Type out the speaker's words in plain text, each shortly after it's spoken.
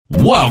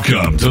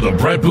Welcome to the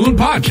Brett Boone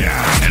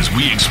Podcast, as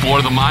we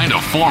explore the mind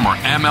of former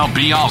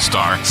MLB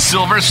All-Star,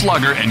 Silver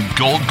Slugger, and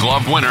Gold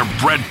Glove winner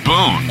Brett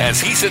Boone, as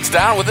he sits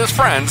down with his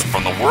friends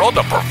from the world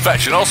of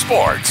professional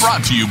sports.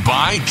 Brought to you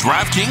by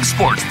DraftKings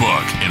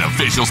Sportsbook, an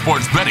official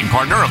sports betting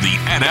partner of the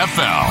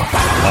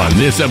NFL. On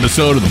this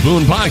episode of the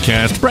Boone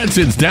Podcast, Brett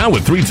sits down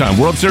with three-time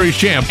World Series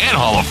champ and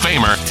Hall of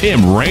Famer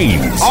Tim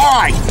Raines. All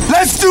right,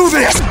 let's do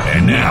this!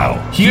 And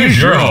now,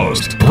 here's your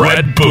host,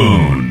 Brett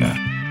Boone.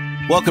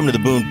 Welcome to the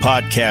Boone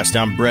Podcast.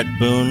 I'm Brett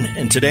Boone,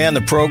 and today on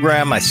the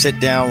program, I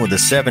sit down with a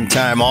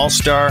seven-time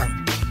All-Star,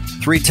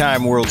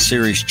 three-time World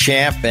Series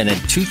champ, and in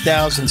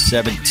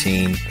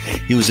 2017,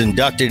 he was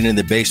inducted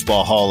into the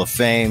Baseball Hall of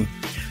Fame.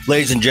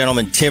 Ladies and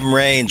gentlemen, Tim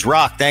Raines.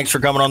 Rock, thanks for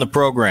coming on the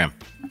program.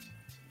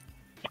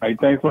 Hey,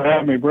 thanks for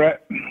having me,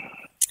 Brett.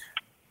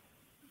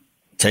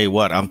 Tell you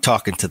what, I'm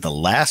talking to the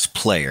last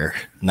player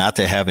not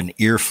to have an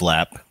ear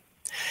flap.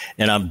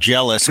 And I'm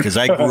jealous because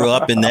I grew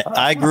up in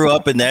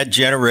that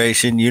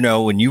generation. You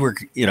know, when you were,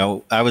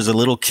 I was a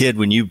little kid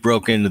when you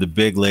broke into the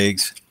big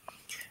leagues,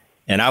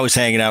 and I was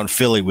hanging out in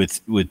Philly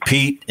with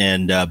Pete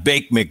and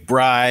Bake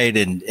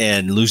McBride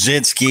and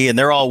Luzinski, and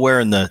they're all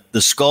wearing the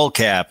skull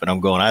cap. And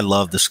I'm going, I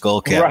love the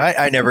skull cap. Right.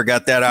 I never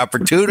got that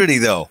opportunity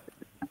though.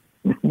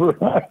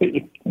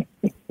 Right.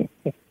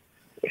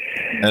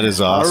 That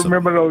is awesome. I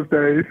remember those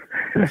days.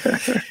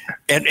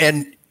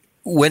 and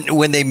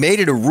when they made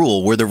it a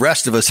rule where the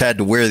rest of us had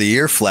to wear the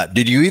ear flap,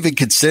 did you even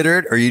consider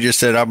it, or you just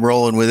said, I'm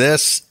rolling with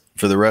this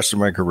for the rest of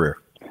my career?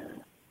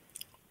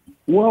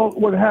 Well,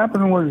 what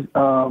happened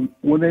was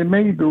when they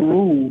made the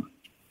rule,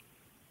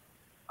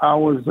 I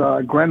was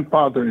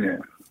grandfathered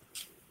in.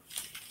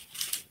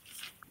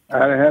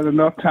 I had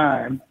enough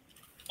time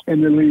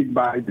in the league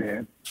by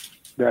then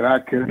that I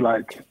could,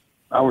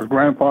 I was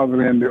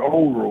grandfathered in the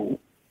old rule.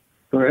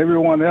 So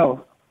everyone else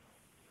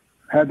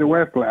had to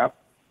wear flap.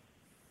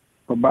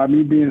 But by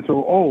me being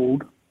so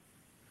old,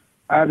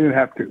 I didn't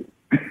have to.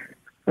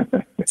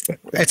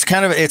 It's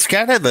kind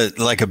of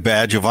like a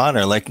badge of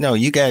honor. Like, no,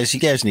 you guys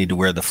need to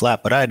wear the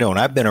flap, but I don't.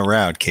 I've been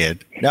around,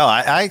 kid. No,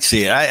 I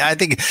see it. I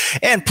think,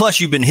 and plus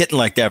you've been hitting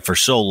like that for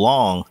so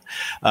long,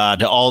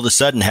 to all of a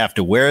sudden have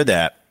to wear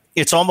that.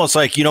 It's almost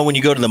like, when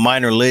you go to the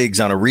minor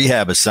leagues on a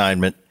rehab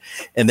assignment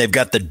and they've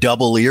got the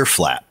double ear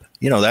flap.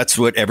 That's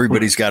what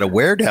everybody's got to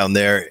wear down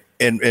there.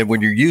 And when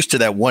you're used to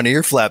that one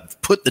ear flap,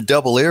 put the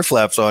double ear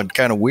flaps on,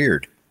 kind of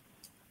weird.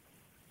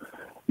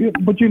 Yeah,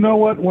 but you know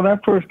what? When I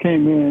first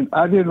came in,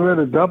 I didn't wear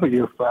the double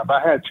ear flap.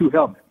 I had two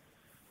helmets.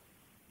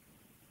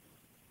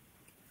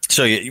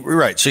 So you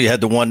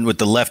had the one with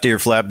the left ear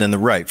flap, then the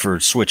right for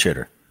a switch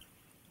hitter.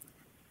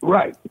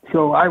 Right.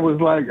 So I was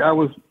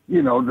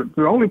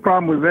the only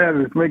problem with that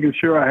is making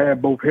sure I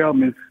had both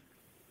helmets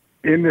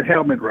in the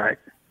helmet rack.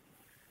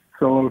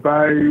 So if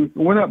I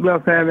went up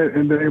left-handed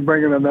and then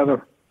bring in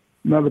another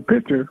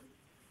pitcher,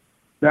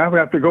 now I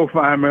have to go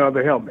find my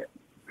other helmet.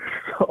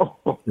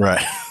 So,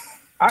 right.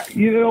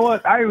 You know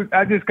what?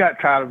 I just got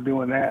tired of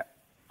doing that.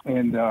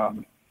 And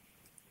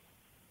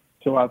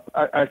so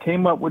I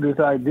came up with this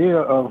idea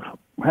of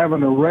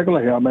having a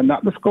regular helmet,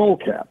 not the skull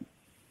cap,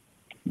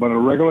 but a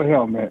regular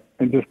helmet,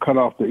 and just cut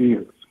off the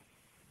ears.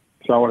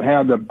 So I would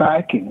have the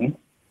backing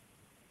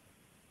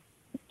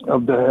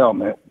of the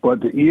helmet, but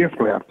the ear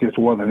flap just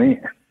wasn't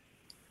in.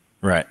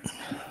 Right.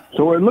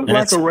 So it looked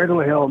like a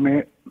regular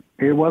helmet.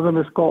 It wasn't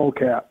a skull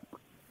cap,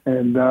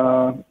 and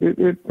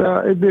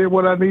it did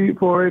what I needed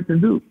for it to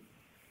do.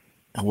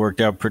 It worked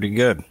out pretty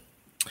good.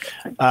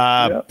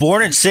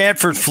 Born in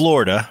Sanford,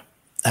 Florida.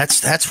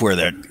 That's where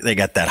they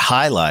got that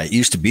highlight. It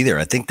used to be there.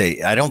 I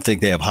don't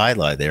think they have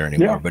highlight there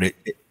anymore, but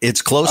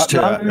it's close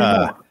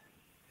to.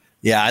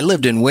 I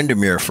lived in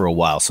Windermere for a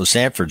while, so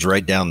Sanford's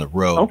right down the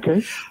road.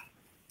 Okay.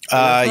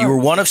 You were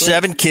one of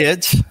seven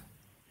kids.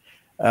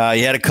 You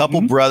had a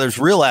couple brothers,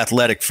 real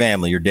athletic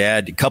family. Your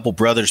dad, a couple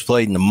brothers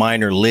played in the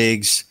minor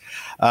leagues.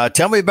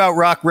 Tell me about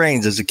Rock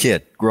Raines as a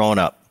kid growing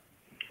up.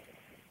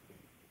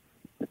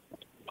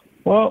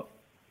 Well,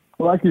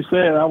 like you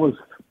said, I was,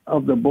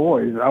 of the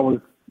boys, I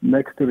was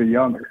next to the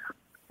youngest.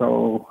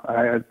 So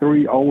I had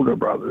three older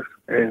brothers,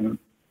 and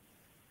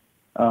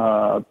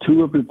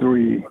two of the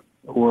three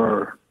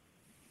were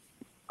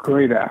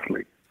great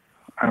athletes.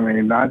 I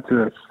mean, not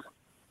just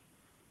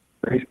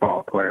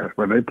baseball players,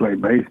 but they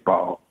played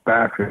baseball,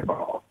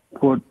 basketball,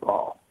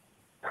 football,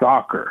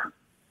 soccer,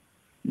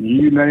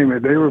 you name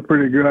it. They were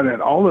pretty good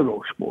at all of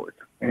those sports.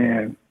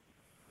 And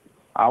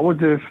I was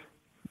just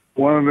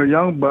one of the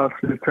young bucks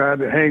that tried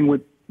to hang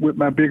with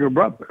my bigger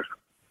brothers.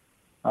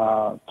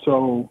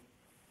 So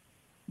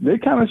they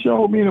kind of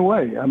showed me the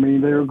way. I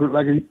mean, they were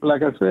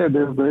like I said, they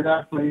were great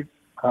athletes.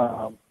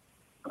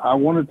 I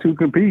wanted to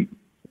compete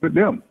with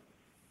them,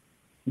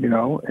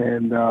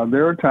 and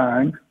there are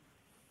times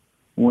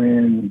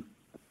when,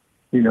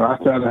 I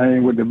started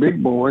hanging with the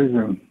big boys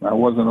and I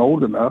wasn't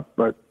old enough,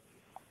 but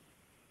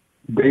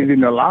they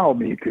didn't allow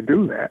me to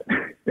do that.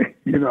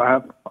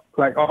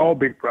 Like all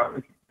big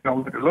brothers,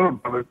 let the little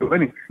brothers do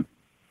anything.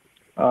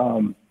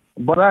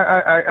 But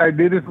I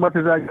did as much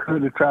as I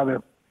could to try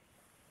to,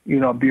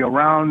 be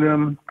around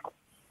them,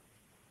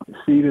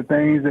 see the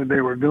things that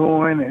they were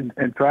doing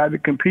and try to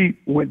compete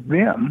with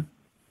them.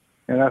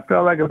 And I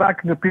felt like if I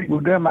could compete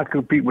with them, I could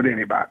compete with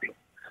anybody.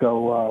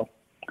 So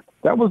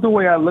that was the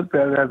way I looked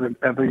at it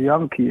as a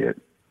young kid,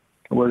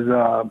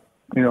 was,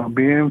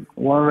 being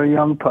one of the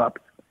young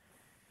pups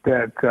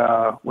that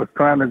was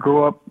trying to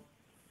grow up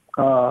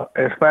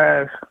as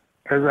fast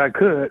as I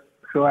could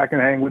so I can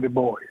hang with the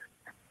boys.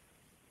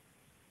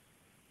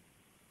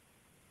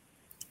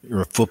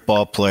 You're a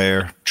football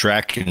player,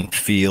 track and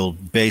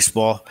field,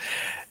 baseball.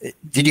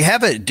 Did you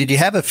have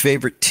a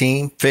favorite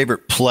team,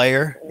 favorite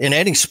player in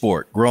any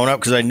sport growing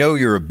up? Because I know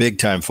you're a big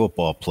time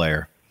football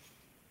player,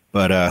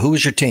 but who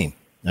was your team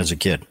as a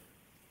kid?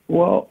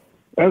 Well,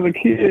 as a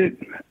kid,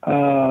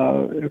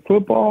 in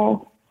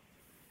football,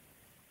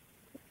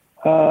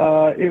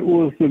 it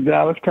was the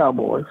Dallas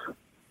Cowboys.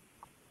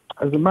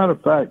 As a matter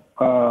of fact,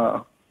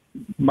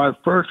 my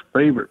first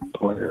favorite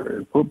player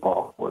in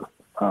football was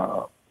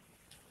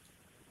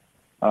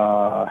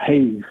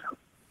Hayes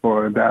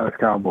for the Dallas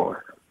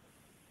Cowboys.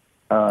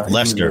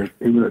 Lester.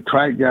 He was a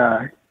track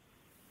guy.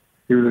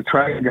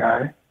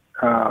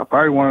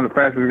 Probably one of the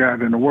fastest guys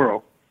in the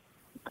world.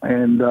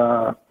 And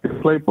he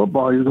played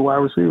football. He was a wide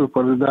receiver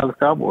for the Dallas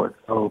Cowboys.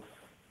 So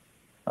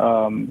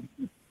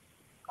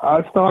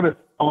I started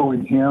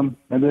following him.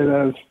 And then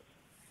as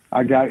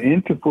I got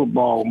into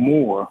football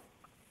more,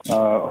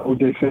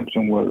 O.J.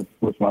 Simpson was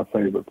my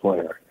favorite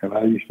player. And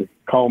I used to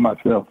call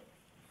myself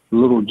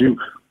Little Juice.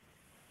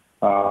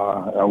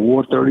 I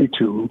wore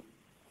 32,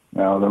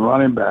 the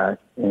running back,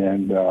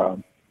 and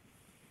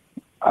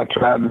I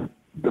tried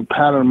to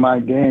pattern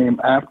my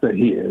game after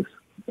his,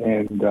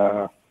 and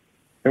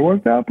it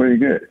worked out pretty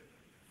good.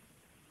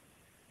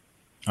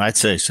 I'd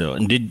say so.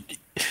 And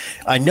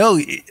I know,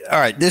 all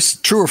right, this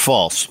true or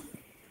false,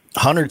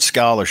 100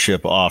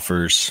 scholarship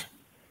offers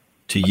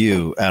to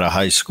you at a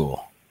high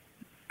school.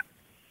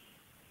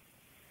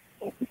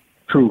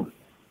 True.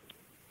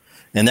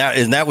 And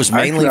that was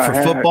mainly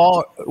for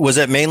football? Was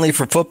that mainly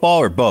for football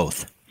or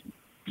both?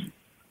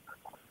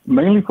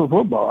 Mainly for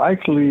football.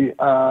 Actually,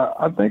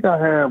 I think I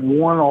had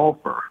one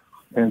offer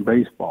in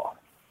baseball.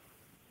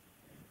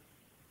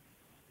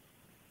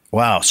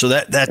 Wow. So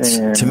that's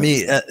to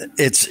me,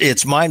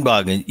 it's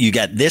mind-boggling. You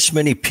got this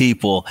many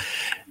people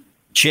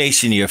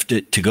chasing you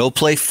to go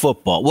play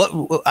football.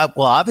 Well,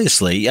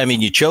 obviously, I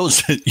mean, you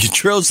chose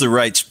the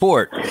right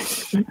sport,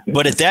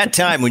 but at that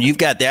time when you've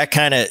got that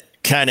kind of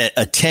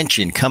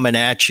attention coming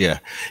at you,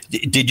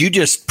 did you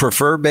just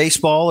prefer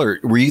baseball, or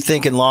were you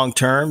thinking long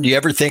term? Do you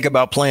ever think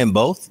about playing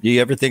both? Do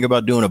you ever think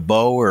about doing a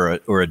Bo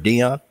or a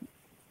Dion?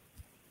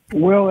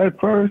 Well, at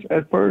first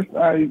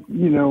I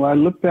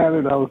looked at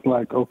it. I was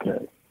like,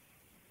 okay.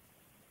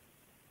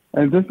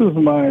 And this was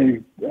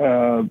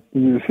the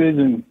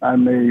decision I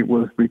made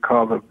was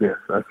because of this.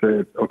 I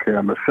said, okay, I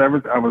was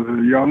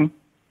a young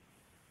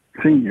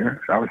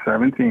senior. I was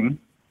 17,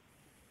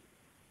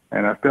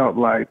 and I felt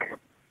like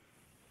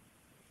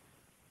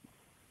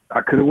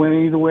I could have went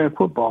either way in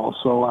football.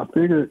 So I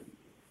figured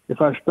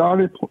if I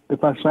signed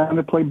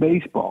to play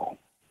baseball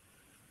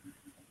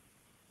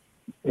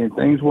and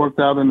things worked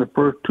out in the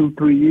first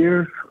 2-3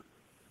 years,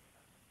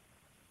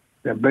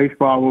 then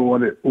baseball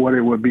was what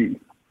it would be.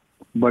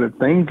 But if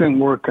things didn't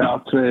work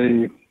out,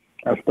 say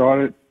I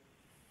started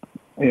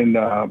in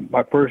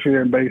my first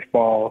year in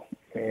baseball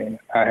and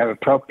I had a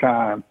tough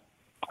time,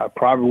 I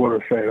probably would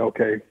have said,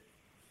 okay,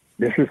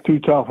 this is too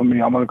tough for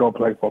me. I'm going to go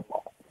play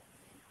football.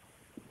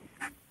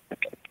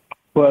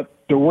 But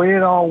the way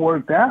it all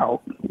worked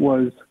out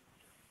was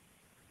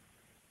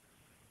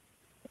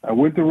I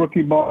went to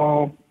rookie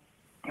ball,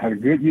 had a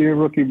good year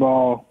rookie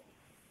ball,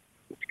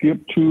 I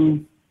skipped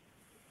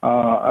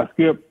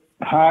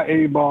high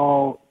A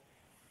ball,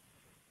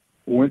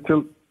 went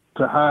to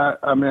high,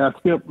 I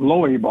skipped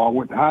low A ball,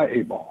 went to high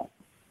A ball,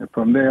 and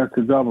from there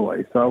to double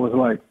A. So I was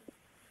like,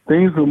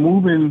 things were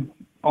moving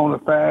on a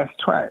fast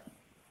track.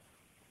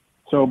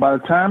 So by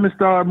the time it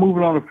started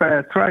moving on a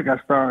fast track, I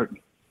started,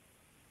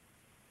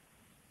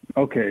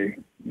 okay,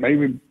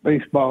 maybe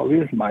baseball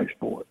is my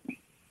sport.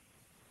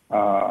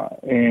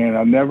 And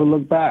I never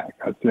looked back.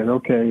 I said,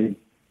 okay,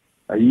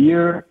 a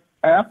year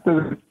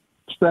after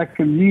the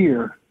second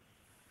year,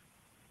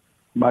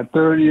 my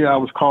third year, I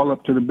was called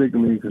up to the big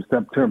leagues in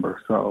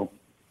September. So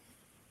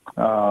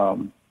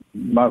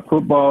my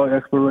football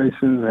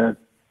aspirations had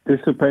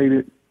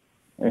dissipated,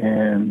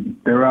 and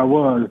there I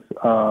was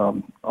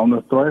on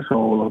the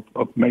threshold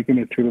of making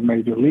it to the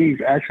major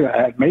leagues. Actually,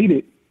 I had made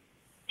it,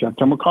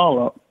 September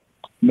call-up.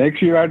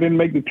 Next year, I didn't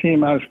make the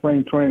team out of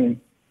spring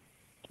training,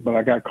 but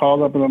I got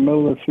called up in the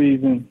middle of the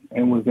season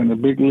and was in the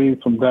big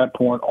leagues from that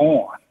point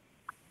on.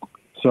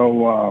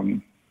 So,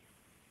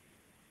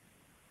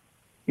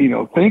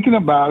 thinking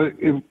about it,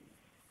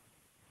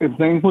 if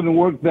things wouldn't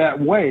work that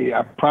way,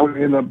 I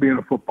probably end up being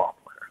a football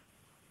player.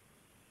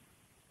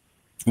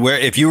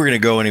 If you were going to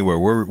go anywhere,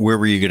 where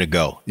were you going to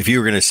go? If you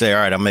were going to say, all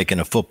right, I'm making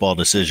a football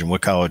decision,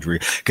 what college were you?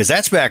 Because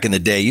that's back in the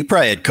day. You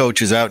probably had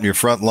coaches out in your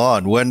front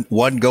lawn,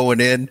 one going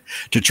in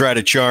to try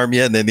to charm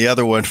you, and then the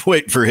other one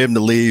waiting for him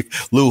to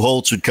leave. Lou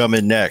Holtz would come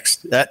in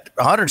next. That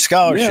 100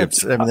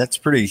 scholarships, yes. I mean, that's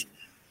pretty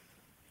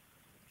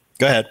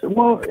Go ahead.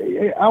 Well,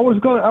 I was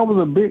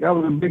a big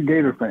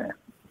Gator fan.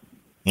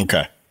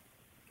 Okay.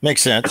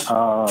 Makes sense.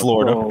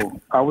 Florida. So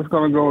I was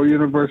going to go to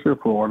University of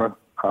Florida.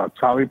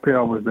 Charlie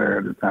Pell was there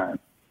at the time.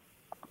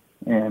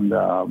 And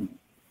I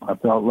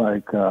felt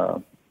like,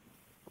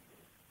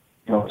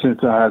 since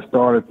I had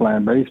started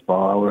playing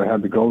baseball, I would have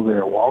had to go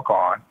there, walk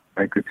on,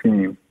 make the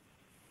team.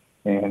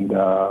 And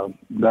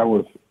that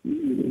was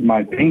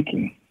my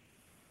thinking.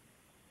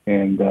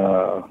 And,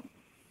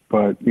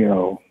 but,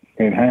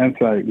 in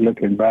hindsight,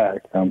 looking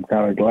back, I'm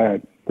kind of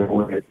glad the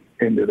way it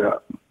ended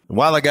up.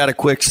 While I got a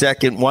quick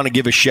second, want to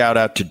give a shout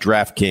out to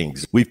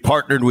DraftKings. We've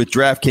partnered with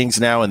DraftKings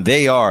now, and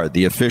they are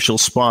the official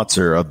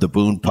sponsor of the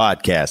Boone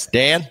Podcast.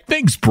 Dan?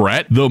 Thanks,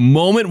 Brett. The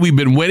moment we've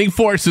been waiting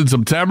for since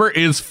September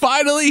is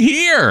finally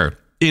here.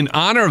 In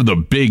honor of the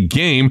big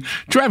game,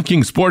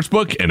 DraftKings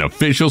Sportsbook, an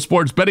official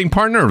sports betting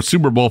partner of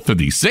Super Bowl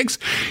 56,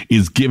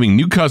 is giving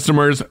new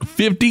customers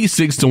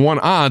 56-1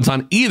 odds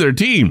on either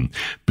team.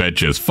 Bet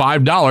just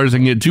 $5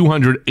 and get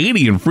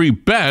 280 in free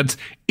bets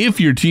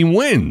if your team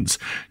wins.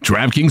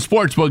 DraftKings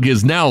Sportsbook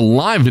is now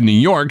live in New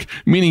York,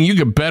 meaning you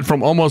can bet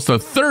from almost a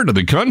third of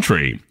the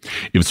country.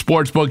 If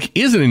Sportsbook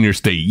isn't in your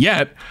state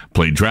yet,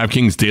 play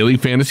DraftKings Daily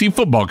Fantasy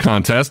Football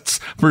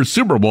Contests for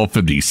Super Bowl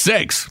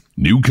 56.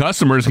 New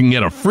customers can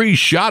get a free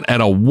shot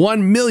at a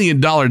 $1 million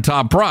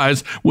top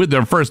prize with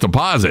their first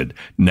deposit.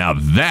 Now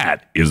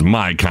that is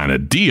my kind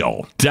of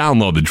deal.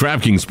 Download the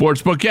DraftKings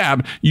Sportsbook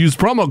app, use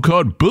promo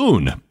code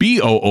BOONE,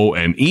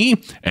 BOONE,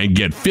 and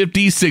get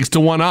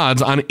 56-1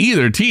 odds on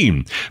either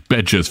team.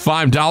 Bet just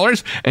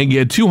 $5 and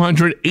get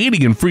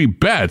 280 in free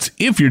bets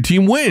if your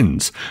team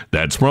wins.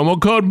 That's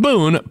promo code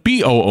BOONE,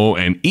 BOONE,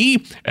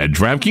 at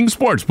DraftKings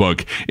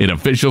Sportsbook, an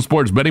official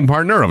sports betting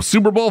partner of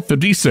Super Bowl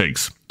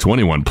 56.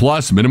 21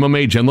 plus, minimum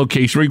age and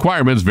location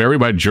requirements vary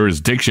by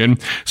jurisdiction.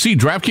 See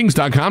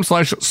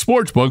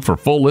DraftKings.com/sportsbook for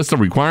full list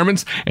of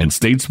requirements and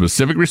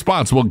state-specific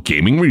responsible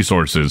gaming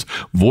resources.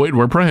 Void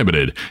where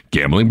prohibited.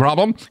 Gambling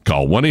problem?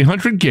 Call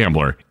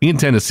 1-800-GAMBLER. In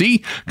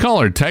Tennessee,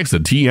 call or text the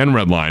TN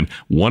Red Line,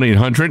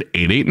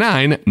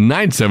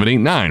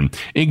 1-800-889-9789.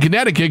 In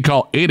Connecticut,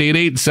 call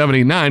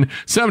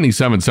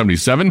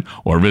 888-789-7777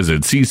 or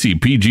visit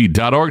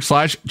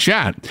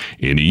ccpg.org/chat.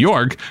 In New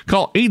York,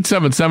 call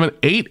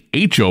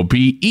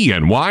 877-8-HOP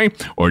ENY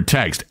or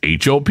text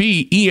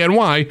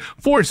HOPENY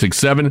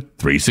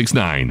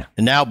 467-369.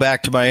 And now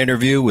back to my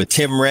interview with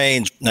Tim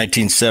Raines,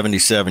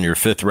 1977, your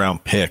fifth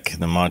round pick in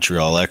the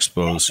Montreal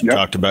Expos. Yep.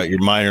 Talked about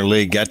your minor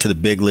league, got to the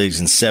big leagues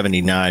in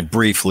 79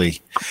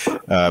 briefly,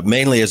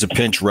 mainly as a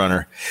pinch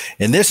runner.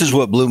 And this is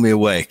what blew me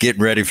away,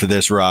 getting ready for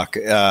this, Rock.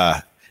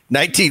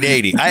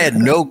 1980. I had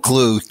no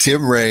clue.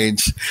 Tim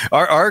Raines,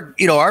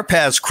 our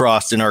paths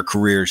crossed in our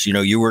careers.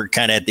 You were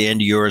kind of at the end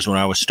of yours when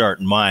I was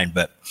starting mine,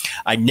 but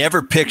I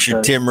never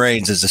pictured Tim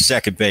Raines as a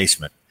second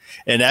baseman.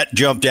 And that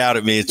jumped out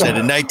at me. It said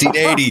in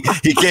 1980,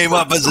 he came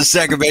up as a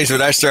second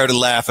baseman. I started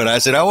laughing. I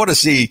said, I want to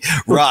see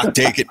Rock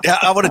take it.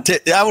 I want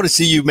to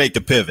see you make the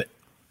pivot.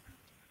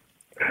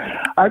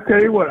 I tell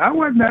you what, I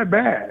wasn't that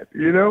bad.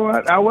 You know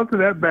what? I wasn't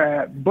that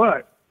bad,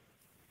 but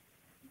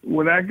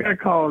when I got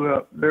called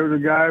up, there was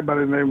a guy by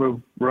the name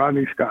of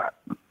Rodney Scott.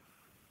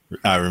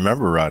 I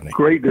remember Rodney.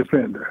 Great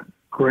defender,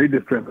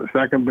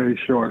 second base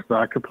short, so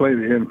I could play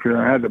the infield.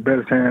 I had the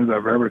best hands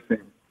I've ever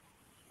seen.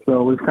 So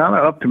it was kind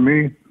of up to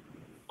me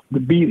to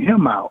beat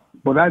him out.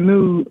 But I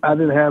knew I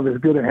didn't have as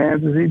good a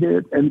hands as he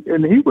did.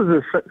 And he was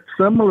a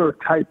similar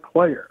type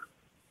player,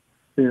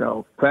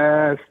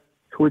 fast,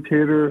 switch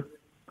hitter,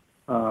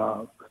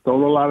 stole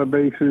a lot of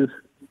bases.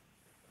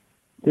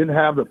 Didn't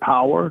have the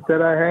power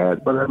that I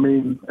had, but I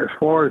mean, as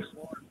far as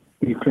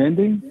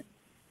defending,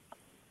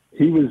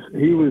 he was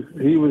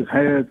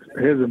heads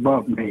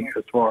above me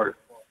as far as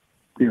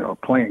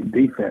playing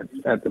defense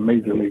at the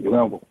major league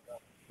level.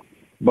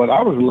 But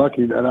I was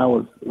lucky that I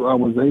was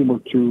able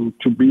to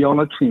be on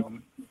a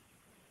team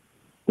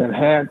that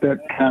had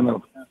that kind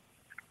of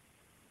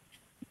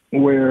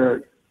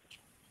where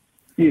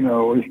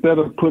instead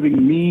of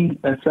putting me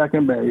at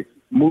second base,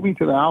 moving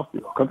to the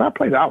outfield, because I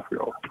played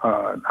outfield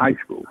in high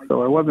school,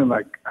 so it wasn't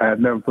like I had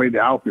never played the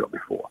outfield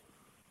before.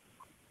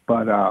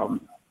 But I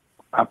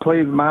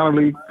played minor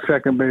league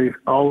second base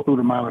all through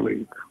the minor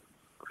leagues.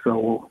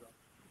 So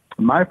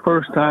my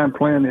first time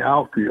playing the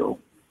outfield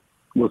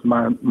was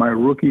my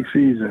rookie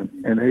season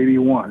in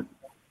 81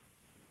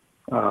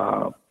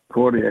 for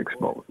the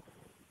Expos.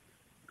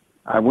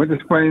 I went to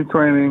spring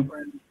training.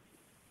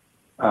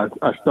 I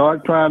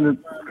started trying to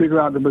figure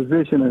out the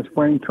position in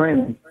spring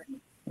training.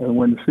 And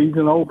when the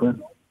season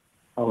opened,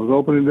 I was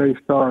opening day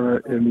starter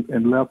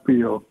in left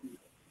field,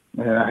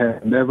 and I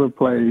had never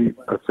played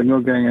a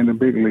single game in the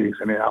big leagues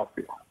in the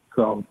outfield.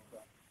 So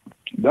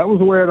that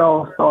was where it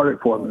all started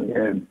for me,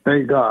 and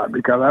thank God,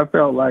 because I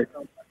felt like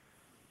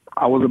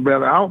I was a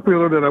better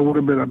outfielder than I would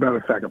have been a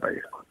better second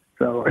baseman.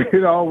 So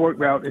it all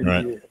worked out in the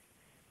end.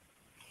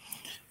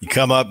 You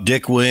come up,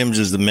 Dick Williams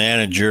is the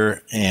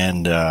manager,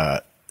 and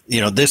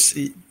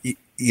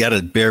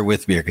to bear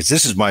with me here because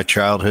this is my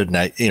childhood,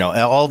 and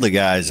all the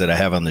guys that I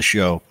have on the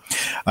show,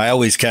 I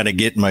always kind of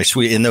get in my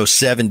sweet in those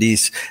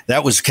 70s.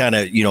 That was kind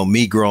of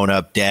me growing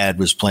up. Dad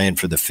was playing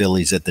for the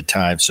Phillies at the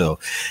time, so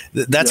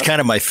that's kind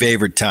of my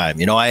favorite time.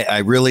 I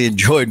really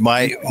enjoyed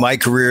my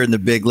career in the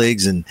big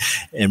leagues and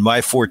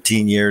my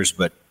 14 years,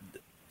 but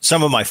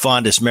some of my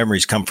fondest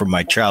memories come from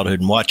my childhood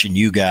and watching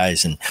you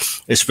guys, and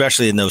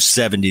especially in those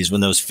 70s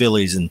when those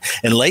Phillies and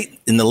in the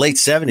late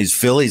 70s,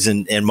 Phillies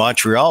and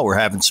Montreal were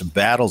having some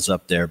battles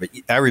up there. But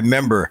I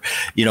remember,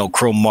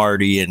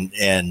 Cromartie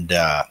and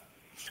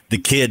the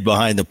kid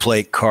behind the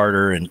plate,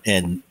 Carter,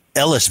 and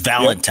Ellis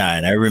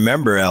Valentine. Yep. I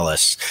remember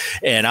Ellis,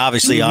 and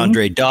obviously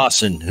Andre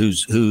Dawson,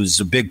 who's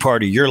a big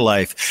part of your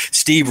life.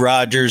 Steve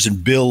Rogers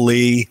and Bill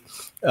Lee.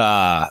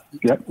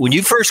 When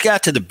you first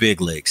got to the big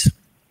leagues.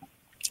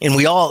 And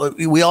we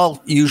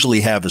all usually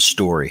have a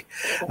story.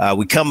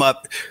 We come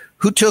up.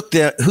 Who took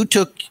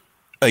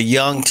a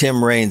young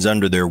Tim Raines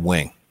under their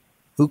wing?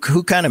 Who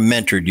kind of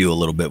mentored you a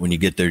little bit when you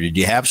get there? Did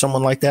you have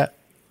someone like that?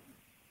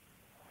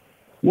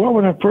 Well,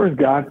 when I first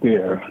got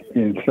there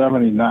in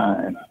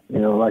 '79,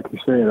 like you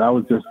said, I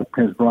was just a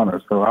pinch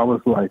runner, so I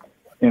was like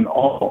in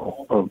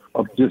awe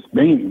of just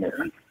being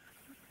there.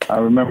 I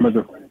remember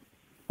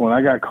when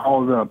I got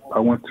called up, I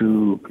went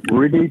to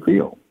Wrigley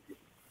Field.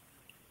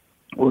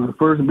 It was the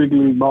first big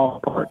league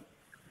ballpark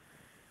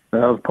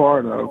that I was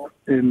part of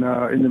in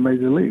the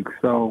major leagues.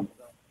 So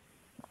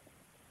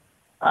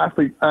I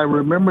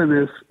remember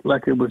this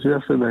like it was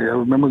yesterday. I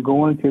remember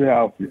going to the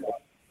outfield,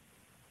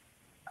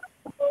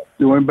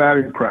 doing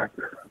batting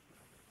practice,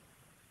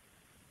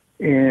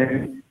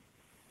 and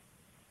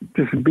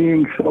just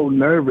being so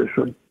nervous.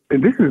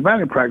 And this is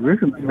batting practice.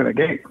 This isn't even a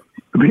game.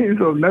 Being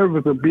so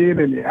nervous of being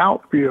in the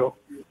outfield,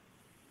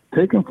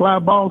 taking fly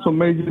balls from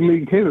major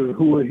league hitters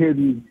who were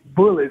hitting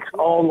bullets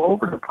all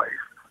over the place,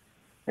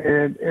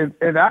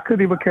 and I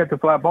couldn't even catch a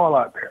fly ball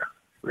out there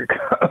because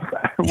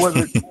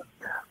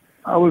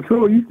I was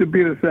so used to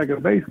being a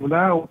second baseman.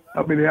 Now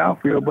I'm in the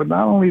outfield, but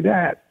not only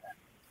that,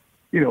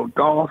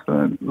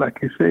 Dawson, like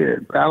you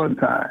said,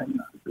 Valentine,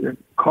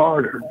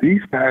 Carter,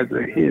 these guys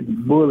are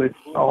hitting bullets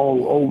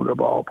all over the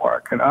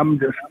ballpark, and I'm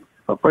just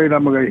afraid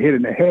I'm going to get hit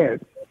in the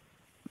head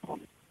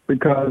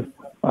because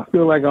I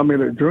feel like I'm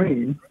in a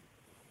dream,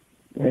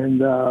 and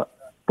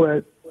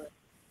but.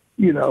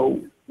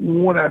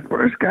 When I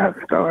first got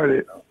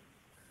started,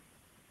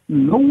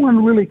 no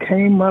one really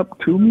came up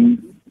to me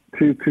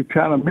to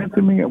kind of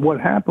mentor me. And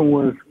what happened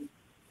was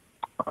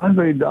I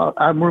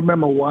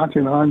remember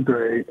watching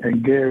Andre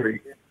and Gary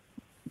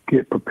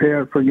get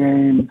prepared for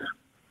games,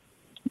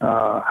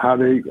 how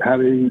they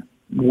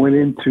went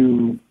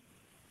into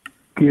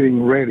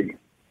getting ready.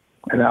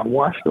 And I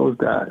watched those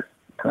guys,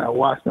 and I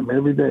watched them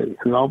every day.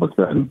 And all of a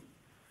sudden,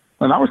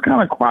 and I was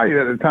kind of quiet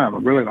at the time.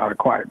 I'm really not a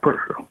quiet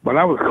person, but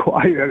I was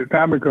quiet at the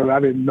time because I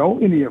didn't know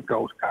any of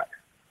those guys,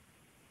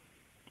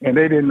 and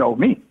they didn't know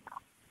me.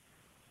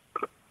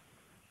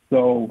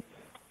 So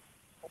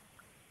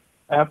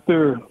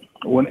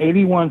when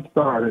 '81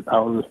 started, I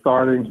was a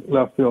starting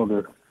left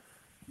fielder.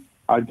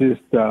 I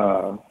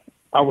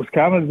was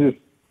kind of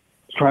just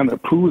trying to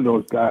prove to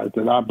those guys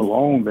that I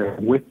belonged there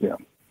with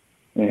them,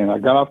 and I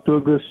got off to a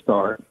good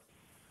start.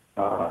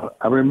 I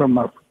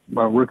remember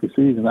my rookie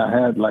season, I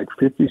had like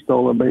 50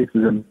 stolen bases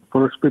in the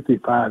first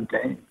 55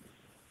 games.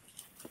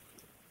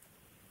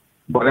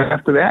 But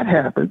after that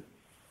happened,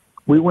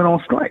 we went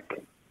on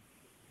strike.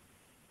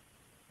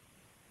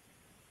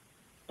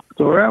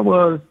 So that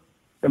was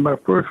in my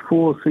first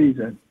full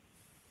season,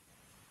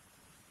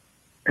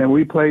 and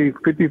we played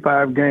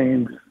 55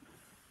 games,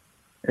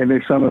 and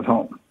they sent us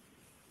home.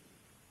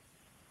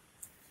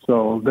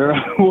 So there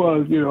I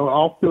was,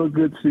 off to a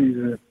good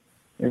season,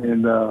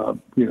 and,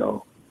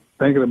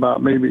 thinking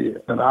about maybe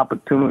an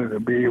opportunity to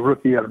be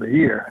Rookie of the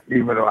Year,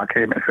 even though I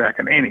came in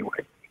second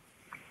anyway.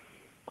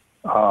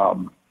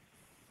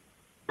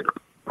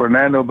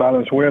 Fernando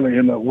Valenzuela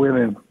ended up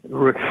winning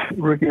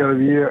Rookie of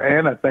the Year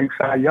and I think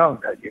Cy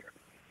Young that year.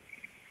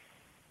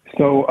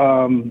 So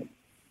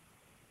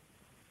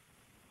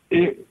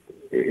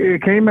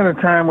it came at a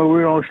time where we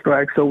were on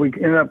strike, so we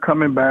ended up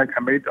coming back. I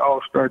made the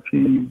All-Star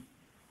team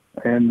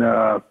and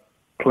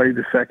played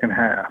the second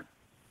half.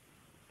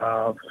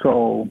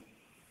 So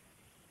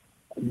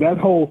that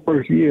whole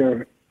first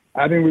year,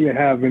 I didn't really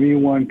have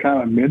anyone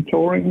kind of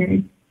mentoring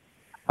me.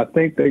 I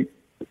think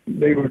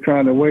they were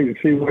trying to wait to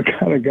see what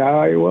kind of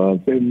guy I was,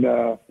 and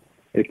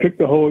it took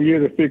the whole year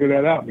to figure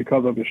that out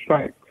because of the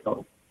strike.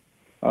 So,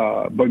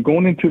 but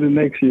going into the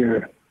next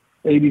year,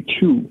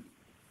 '82,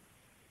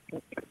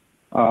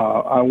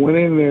 I went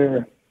in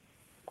there,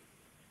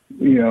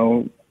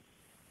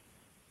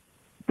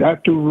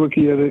 got to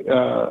rookie of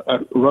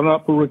the run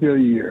up for Rookie of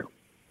the Year.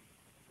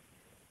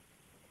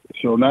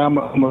 So now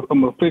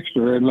I'm a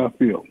fixture in left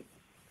field.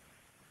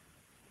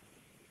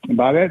 And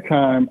by that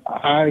time,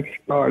 I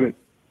started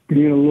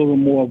being a little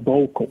more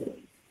vocal.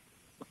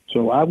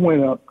 So I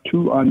went up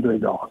to Andre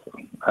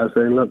Dawson. I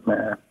say, look,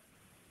 man,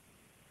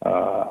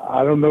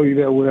 I don't know you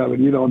that well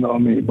and you don't know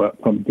me,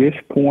 but from this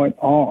point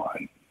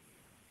on,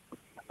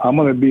 I'm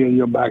going to be in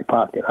your back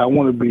pocket. I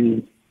want to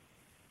be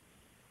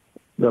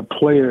the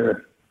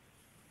player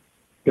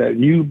that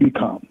you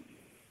become.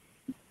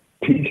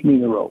 Teach me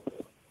the ropes.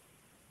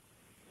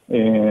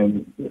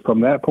 And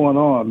from that point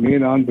on, me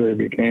and Andre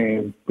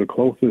became the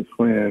closest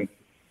friends,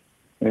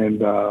 and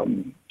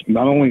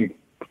not only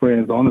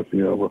friends on the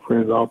field, but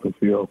friends off the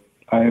field.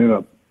 I ended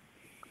up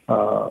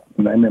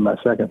naming my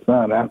second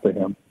son after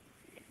him.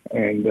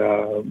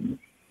 And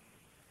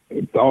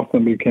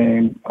Dawson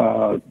became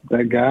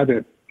that guy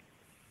that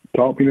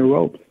taught me the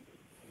ropes.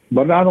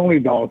 But not only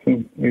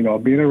Dawson,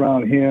 being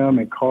around him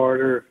and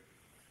Carter,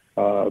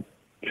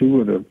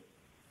 two of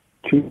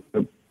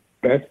the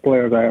best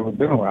players I ever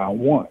been around,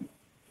 one.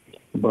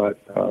 But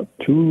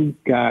two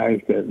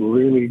guys that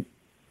really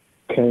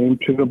came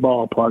to the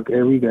ballpark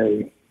every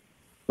day,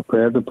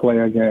 prepared to play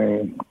a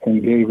game,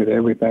 and gave it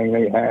everything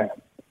they had.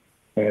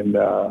 And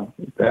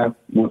that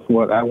was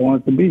what I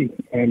wanted to be.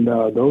 And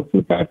those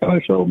two guys kind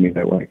of showed me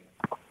that way.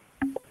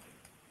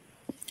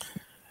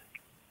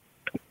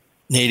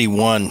 In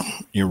 81,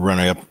 you're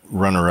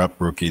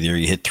runner-up rookie there.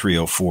 You hit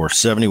 304,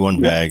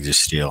 71 bags of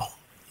steel.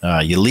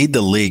 You lead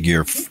the league.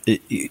 In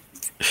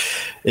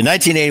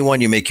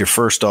 1981, you make your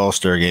first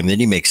All-Star game. Then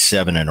you make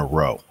 7 in a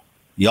row.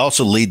 You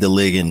also lead the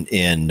league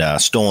in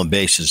stolen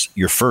bases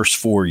your first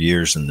 4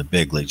 years in the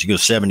big leagues. You go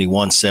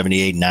 71,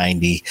 78,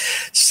 90,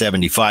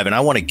 75. And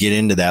I want to get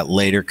into that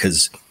later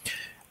because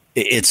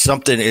it's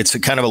a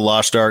kind of a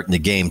lost art in the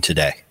game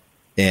today.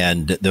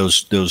 And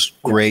those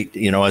great,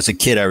 as a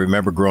kid, I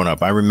remember growing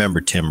up. I remember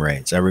Tim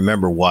Raines. I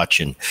remember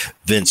watching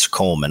Vince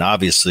Coleman,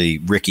 obviously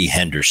Rickey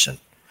Henderson.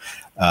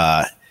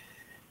 Guys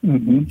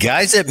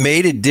that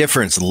made a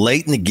difference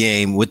late in the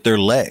game with their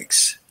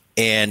legs.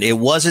 And it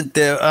wasn't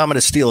I'm going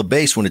to steal a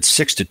base when it's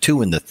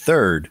 6-2 in the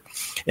third,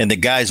 and the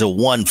guy's a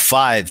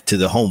 1-5 to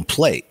the home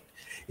plate.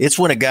 It's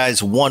when a guy's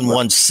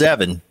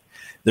 1-1-7.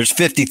 There's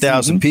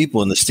 50,000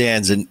 people in the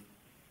stands, and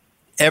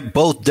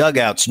both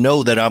dugouts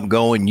know that I'm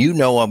going.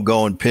 I'm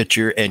going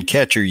pitcher and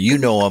catcher.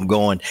 I'm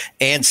going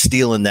and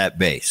stealing that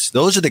base.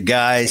 Those are the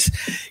guys,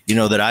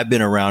 that I've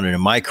been around in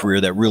my career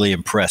that really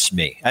impressed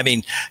me. I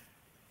mean,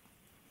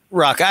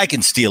 Rock, I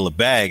can steal a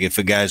bag if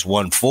a guy's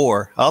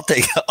 1-4.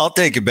 I'll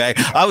take a bag.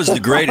 I was the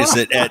greatest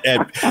at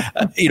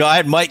I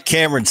had Mike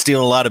Cameron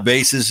stealing a lot of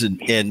bases, and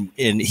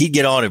he'd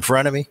get on in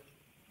front of me.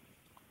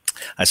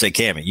 I say,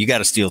 Cammy, you got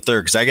to steal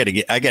third because I got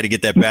to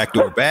get that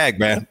backdoor bag,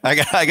 man. I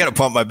got to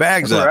pump my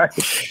bags up.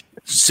 Right.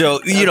 So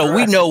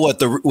we know what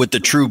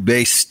the true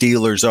base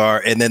stealers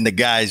are, and then the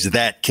guys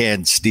that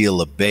can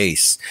steal a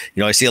base.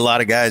 I see a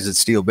lot of guys that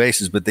steal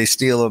bases, but they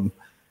steal them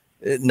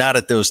not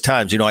at those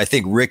times. I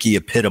think Rickey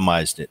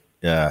epitomized it.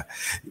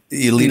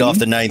 You lead off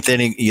the ninth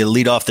inning. You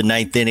lead off the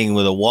ninth inning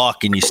with a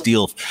walk, and you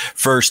steal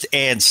first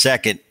and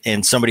second,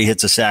 and somebody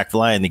hits a sac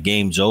fly, and the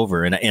game's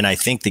over. And I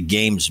think the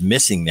game's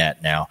missing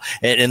that now.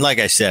 And like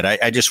I said,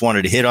 I just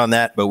wanted to hit on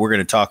that, but we're going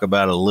to talk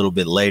about it a little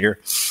bit later.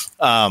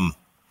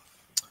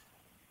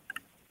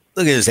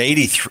 Look at this,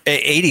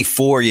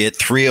 84, you hit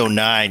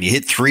 309, you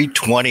hit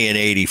 320 in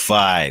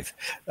 85.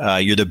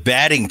 You're the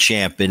batting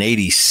champ in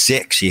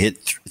 86, you hit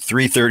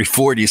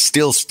 334, you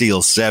still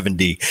steal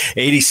 70.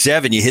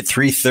 87, you hit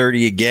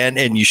 330 again,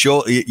 and you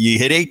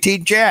hit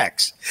 18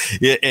 jacks.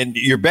 And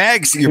your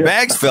bags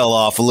fell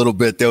off a little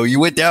bit, though. You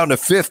went down to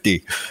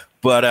 50.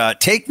 But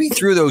take me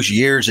through those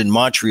years in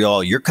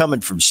Montreal. You're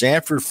coming from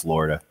Sanford,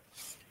 Florida.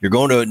 You're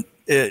going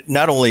to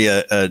not only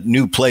a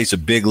new place, a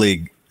big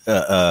league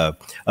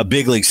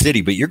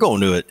city, but you're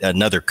going to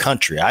another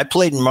country. I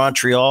played in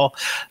Montreal,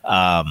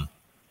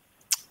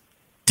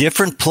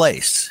 different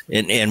place.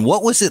 And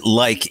what was it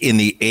like in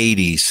the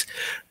 80s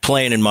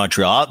playing in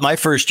Montreal? My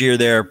first year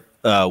there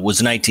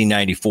was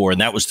 1994,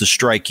 and that was the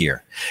strike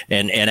year.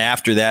 And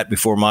after that,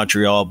 before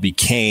Montreal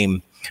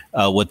became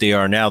what they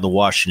are now, the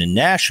Washington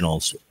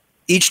Nationals,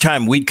 each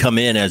time we'd come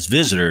in as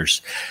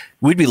visitors,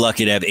 we'd be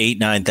lucky to have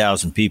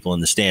 8,000-9,000 people in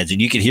the stands,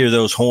 and you could hear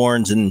those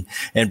horns. And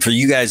for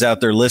you guys out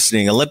there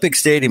listening, Olympic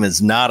Stadium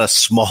is not a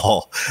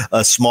small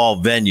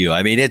venue.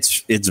 I mean,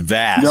 it's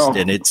vast,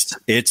 and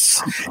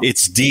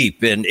it's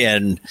deep,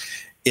 and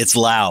it's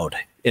loud.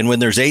 And when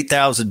there's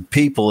 8,000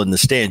 people in the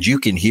stands, you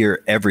can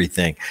hear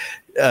everything.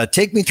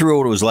 Take me through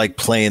what it was like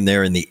playing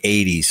there in the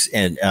 80s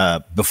and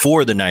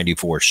before the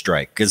 94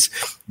 strike, because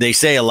they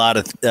say a lot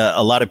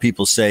of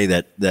people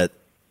say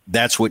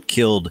that's what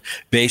killed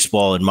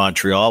baseball in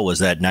Montreal was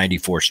that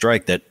 94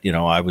 strike that,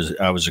 I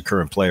was a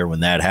current player when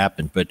that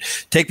happened. But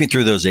take me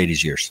through those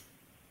 80s years.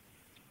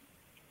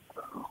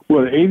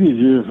 Well, the 80s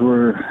years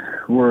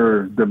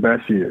were the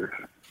best years.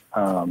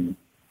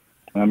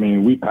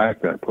 We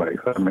packed that place.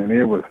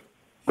 It was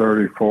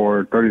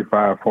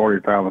 35,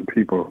 40,000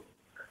 people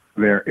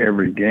there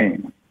every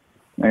game.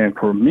 And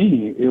for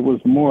me, it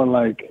was more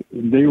like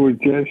they were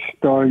just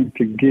starting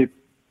to get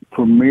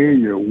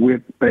familiar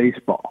with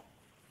baseball.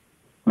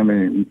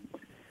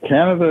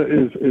 Canada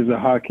is a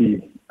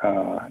hockey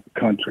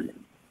country.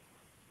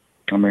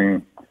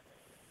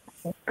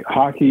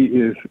 Hockey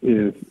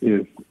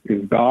is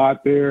God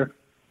there.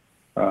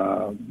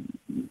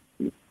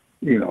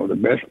 the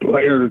best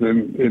players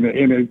in the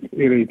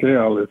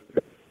NHL is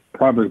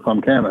probably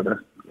from Canada.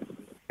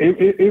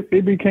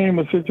 It became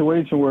a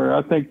situation where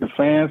I think the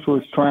fans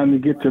was trying to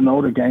get to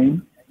know the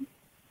game,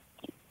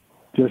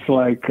 just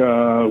like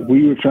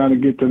we were trying to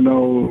get to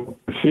know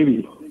the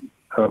city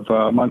of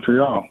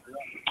Montreal.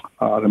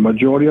 The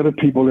majority of the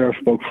people there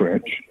spoke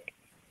French.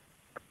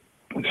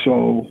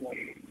 So,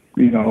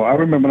 I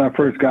remember when I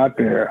first got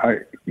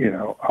there,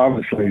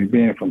 obviously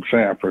being from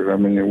Sanford, I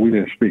mean, we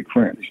didn't speak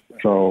French.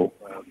 So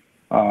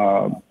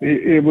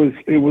it was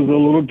a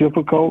little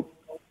difficult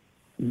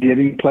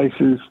getting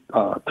places,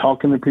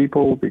 talking to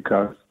people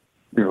because,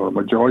 the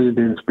majority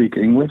didn't speak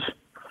English.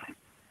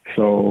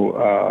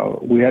 So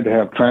we had to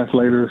have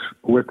translators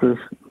with us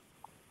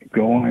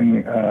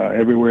going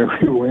everywhere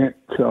we went.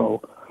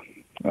 So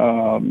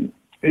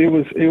it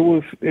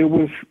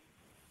was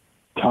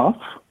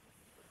tough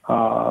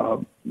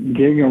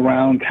getting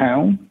around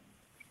town.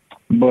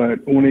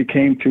 But when it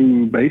came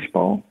to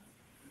baseball,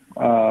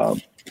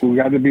 we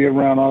got to be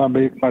around all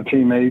my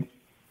teammates.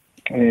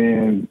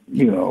 And,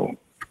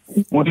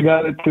 once you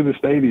got into the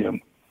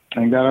stadium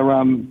and got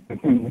around,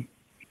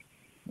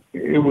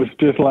 it was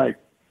just like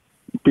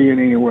being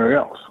anywhere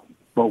else.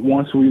 But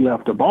once we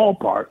left the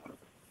ballpark,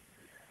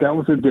 that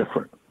was a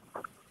different.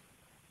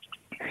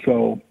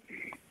 So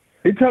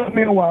it took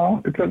me a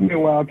while. It took me a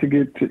while to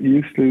get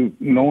used to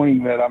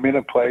knowing that I'm in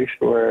a place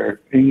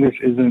where English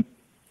isn't,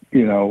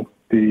 the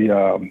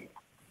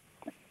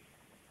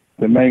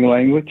main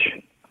language,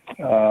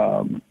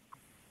 and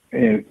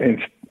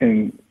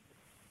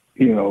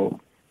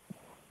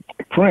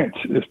French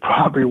is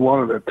probably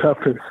one of the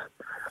toughest,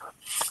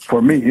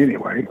 for me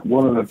anyway,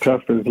 one of the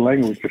toughest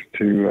languages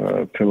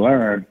to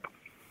learn.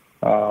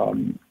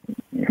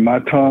 My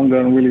tongue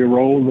doesn't really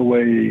roll the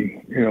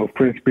way,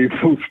 French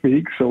people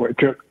speak, so it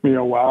took me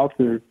a while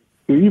to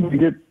even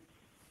get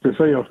to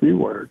say a few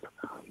words.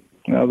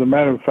 As a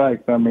matter of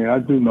fact, I mean, I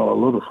do know a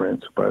little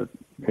French, but,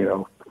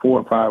 4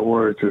 or 5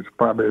 words is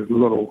probably as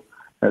little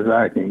as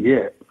I can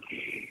get.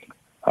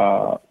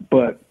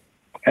 But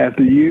as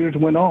the years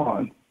went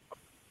on,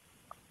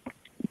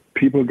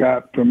 people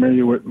got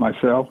familiar with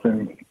myself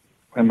and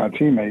my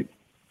teammates,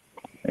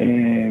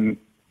 and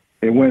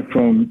it went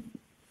from,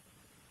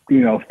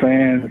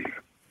 fans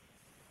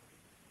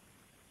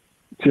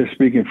just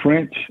speaking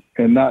French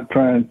and not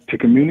trying to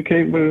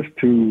communicate with us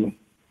to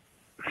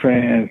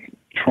fans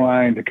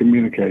trying to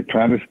communicate,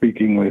 trying to speak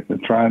English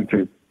and trying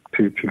to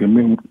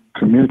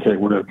communicate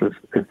with us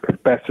as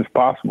best as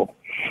possible.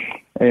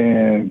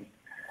 And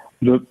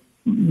the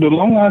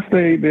longer I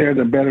stayed there,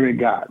 the better it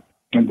got.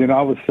 And then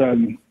all of a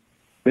sudden,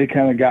 they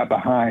kind of got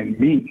behind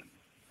me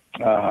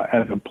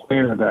as a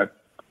player that,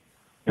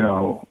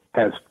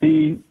 had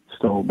speed,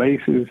 stole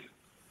bases,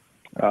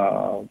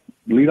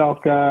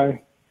 leadoff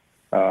guy,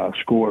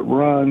 scored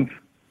runs,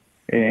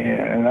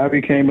 and I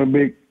became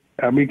the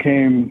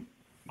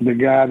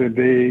guy that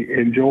they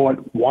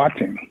enjoyed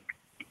watching.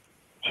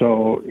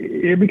 So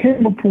it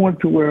became a point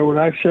to where when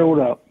I showed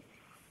up,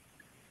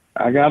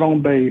 I got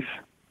on base,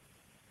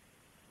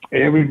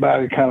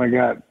 everybody kind of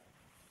got,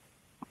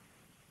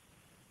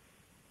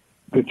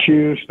 the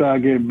cheers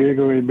started getting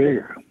bigger and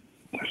bigger.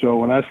 So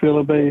when I steal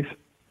a base,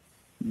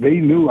 they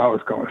knew I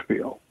was going to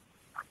steal.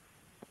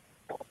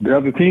 The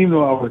other team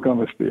knew I was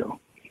going to steal.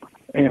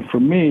 And for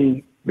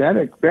me, that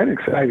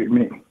excited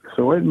me.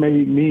 So it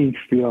made me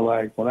feel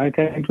like when I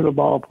came to the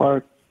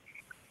ballpark,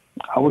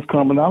 I was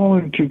coming not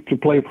only to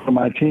play for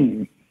my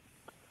team,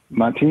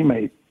 my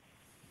teammates,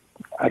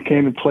 I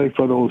came to play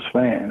for those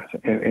fans,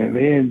 and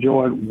they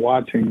enjoyed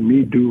watching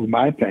me do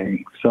my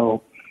thing.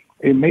 So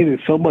it made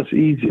it so much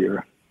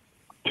easier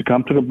to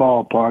come to the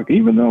ballpark,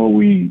 even though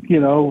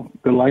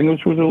the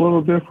language was a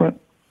little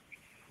different.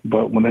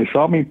 But when they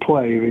saw me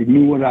play, they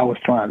knew what I was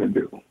trying to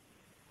do.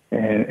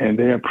 And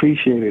they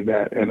appreciated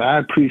that. And I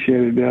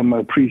appreciated them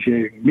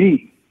appreciating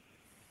me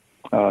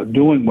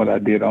doing what I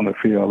did on the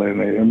field.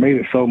 And it made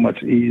it so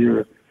much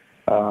easier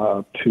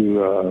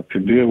to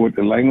deal with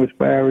the language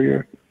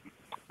barrier.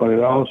 But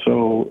it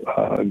also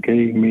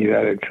gave me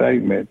that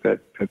excitement that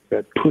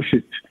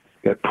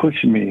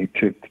pushed me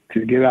to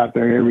get out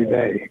there every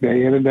day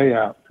in and day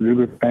out, to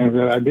do the things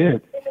that I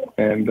did.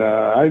 And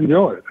I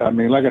enjoyed it. I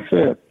mean, like I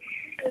said,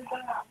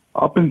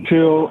 up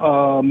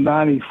until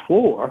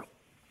 94,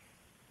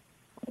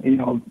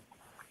 the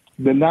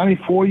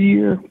 94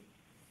 year,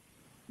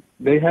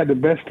 they had the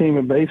best team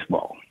in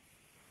baseball,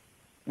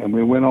 and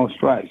we went on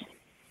strike.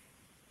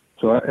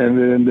 So, and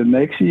then the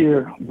next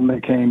year when they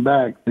came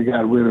back, they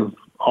got rid of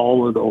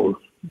all of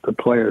the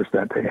players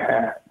that they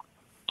had.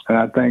 And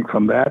I think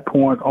from that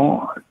point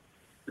on,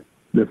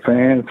 the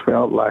fans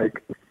felt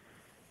like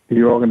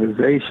the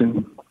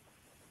organization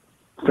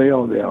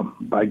failed them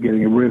by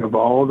getting rid of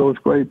all those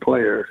great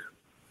players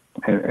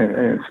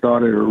and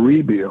started a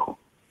rebuild.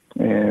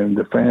 And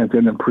the fans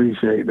didn't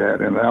appreciate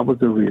that. And that was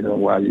the reason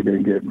why you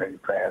didn't get many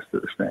fans to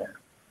the stand.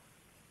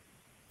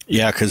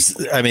 Yeah,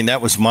 because, I mean,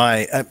 that was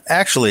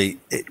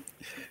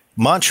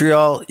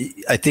Montreal,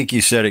 I think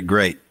you said it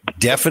great.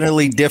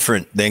 Definitely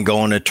different than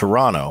going to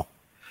Toronto.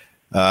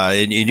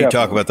 And you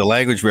talk about the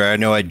language barrier. I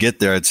know I'd get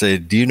there. I'd say,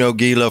 "Do you know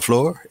Guy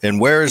Lafleur? And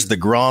where is the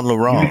Grand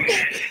L'Orange?"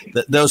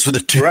 Those were the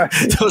two. Right.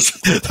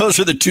 Those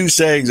are the two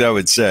sayings I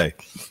would say.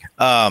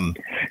 But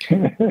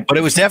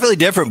it was definitely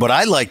different. But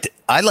I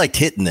liked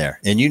hitting there.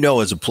 And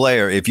as a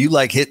player, if you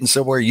like hitting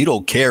somewhere, you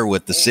don't care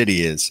what the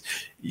city is.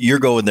 You're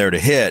going there to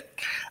hit.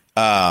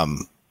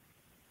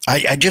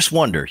 I just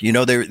wonder.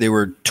 They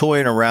were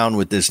toying around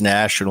with this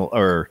national,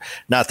 or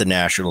not the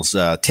Nationals,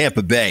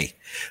 Tampa Bay,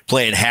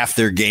 playing half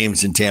their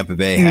games in Tampa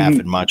Bay, half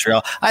in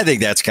Montreal. I think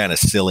that's kind of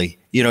silly.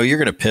 You're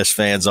going to piss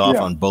fans off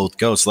on both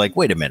coasts. Like,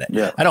 wait a minute.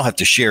 Yeah. I don't have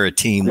to share a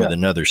team with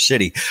another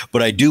city.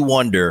 But I do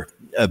wonder,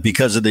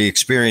 because of the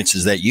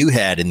experiences that you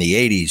had in the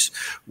 80s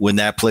when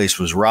that place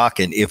was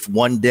rocking, if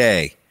one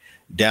day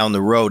down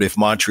the road, if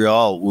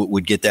Montreal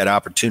would get that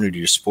opportunity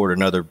to support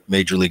another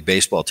Major League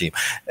Baseball team,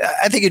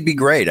 I think it'd be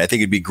great. I think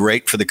it'd be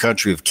great for the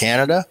country of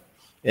Canada,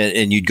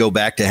 and you'd go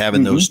back to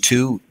having those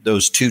two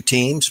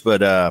teams.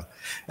 But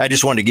I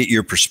just wanted to get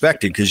your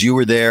perspective, because you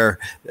were there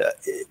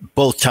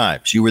both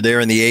times. You were there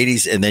in the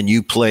 80s, and then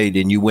you played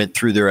and you went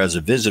through there as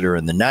a visitor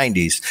in the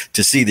 90s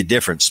to see the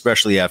difference,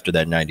 especially after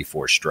that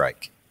 94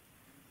 strike.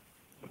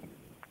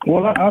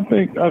 Well, I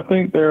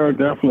think there are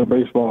definitely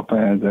baseball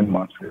fans in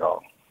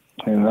Montreal.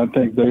 And I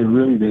think they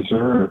really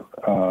deserve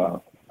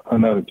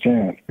another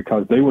chance,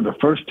 because they were the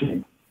first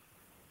team.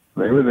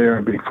 They were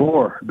there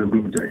before the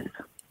Blue Jays.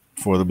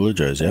 For the Blue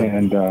Jays, yeah.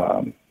 And,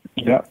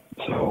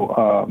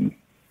 So,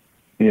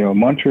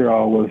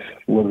 Montreal was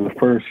the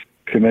first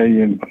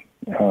Canadian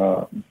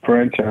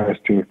franchise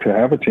to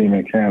have a team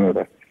in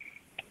Canada.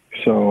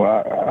 So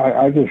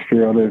I just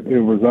feel that it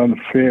was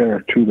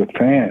unfair to the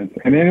fans.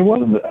 And then it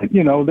wasn't,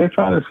 they're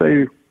trying to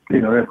say,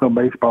 there's no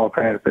baseball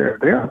fans there.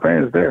 There are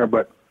fans there,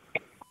 but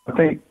I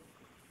think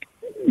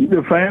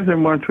the fans in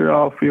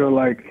Montreal feel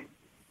like,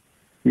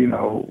 we've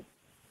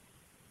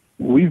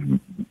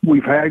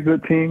had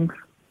good teams,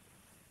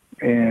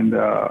 and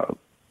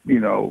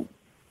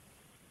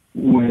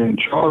when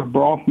Charles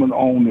Bronfman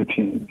owned the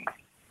team,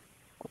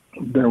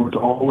 he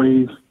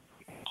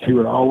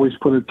would always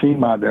put a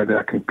team out there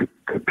that could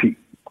compete.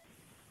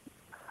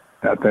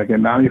 I think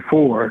in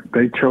 '94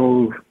 they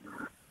chose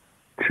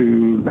to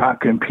not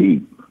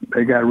compete.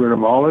 They got rid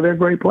of all of their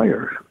great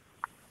players.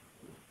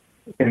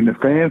 And the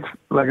fans,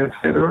 like I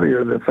said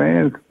earlier, the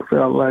fans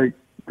felt like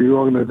the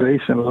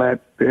organization let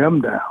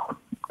them down.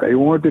 They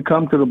wanted to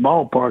come to the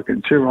ballpark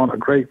and cheer on a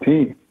great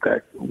team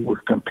that was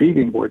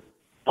competing with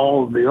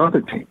all of the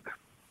other teams.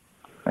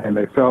 And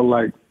they felt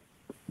like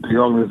the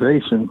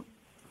organization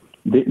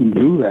didn't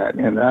do that,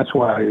 and that's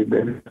why they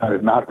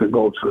decided not to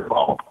go to the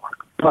ballpark.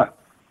 But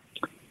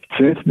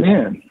since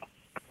then,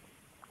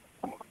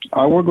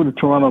 I worked with the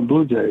Toronto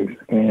Blue Jays,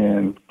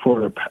 and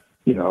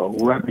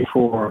right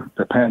before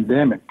the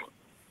pandemic,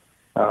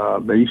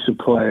 they used to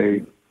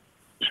play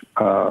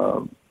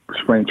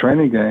spring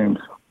training games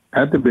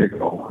at the Big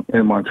O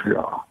in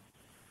Montreal.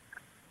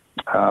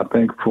 I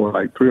think for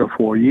like 3 or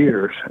 4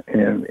 years,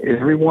 and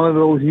every one of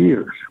those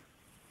years,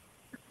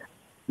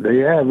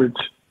 they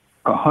averaged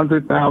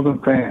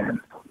 100,000 fans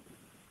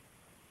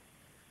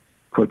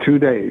for 2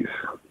 days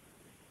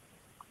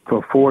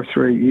for 4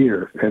 straight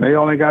years, and they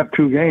only got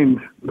 2 games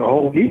the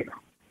whole year.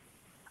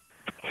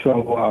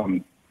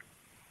 So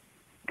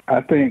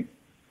I think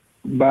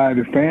by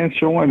the fans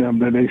showing them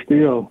that they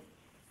still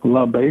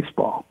love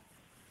baseball,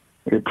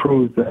 it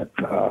proves that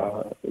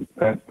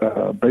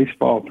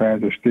baseball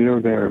fans are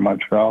still there in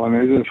Montreal, and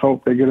they just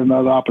hope they get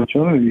another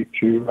opportunity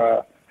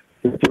to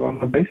join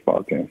the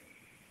baseball team.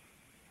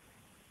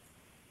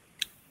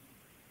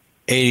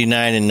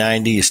 89 and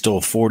 90, you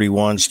stole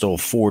 41, stole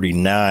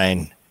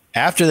 49.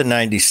 After the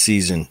 90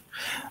 season,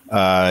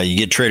 you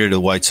get traded to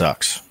the White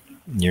Sox.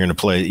 You're going to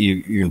play.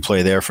 You're going to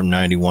play there from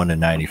 91 to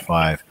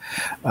 95.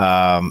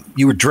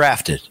 You were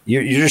drafted.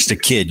 You're just a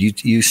kid.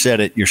 You said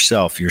it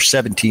yourself. You're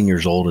 17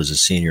 years old as a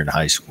senior in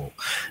high school.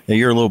 Now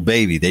you're a little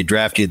baby. They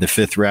draft you in the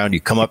 5th round.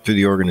 You come up through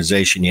the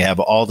organization. You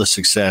have all the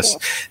success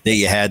that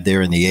you had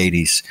there in the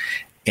 80s.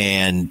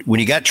 And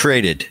when you got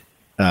traded,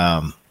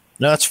 now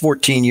that's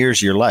 14 years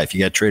of your life.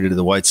 You got traded to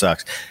the White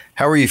Sox.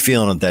 How were you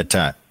feeling at that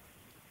time?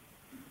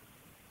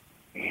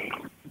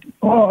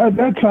 Well, at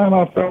that time,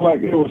 I felt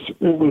like it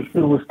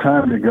was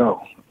time to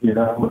go. It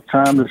was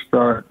time to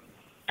start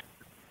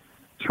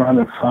trying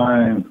to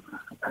find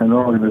an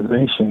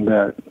organization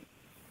that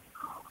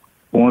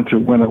wanted to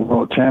win a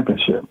world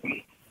championship.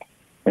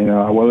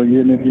 I wasn't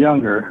getting any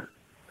younger,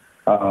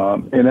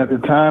 and at the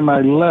time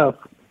I left,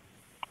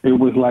 it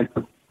was like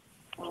the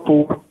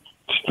 4th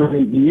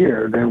straight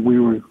year that we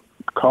would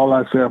call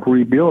ourselves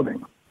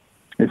rebuilding.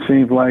 It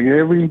seems like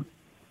every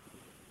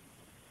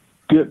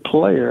good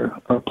player,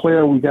 a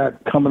player we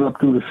got coming up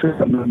through the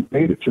system and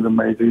made it to the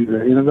majors,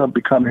 that ended up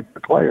becoming the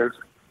players,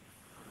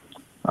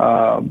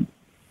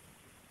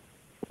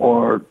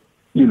 or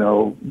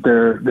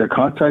their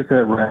contract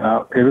had ran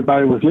out.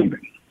 Everybody was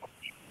leaving.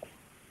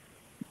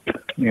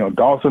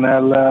 Dawson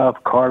had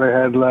left, Carter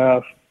had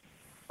left.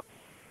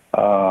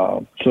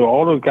 So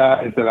all those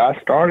guys that I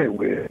started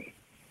with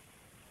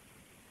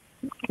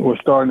were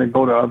starting to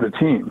go to other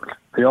teams.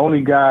 the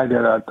only guy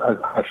that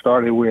I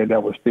started with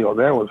that was still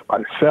there was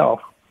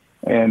myself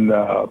and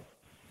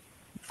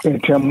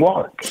Tim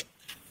Warwick.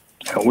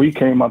 And we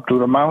came up through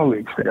the minor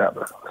leagues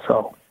together.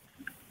 So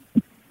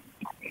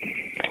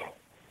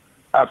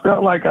I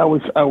felt like I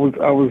was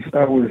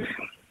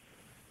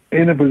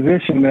in a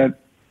position that,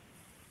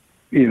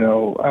 you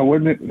know, I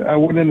wasn't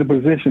in a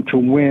position to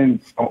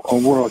win a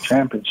world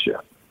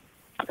championship.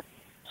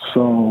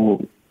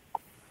 So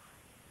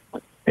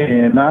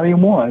in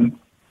 91,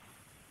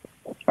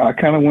 I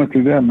kind of went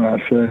to them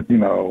and I said, you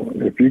know,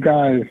 if you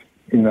guys,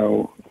 you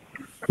know,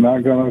 are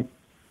not going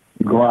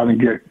to go out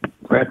and get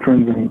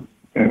veterans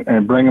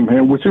and bring them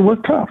here, which it was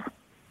tough.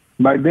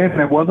 Back then,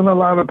 there wasn't a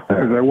lot of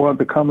players that wanted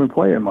to come and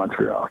play in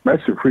Montreal,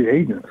 especially free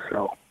agents.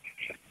 So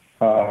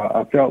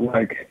I felt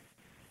like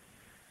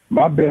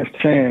my best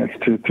chance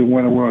to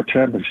win a world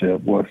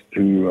championship was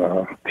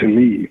to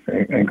leave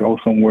and go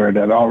somewhere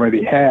that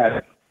already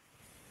had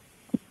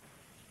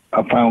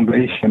a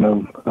foundation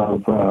of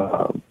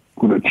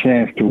with a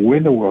chance to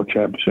win the world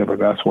championship,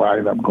 and that's why I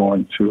ended up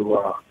going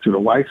to the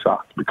White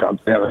Sox, because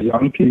they had a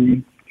young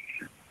team.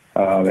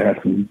 They had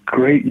some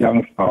great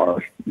young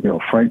stars. You know,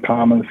 Frank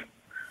Thomas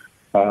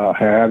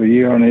had a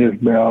year under his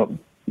belt.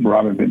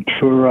 Robert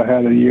Ventura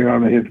had a year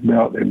under his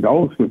belt, and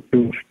those were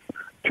two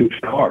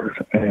stars.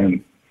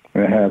 And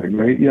they had a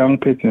great young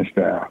pitching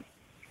staff.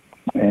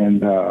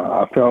 And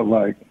I felt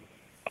like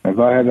if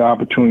I had the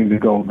opportunity to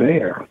go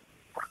there,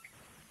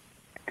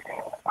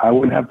 I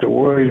wouldn't have to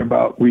worry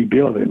about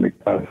rebuilding,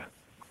 because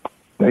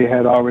they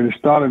had already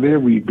started their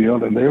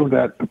rebuild, and they were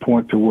at the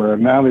point to where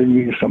now they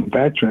needed some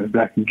veterans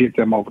that can get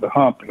them over the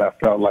hump. And I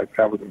felt like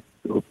that was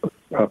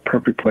a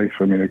perfect place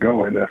for me to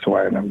go, and that's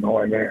why I'm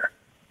going there.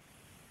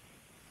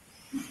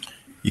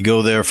 You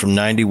go there from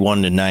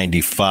 91 to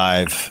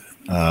 95.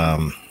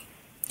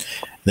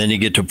 Then you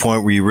get to a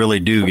point where you really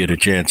do get a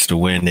chance to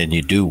win, and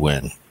you do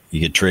win.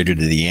 You get traded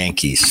to the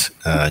Yankees.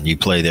 And you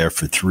play there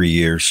for 3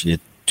 years. You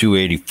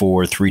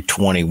 284,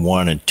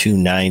 321, and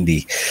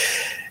 290.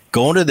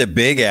 Going to the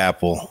Big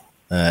Apple,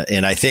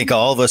 and I think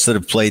all of us that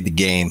have played the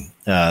game,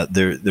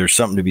 there's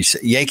something to be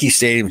said. Yankee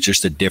Stadium is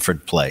just a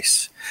different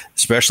place,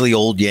 especially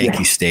old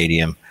Yankee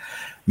Stadium.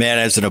 Man,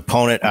 as an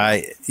opponent,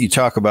 you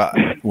talk about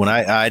when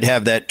I'd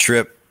have that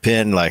trip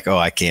pin, like, oh,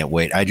 I can't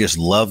wait. I just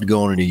loved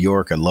going to New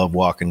York. I love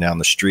walking down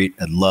the street.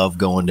 I love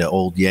going to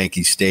old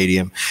Yankee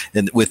Stadium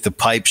and with the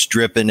pipes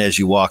dripping as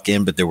you walk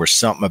in. But there was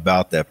something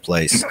about that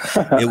place.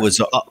 It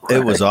was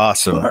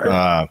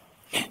awesome.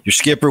 Your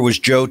skipper was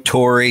Joe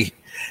Torre,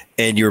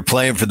 and you were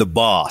playing for the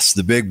boss,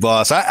 the big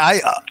boss.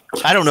 I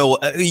don't know.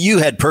 You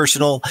had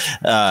personal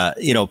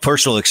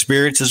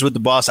experiences with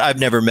the boss. I've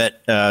never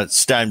met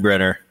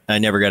Steinbrenner. I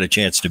never got a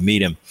chance to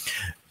meet him.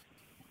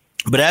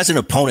 But as an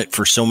opponent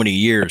for so many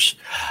years,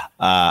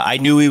 I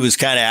knew he was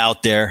kind of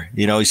out there.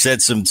 You know, he said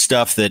some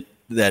stuff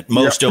that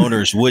most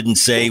owners wouldn't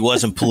say. He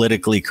wasn't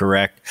politically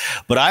correct.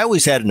 But I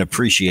always had an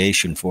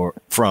appreciation for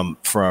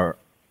Steinbrenner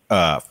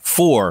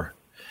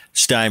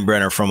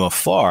from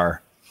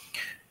afar,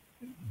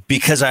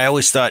 because I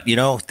always thought, you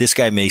know, this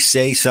guy may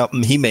say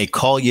something. He may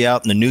call you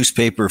out in the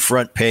newspaper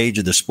front page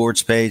or the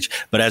sports page.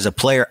 But as a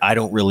player, I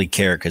don't really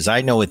care, because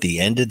I know at the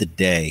end of the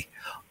day,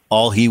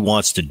 all he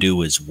wants to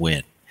do is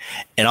win.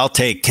 And I'll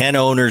take 10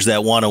 owners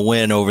that want to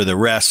win over the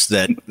rest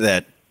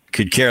that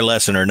could care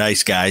less and are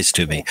nice guys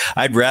to me.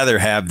 I'd rather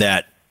have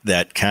that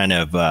kind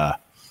of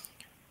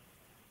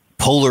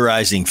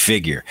polarizing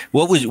figure.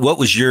 What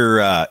was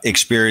your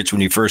experience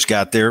when you first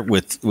got there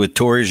with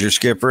Torre as your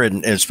skipper,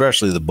 and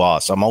especially the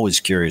boss? I'm always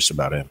curious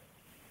about him.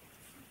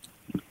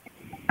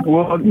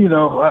 Well, you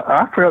know,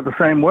 I felt the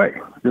same way,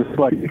 just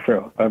like you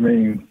felt. I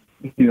mean,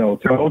 you know,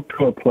 to go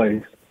to a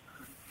place,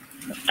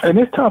 and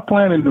it's tough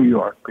playing in New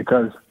York,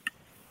 because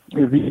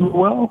if you do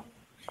well,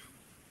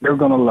 they're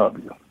going to love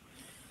you.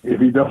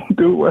 If you don't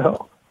do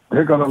well,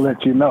 they're going to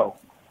let you know.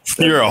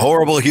 You're a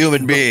horrible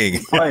human being.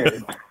 Right.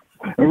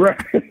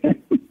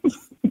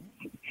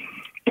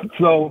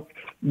 So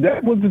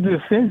that was the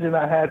decision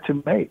I had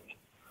to make,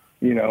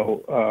 you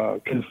know,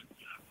 because,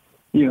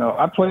 you know,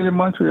 I played in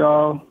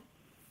Montreal,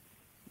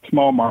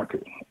 small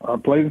market. I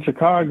played in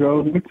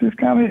Chicago, which is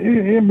kind of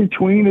in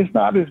between. It's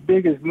not as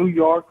big as New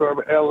York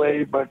or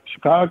L.A., but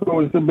Chicago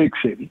is the big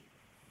city.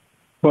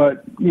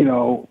 But, you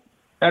know,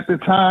 at the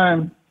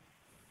time,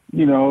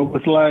 you know, it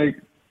was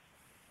like,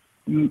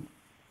 you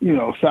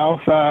know,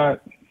 South Side,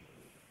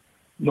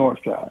 North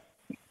Side.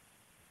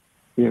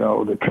 You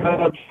know, the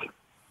Cubs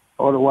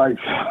or the White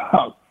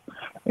Sox.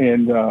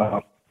 And,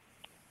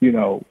 you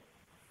know,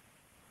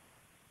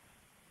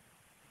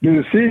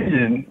 the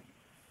decision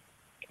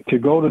to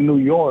go to New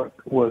York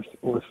was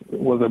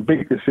a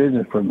big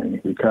decision for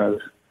me, because,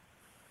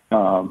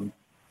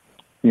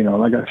 you know,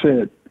 like I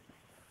said,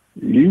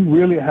 you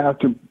really have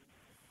to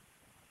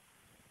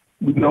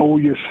know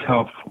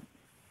yourself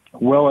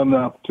well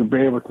enough to be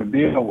able to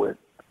deal with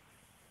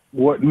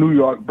what New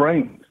York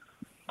brings.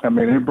 I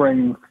mean, it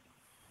brings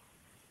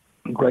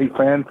great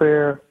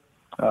fanfare.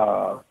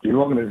 The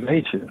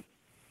organization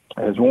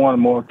has won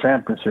more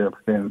championships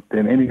than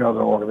any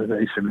other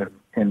organization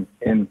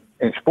in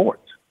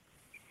sports.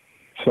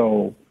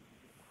 So,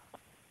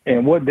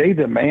 and what they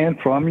demand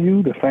from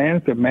you, the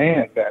fans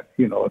demand that,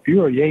 if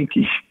you're a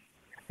Yankee,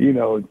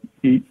 you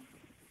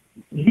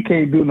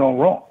can't do no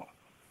wrong.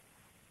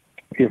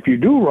 If you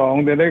do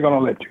wrong, then they're going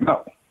to let you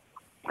know.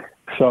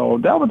 So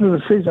that was the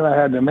decision I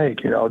had to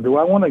make. Do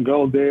I want to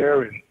go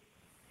there and,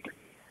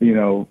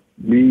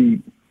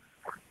 be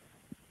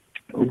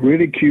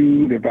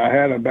ridiculed if I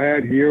had a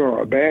bad year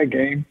or a bad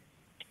game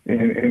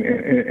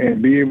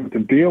and be able to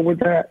deal with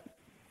that?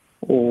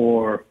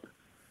 Or,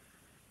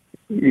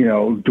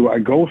 do I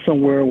go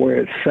somewhere where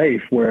it's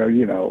safe, where, I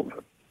don't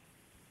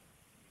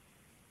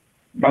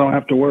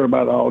have to worry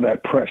about all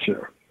that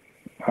pressure?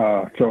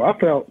 So I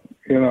felt,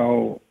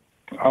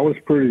 I was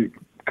pretty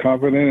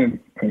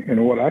confident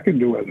in what I could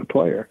do as a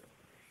player.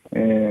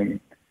 And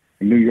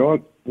New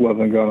York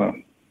wasn't going to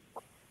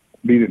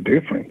be the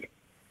difference,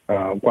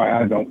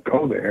 why I don't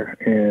go there.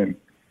 And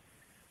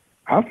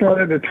I felt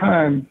at the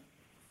time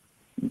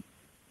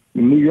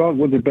New York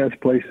was the best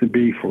place to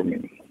be for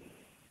me.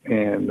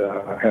 And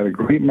I had a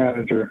great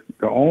manager.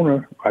 The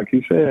owner, like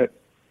you said,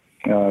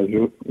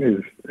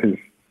 is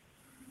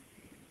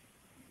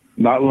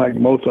not like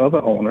most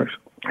other owners.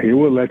 He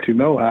would let you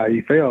know how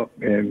he felt,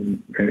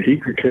 and he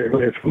could care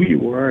less who you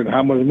were and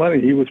how much money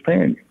he was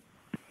paying you.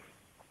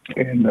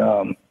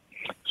 And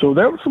so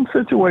there were some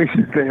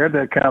situations there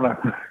that kind of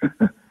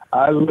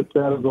I looked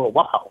at and go,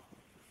 wow,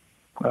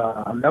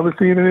 I've never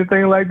seen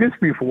anything like this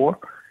before.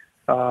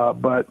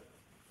 But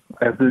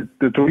as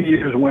the 3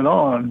 years went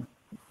on,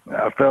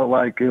 I felt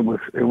like it was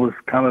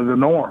kind of the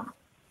norm,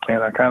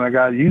 and I kind of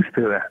got used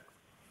to that.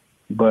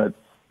 But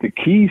the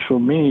keys for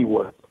me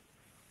was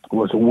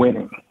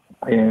winning.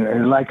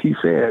 And like he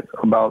said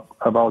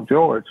about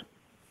George,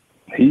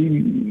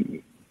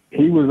 he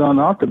was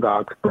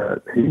unorthodox,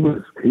 but he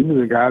was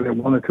a guy that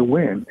wanted to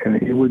win, and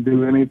he would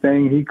do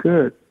anything he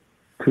could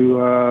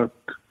to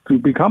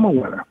become a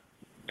winner.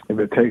 If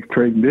it takes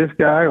trading this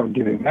guy or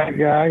getting that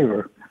guy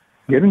or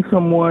getting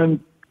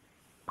someone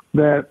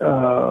that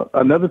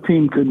another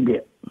team couldn't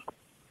get.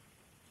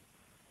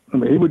 I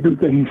mean, he would do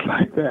things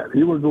like that.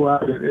 He would go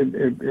out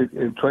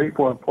and trade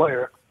for a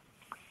player,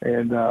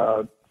 and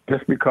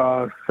just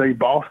because, say,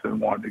 Boston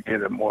wanted to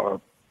get him or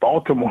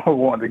Baltimore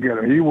wanted to get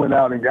him, he went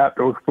out and got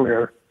those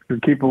players to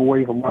keep him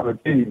away from other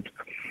teams.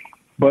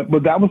 But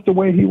that was the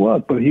way he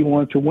was. But he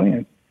wanted to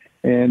win,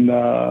 and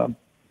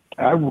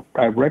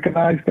I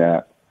recognized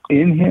that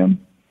in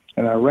him,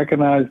 and I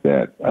recognized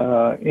that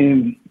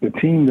in the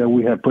team that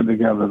we had put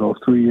together those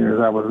 3 years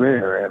I was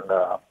there. And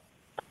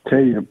tell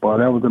you, boy,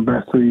 that was the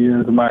best 3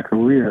 years of my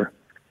career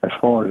as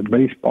far as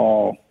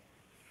baseball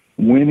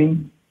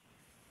winning.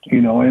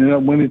 Ended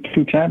up winning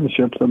 2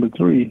 championships of the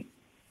 3.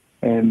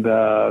 And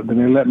then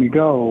they let me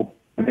go.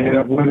 And they ended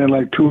up winning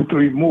like 2 or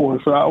 3 more.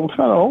 So I was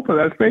kind of hoping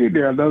I stayed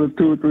there another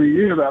 2 or 3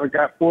 years. I'd have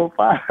got 4 or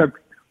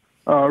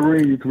 5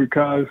 rings,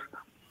 because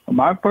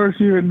my first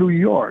year in New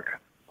York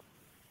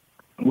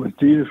was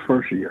Jeter's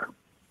first year.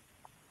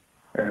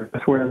 And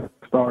that's where it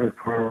started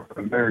for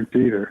Derek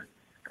Jeter.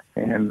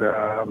 And,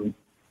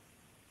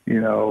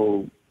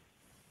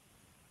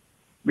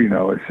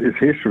 it's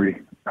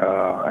history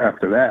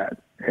after that.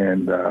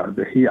 And I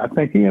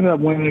think he ended up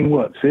winning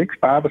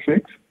 5 or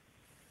 6.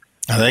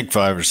 I think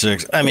 5 or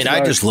 6. I mean,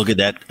 I just look at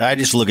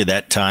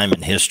that time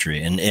in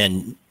history,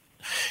 and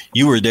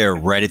you were there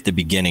right at the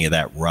beginning of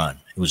that run.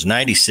 It was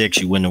 96.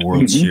 You win the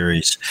World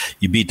Series.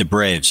 You beat the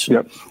Braves.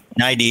 Yep.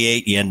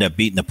 98. You end up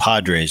beating the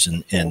Padres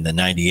in the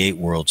 98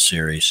 World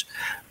Series.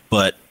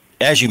 But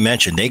as you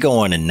mentioned, they go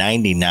on in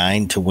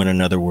 99 to win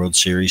another World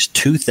Series.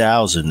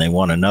 2000, they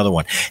won another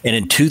one. And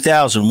in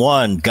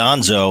 2001,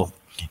 Gonzo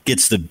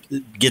gets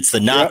the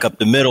knock up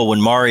the middle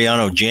when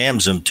Mariano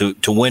jams him to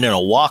win in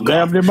a walk-off.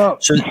 Jammed him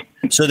up.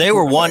 So they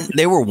were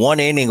one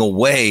inning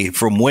away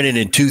from winning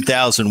in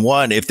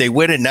 2001. If they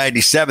win in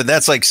 97,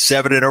 that's like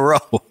 7 in a row.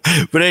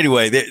 But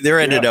anyway, there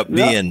ended up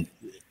being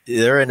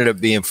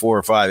 4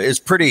 or 5. It's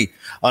pretty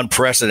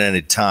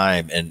unprecedented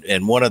time,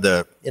 and one of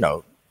the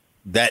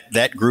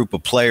that group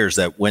of players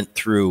that went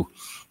through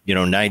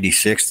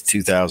 96 to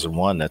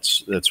 2001.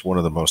 That's one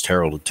of the most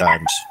heralded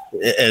times.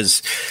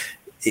 As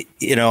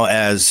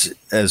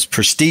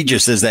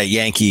prestigious as that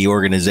Yankee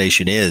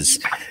organization is,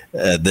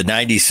 the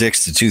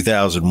 96 to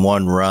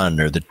 2001 run,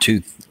 or the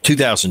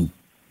 2000,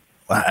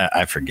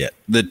 I forget,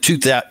 the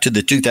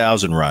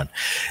 2000 run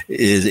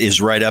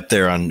is right up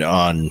there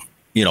on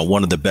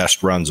one of the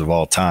best runs of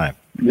all time.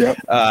 Yep.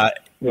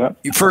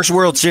 First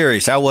World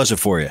Series, how was it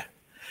for you?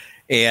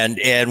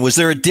 And was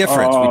there a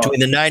difference between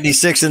the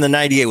 96 and the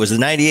 98? Was the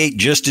 98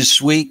 just as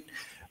sweet,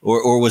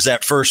 or was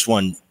that first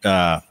one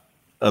a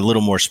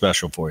little more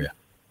special for you?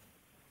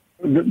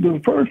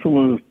 The first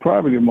one was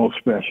probably the most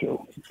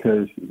special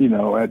because,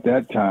 at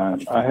that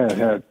time I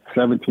had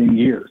 17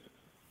 years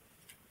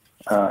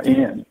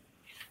in.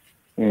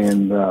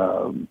 And,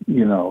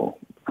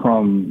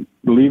 from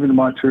leaving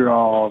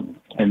Montreal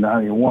in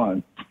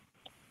 91,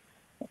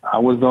 I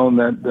was on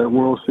that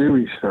World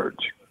Series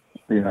search.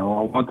 I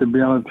wanted to be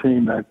on a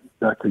team that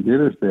could get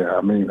us there.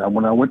 I mean,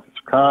 when I went to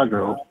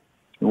Chicago,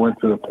 we went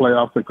to the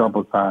playoffs a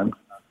couple of times,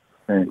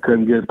 and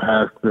couldn't get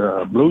past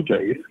the Blue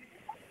Jays.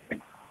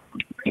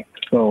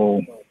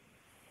 So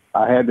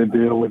I had to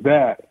deal with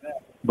that.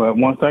 But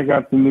once I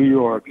got to New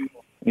York,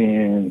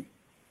 and,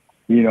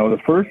 the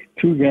first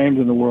two games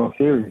in the World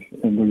Series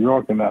in New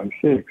York in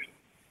 '96,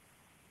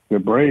 the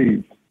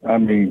Braves,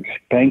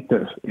 spanked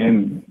us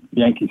in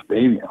Yankee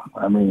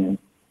Stadium.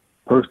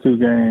 First two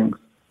games,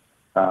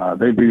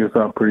 they beat us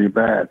up pretty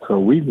bad. So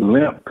we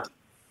limped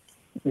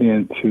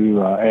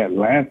into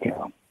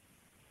Atlanta.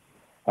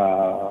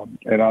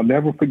 And I'll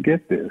never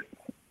forget this.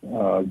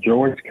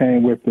 George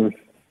came with us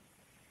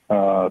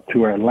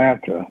to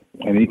Atlanta,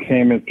 and he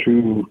came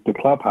into the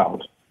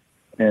clubhouse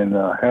and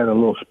had a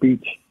little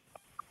speech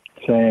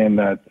saying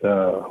that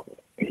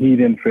he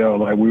didn't feel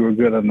like we were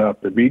good enough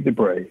to beat the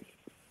Braves.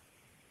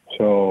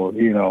 So,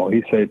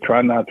 he said,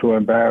 try not to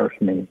embarrass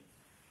me.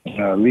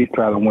 At least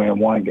try to win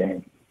one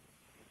game.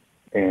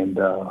 And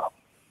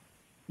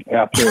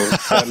after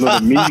that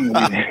little meeting,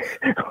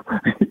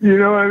 you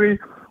know what I mean?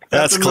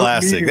 That's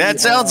classic.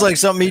 That sounds like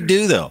something he'd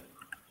do, though.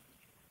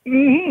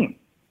 Mm-hmm.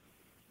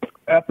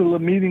 After the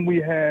meeting we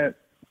had,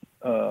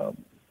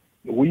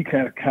 we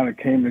kind of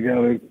came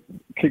together,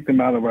 kicked him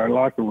out of our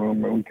locker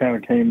room, and we kind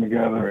of came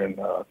together and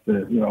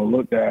said,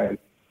 look, guys,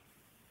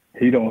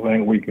 he don't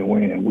think we can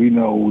win. We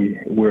know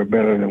we're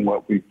better than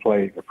what we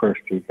played the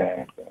first two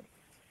games. And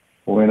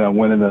we ended up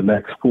winning the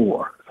next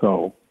four.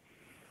 So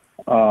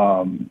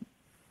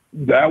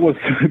that was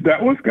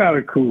kind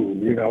of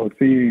cool,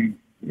 seeing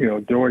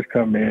George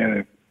come in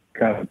and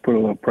kind of put a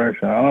little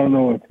pressure. I don't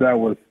know if that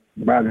was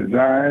by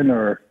design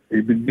or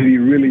did he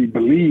really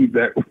believe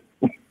that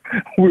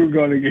we were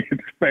going to get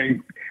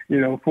spanked,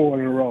 4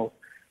 in a row.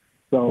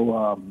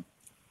 So,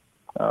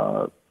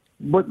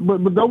 but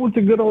those were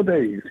the good old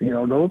days.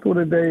 Those were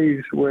the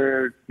days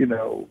where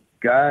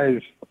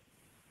guys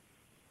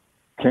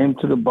came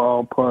to the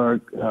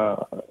ballpark,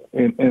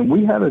 and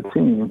we had a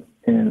team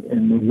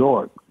in New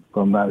York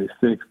from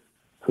 '96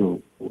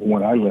 to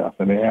when I left,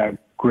 and they had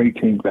great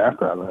teams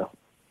after I left.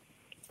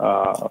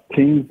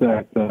 Teams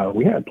that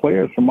we had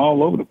players from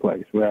all over the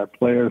place. We had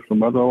players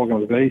from other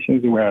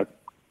organizations. We had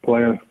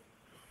players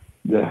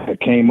that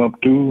came up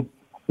through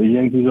the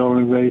Yankees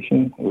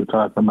organization. We're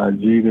talking about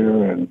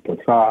Jeter and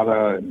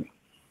Posada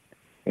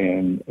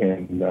and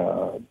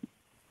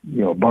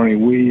Bernie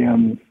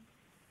Williams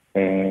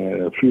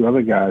and a few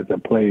other guys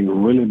that played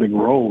really big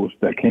roles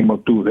that came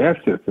up through their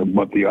system.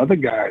 But the other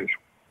guys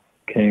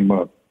came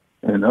up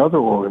in other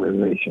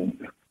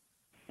organizations.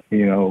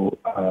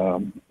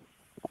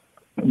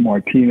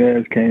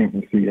 Martinez came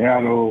from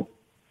Seattle.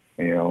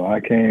 I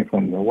came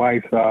from the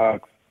White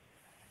Sox.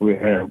 We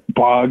had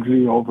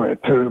Boggsy over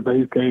at third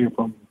base, came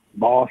from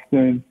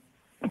Boston,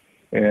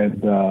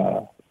 and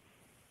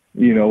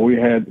we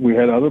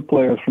had other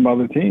players from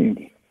other teams.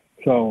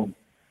 So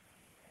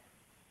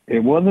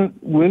it wasn't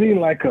really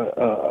like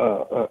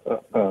a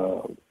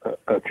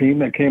team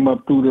that came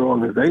up through the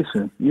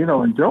organization.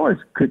 And George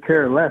could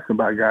care less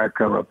about guys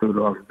coming up through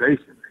the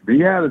organization.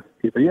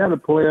 If he had a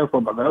player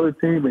from another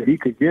team and he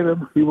could get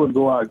him, he would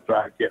go out and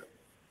try to get him.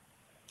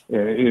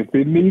 And if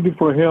it needed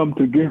for him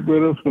to get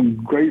rid of some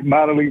great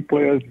minor league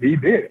players, he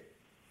did.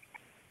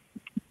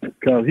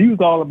 Because he was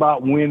all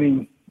about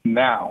winning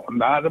now,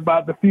 not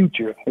about the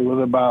future. It was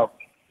about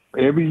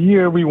every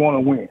year we want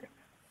to win.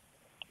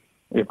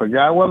 If a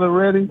guy wasn't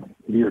ready,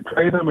 you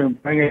trade him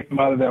and bring in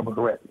somebody that was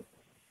ready.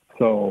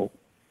 So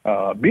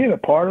being a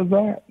part of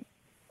that,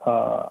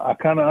 I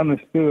kind of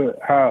understood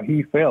how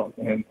he felt.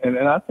 And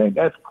I think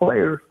as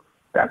players,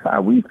 that's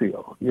how we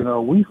feel.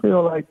 We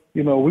feel like,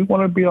 we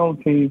want to be on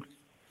teams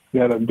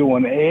that are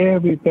doing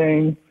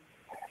everything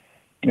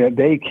that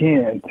they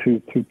can to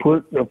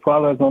put the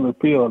products on the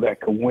field that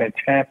can win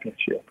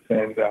championships.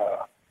 And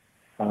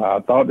I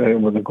thought that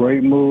it was a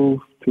great move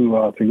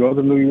to go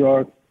to New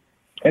York,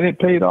 and it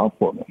paid off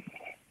for me.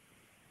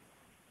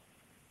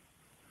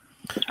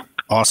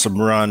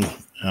 Awesome run.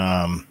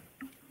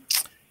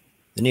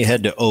 Then you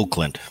head to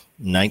Oakland,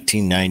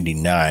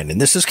 1999,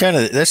 and this is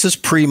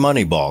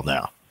pre-Moneyball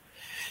now,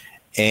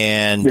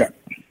 and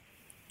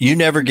you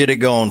never get it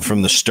going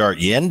from the start.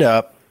 You end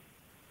up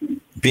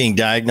being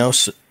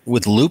diagnosed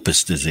with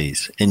lupus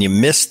disease, and you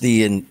missed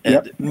the.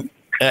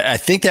 I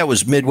think that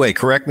was midway.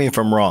 Correct me if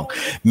I'm wrong.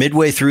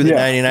 Midway through the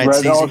 '99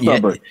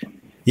 season,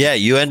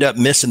 you end up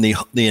missing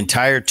the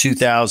entire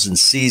 2000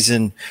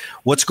 season.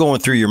 What's going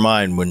through your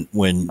mind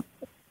when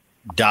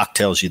Doc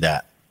tells you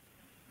that?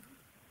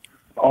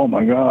 Oh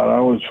my God! I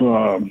was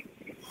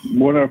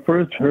when I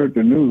first heard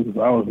the news,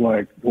 I was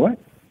like, "What?"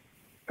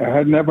 I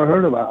had never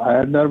heard of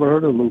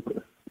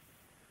lupus.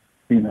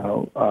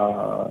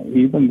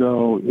 Even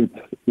though it's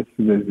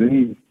a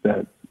disease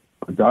that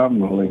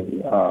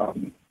predominantly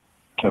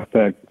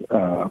affect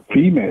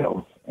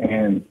females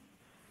and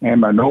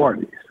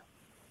minorities,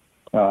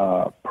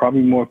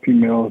 probably more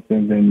females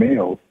than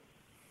males.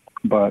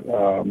 But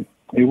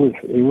it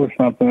was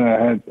something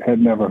I had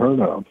never heard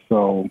of.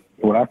 So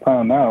when I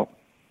found out,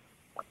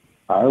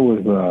 I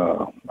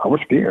was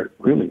scared,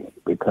 really,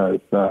 because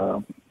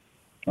I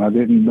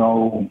didn't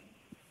know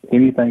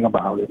anything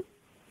about it.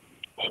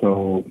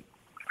 So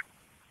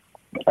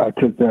I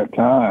took that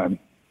time,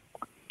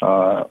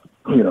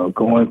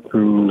 going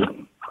through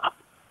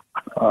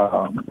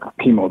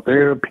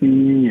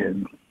chemotherapy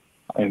and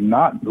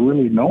not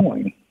really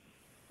knowing,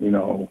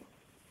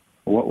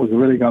 what was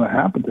really going to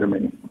happen to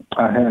me.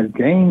 I had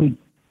gained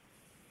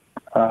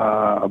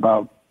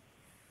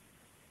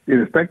it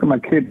affected my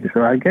kidneys.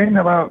 So I had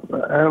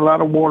a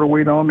lot of water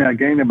weight on me. I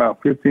gained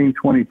about 15,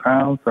 20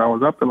 pounds. So I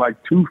was up to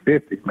like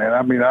 250, man.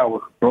 I mean, I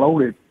was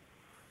bloated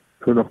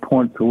to the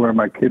point to where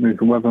my kidneys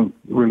wasn't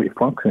really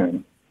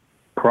functioning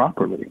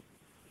properly.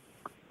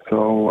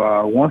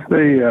 So once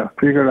they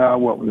figured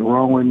out what was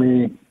wrong with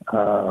me,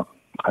 I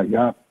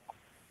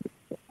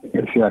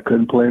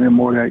couldn't play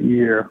anymore that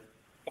year.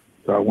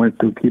 So I went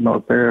through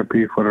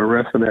chemotherapy for the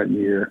rest of that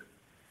year.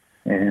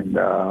 And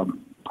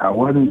I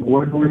wasn't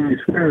really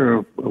sure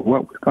of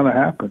what was going to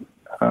happen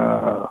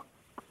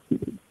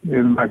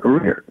in my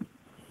career.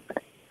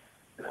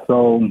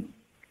 So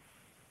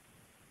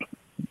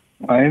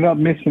I ended up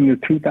missing the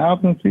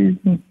 2000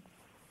 season,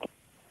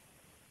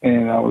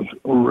 and I was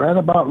right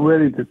about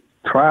ready to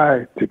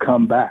try to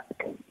come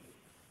back.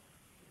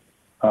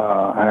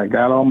 I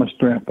got all my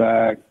strength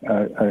back.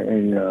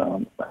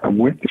 I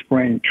went to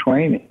spring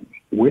training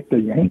with the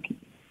Yankees.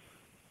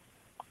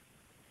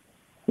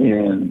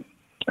 And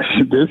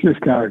this is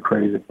kind of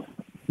crazy.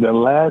 The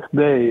last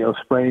day of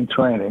spring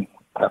training,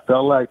 I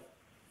felt like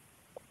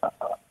I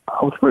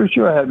was pretty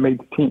sure I had made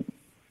the team.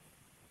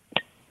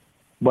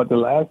 But the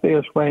last day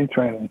of spring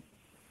training,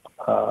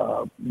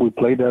 we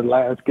played that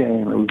last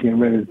game, and we were getting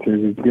ready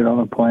to get on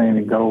a plane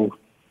and go,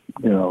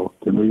 to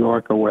New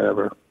York or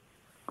wherever.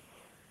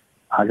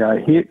 I got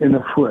hit in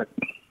the foot,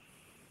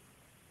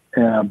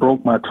 and I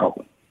broke my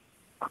toe.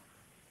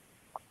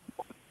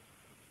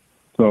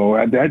 So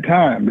at that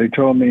time, they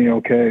told me,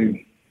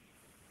 okay,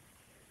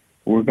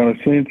 we're going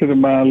to send you to the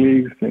minor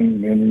leagues,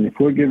 and if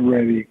we get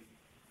ready,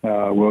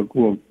 we'll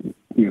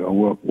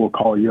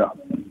call you up.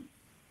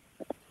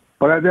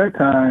 But at that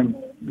time,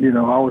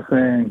 I was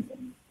saying,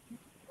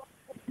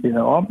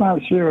 I'm not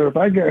sure if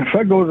I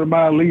go to the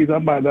minor leagues, I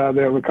might not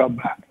ever come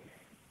back.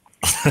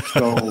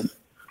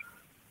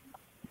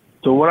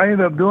 So what I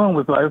ended up doing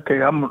was like,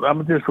 okay,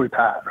 I'm just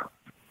retire.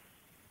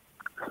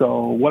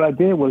 So what I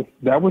did was,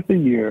 that was the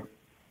year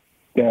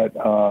that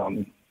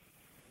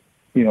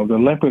the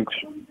Olympics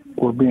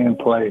were being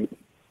played,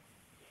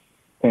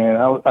 and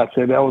I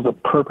said that was a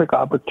perfect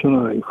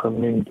opportunity for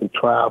me to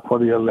try out for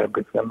the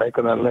Olympics and make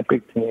an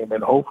Olympic team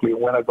and hopefully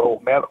win a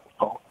gold medal.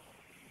 So,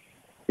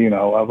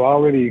 I've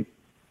already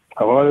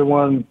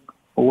won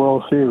a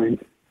World Series,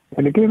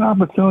 and to get an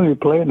opportunity to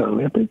play in the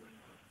Olympics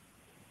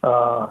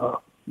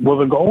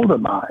was a goal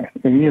of mine.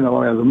 And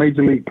as a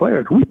major league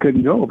player, we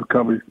couldn't go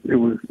because it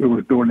was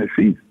during the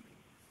season.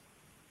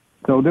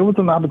 So there was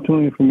an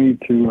opportunity for me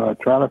to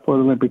try out for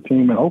the Olympic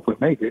team and hopefully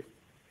make it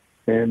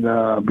and be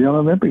on the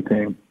Olympic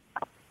team.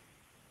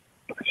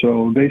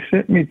 So they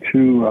sent me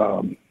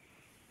to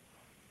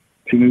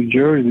New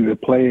Jersey to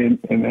play in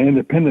the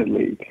independent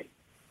league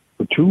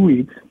for 2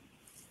 weeks,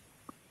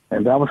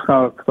 and that was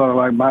sort of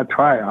like my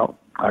tryout.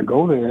 I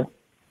go there,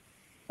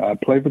 I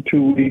play for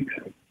 2 weeks,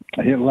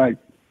 I hit like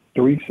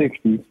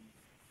 360,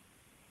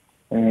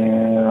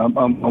 and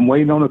I'm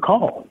waiting on a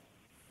call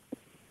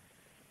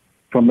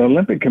from the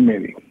Olympic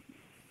Committee.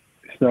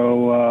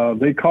 So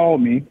they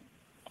called me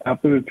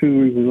after the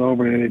 2 weeks was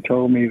over, and they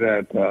told me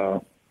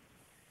that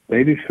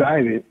they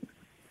decided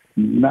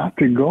not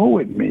to go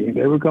with me.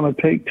 They were going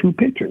to take 2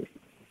 pitchers.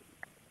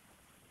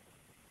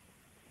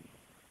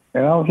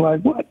 And I was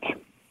like, what?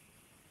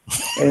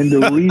 And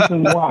the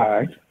reason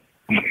why,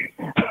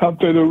 and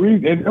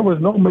there was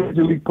no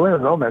major league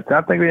players on that.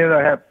 I think they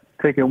ended up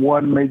taking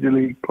one major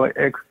league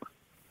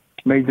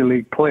ex-major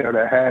league player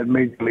that had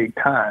major league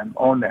time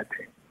on that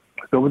team.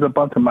 So it was a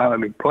bunch of minor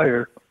league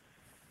players.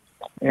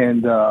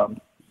 And the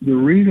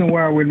reason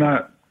why we're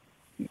not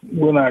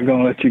going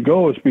to let you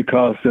go is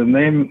because the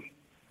name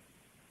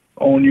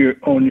on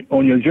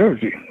your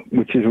jersey,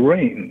 which is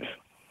Reigns.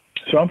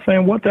 So I'm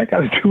saying, what that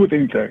got to do with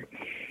anything?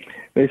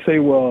 They say,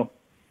 well,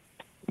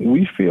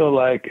 we feel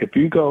like if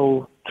you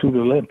go to the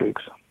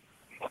Olympics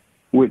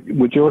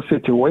with your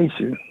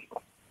situation,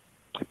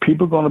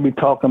 people are going to be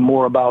talking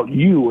more about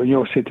you and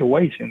your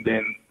situation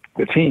than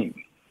the team.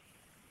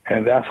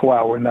 And that's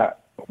why we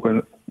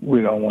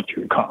don't want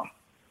you to come.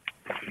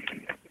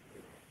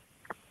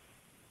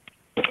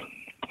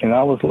 And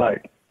I was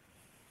like,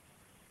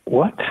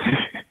 what?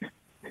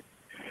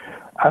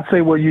 I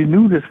say, well, you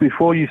knew this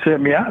before you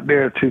sent me out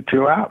there to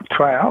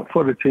try out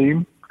for the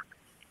team.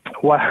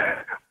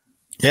 Why?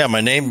 Yeah,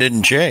 my name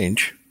didn't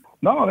change.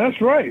 No,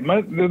 that's right.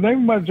 The name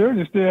of my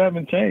jersey still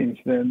haven't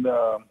changed. And,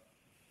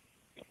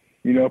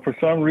 for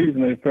some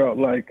reason, it felt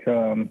like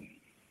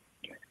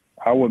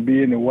I would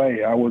be in the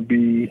way. I would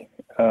be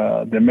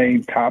the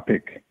main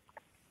topic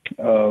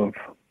of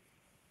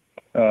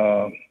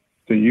the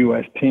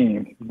U.S.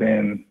 team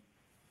than,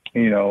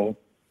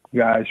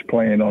 guys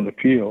playing on the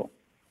field.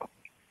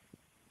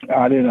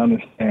 I didn't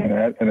understand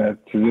that, and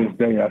to this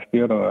day, I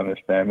still don't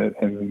understand it.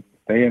 And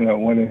they ended up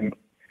winning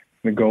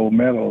the gold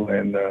medal,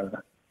 and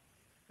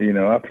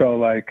I felt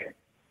like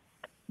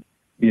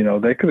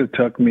they could have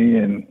tucked me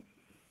and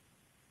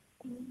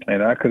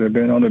I could have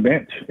been on the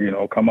bench,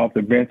 come off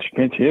the bench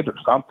hit or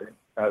something.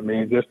 I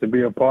mean, just to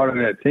be a part of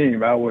that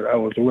team, I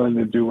was willing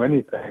to do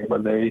anything,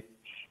 but they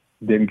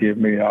didn't give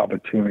me the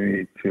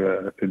opportunity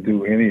to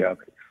do any of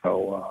it.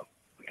 So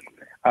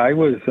I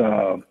was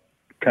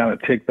kind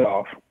of ticked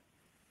off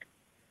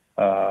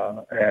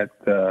at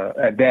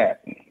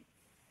that,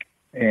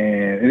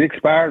 and it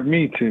inspired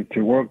me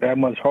to work that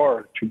much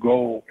hard to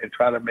go and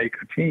try to make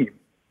a team.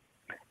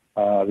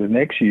 The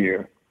next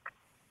year,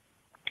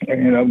 I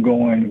ended up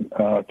going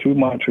to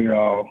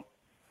Montreal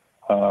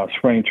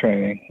spring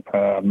training,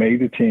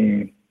 made the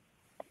team,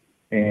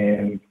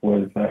 and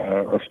was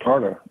a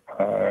starter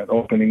at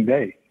opening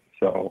day.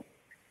 So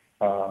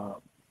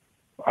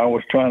I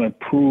was trying to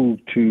prove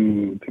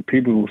to the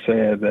people who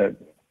said that,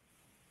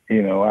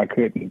 I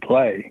couldn't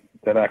play,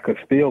 that I could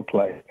still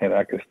play, and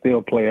I could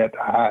still play at the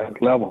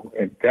highest level,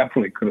 and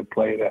definitely could have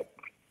played at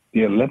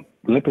the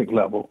Olympic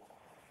level.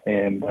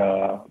 And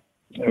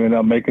ended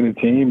up making the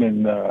team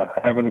and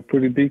having a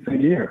pretty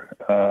decent year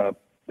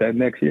that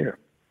next year.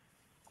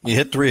 You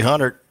hit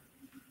 300,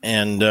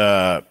 and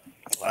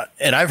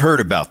I've heard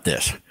about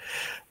this,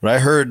 but I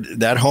heard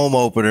that home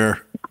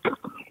opener,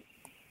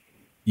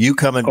 you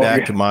coming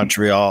back to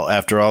Montreal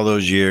after all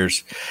those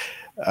years.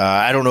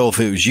 I don't know if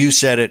it was you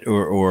said it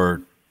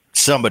or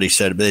somebody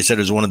said it, but they said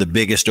it was one of the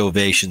biggest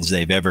ovations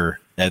they've ever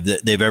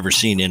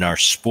seen in our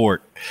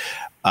sport.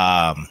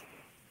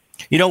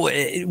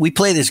 We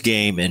play this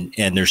game,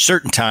 and there's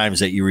certain times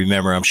that you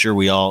remember. I'm sure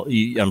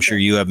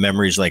you have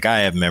memories like I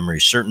have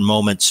memories, certain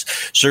moments,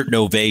 certain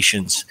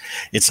ovations.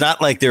 It's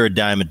not like they're a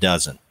dime a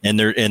dozen, and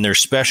they're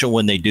special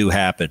when they do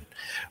happen.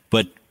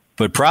 But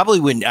probably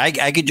when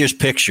I could just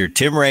picture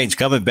Tim Raines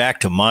coming back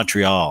to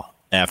Montreal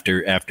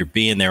after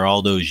being there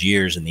all those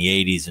years in the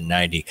 80s and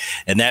 90s,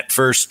 and that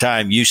first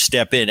time you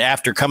step in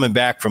after coming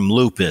back from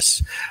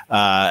lupus,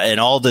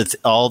 and all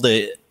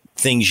the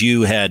things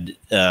you had.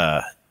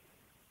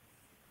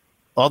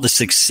 All the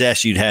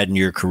success you'd had in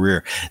your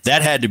career,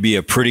 that had to be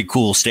a pretty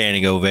cool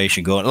standing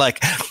ovation going,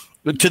 like,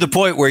 to the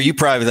point where you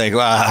probably think,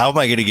 wow, how am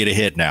I going to get a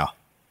hit now?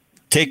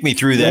 Take me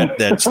through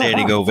that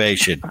standing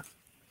ovation.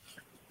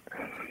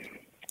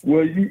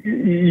 Well,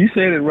 you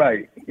said it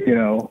right.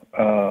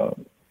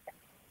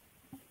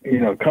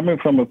 Coming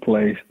from a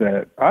place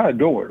that I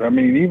adored. I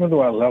mean, even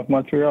though I left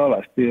Montreal,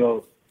 I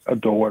still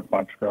adored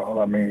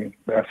Montreal. I mean,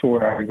 that's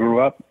where I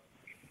grew up.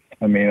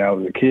 I mean, I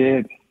was a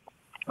kid.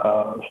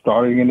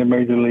 Starting in the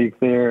major league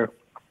there,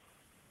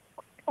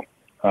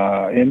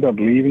 end up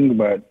leaving,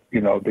 but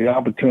the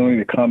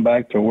opportunity to come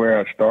back to where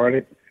I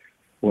started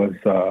was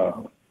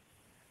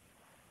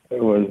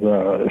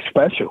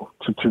special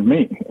to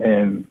me,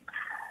 and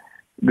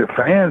the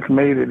fans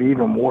made it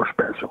even more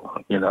special.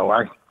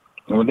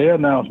 When they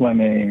announced my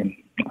name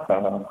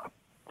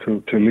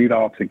to lead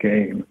off the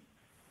game,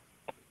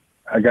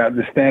 I got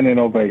the standing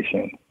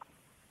ovation,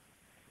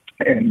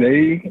 and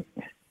they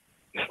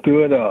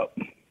stood up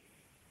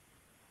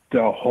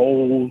the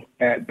whole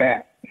at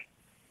bat.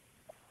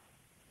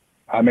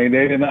 I mean,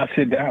 they did not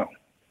sit down.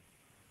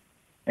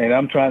 And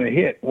I'm trying to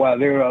hit while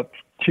they're up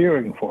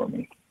cheering for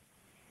me.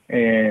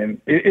 And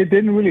it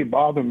didn't really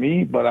bother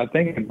me, but I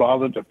think it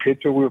bothered the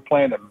pitcher. We were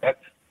playing the Mets,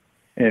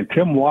 and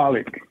Tim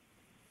Wallach.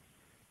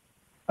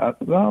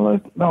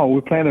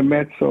 We're playing the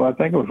Mets, so I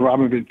think it was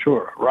Robin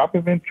Ventura.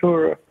 Robin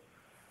Ventura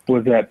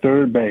was at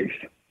third base,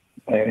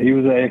 and he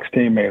was an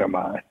ex-teammate of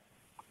mine.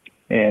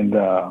 And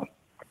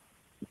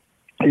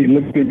he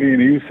looked at me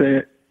and he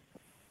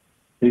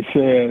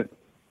said,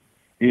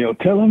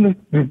 tell him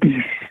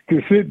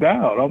to sit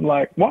down. I'm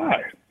like,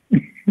 why?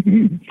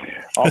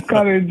 I'm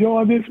kind of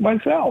enjoying this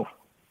myself.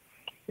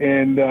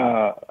 And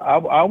I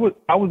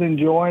was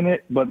enjoying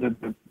it, but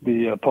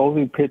the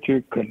opposing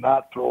pitcher could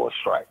not throw a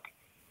strike.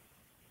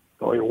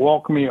 So he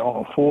walked me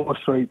on 4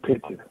 straight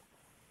pitches.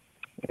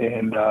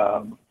 And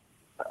I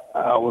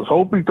was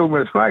hoping he threw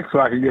me a strike so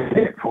I could get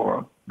hit for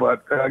him.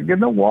 But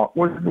getting a walk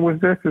was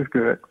just as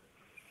good.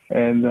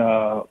 And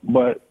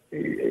but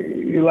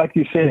like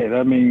you said,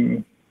 I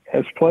mean,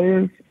 as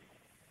players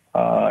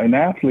and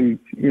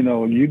athletes,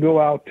 you go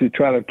out to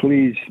try to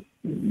please,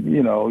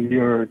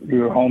 your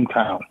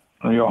hometown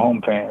or your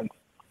home fans.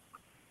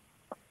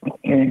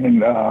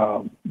 And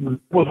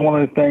was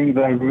one of the things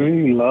that I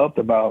really loved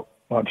about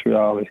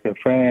Montreal is their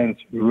fans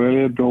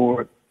really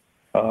adored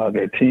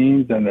their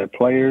teams and their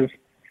players,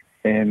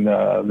 and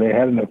they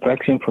had an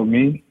affection for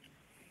me.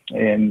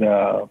 And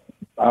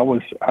I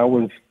was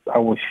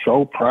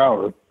so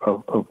proud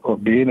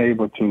of being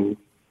able to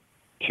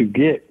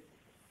get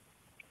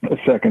a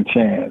second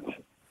chance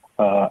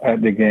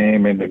at the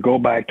game and to go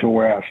back to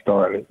where I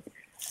started.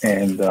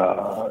 And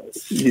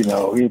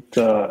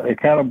it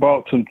kind of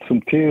brought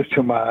some tears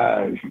to my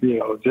eyes,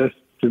 just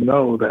to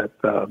know that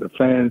the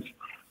fans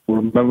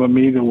remember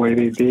me the way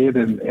they did,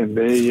 and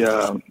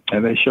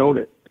they showed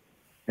it.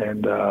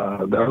 And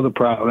they're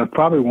proud. That's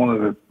probably one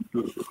of the,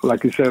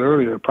 like you said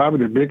earlier, probably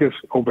the biggest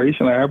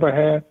ovation I ever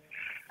had.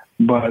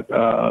 But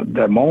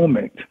that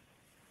moment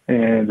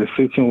And the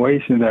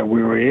situation that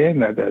we were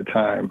in at that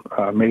time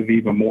made it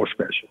even more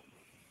special.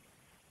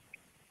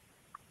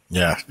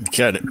 Yeah,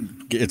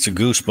 it's a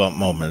goosebump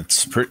moment.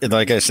 It's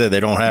like I said, they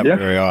don't happen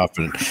very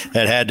often.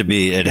 It had to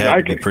be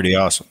pretty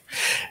awesome.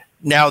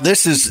 Now,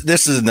 this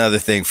is another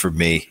thing for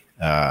me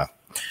that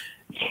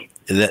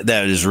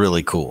is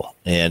really cool.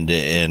 And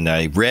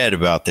I read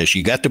about this.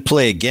 You got to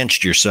play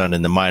against your son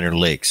in the minor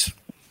leagues,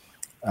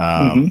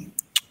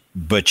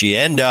 but you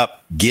end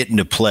up getting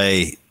to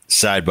play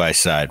side by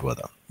side with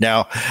him.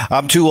 Now,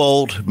 I'm too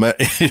old.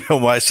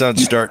 My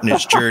son's starting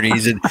his journey.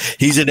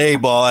 He's an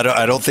A-ball.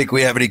 I don't think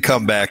we have any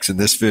comebacks in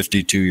this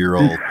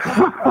 52-year-old.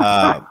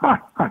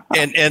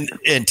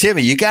 And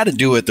Timmy, you got to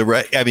do it the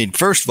right. I mean,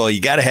 first of all,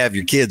 you got to have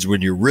your kids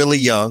when you're really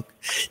young.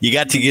 You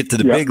got to get to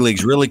the big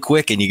leagues really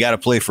quick, and you got to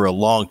play for a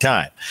long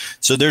time.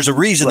 So there's a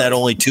reason that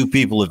only 2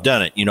 people have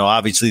done it.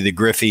 Obviously the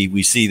Griffey,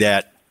 we see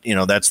that.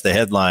 That's the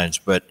headlines.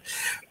 But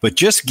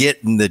just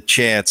getting the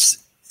chance.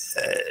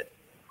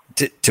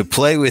 To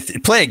play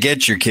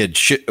against your kid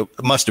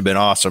must have been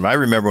awesome. I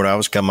remember when I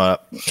was coming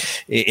up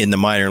in the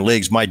minor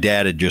leagues, my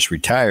dad had just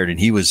retired, and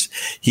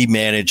he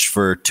managed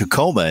for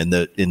Tacoma in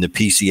the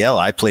PCL.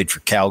 I played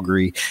for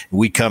Calgary.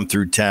 We come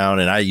through town,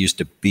 and I used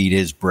to beat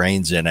his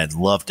brains in. I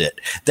loved it.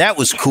 That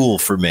was cool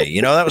for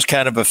me. That was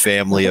kind of a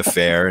family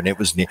affair, and it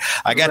was neat.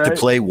 I got to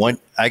play in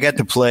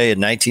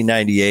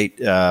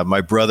 1998.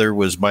 My brother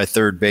was my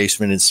third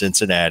baseman in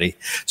Cincinnati,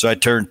 so I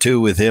turned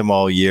 2 with him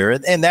all year,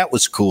 and that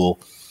was cool.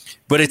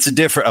 But it's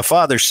a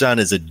father-son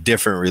is a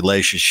different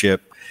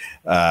relationship.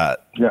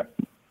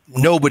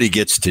 Nobody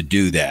gets to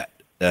do that.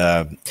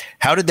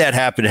 How did that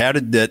happen? How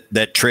did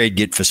that trade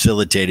get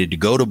facilitated to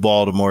go to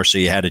Baltimore so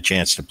you had a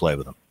chance to play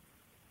with him?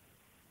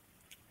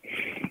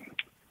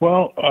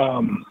 Well,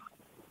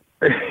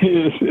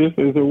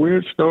 it's a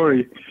weird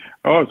story.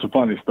 Oh, it's a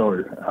funny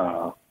story.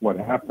 What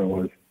happened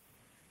was,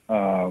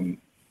 and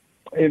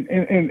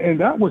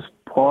that was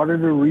part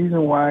of the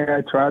reason why I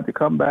tried to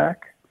come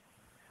back.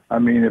 I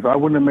mean, if I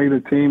wouldn't have made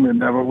a team, it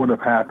never would have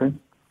happened.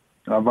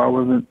 If I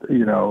wasn't,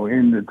 in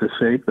the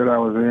shape that I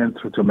was in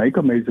to make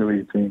a major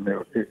league team,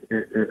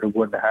 it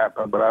wouldn't have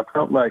happened. But I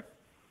felt like,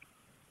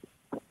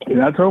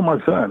 and I told my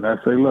son, I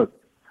say, look,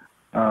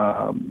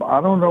 I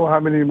don't know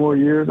how many more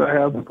years I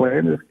have to play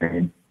in this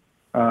game.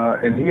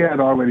 And he had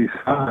already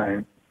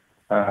signed.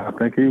 I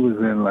think he was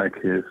in like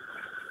his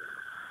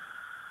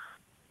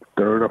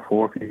 3rd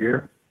or 4th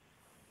year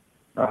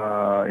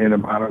in the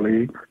minor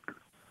league.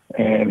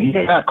 And he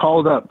got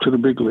called up to the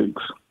big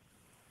leagues.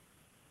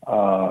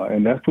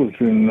 And that was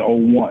in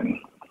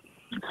 2001.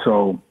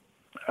 So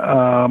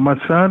my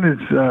son is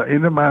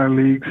in the minor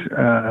leagues,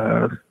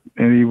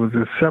 and he was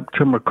a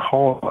September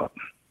call-up.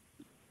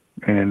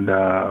 And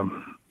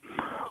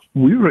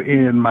we were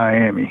in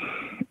Miami,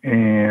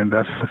 and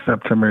that's when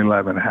September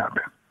 11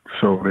 happened.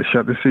 So they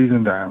shut the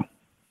season down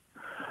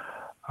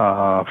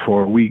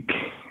for a week,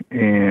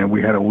 and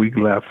we had a week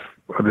left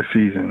of the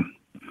season.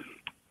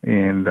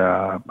 And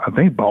I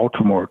think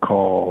Baltimore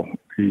called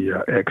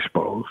the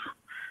Expos.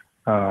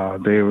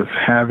 They was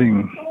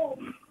having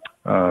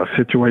a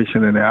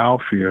situation in the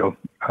outfield.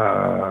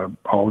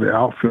 All the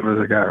outfielders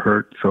that got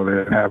hurt, so they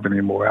didn't have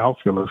any more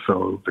outfielders.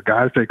 So the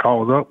guys they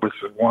called up was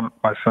one.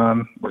 My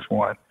son was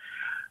one,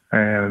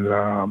 and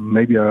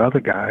maybe another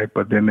guy.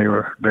 But then they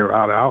were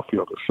out of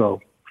outfielders. So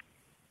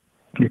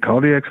he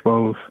called the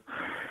Expos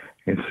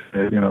and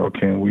said,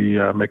 can we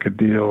make a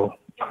deal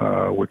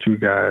with you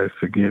guys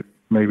to get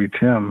maybe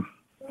Tim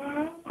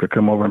to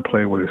come over and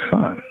play with his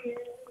son.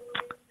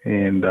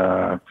 And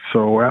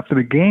so after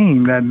the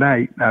game that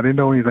night, I didn't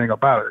know anything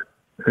about it.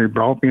 They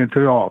brought me into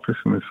the office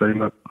and they say,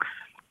 look,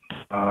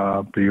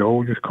 the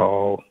O just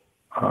called.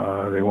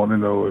 They want to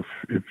know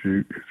if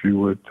you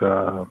would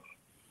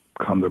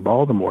come to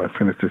Baltimore and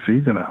finish the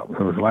season out.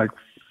 It was like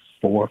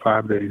 4 or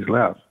 5 days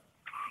left.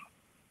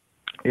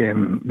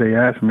 And they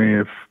asked me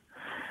if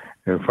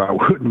I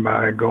wouldn't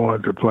mind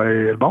going to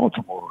play in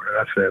Baltimore. And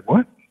I said,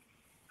 what?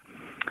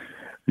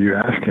 You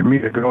asking me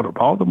to go to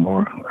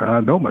Baltimore?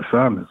 I know my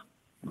son has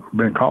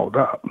been called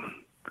up.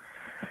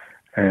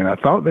 And I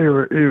thought they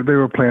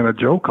were playing a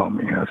joke on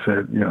me. I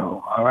said,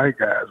 all right,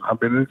 guys, I've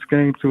been in this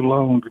game too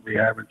long to be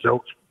having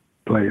jokes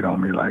played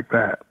on me like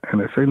that.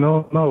 And they say,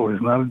 no,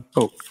 it's not a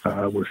joke.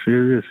 We're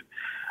serious.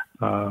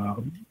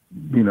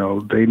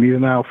 They need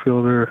an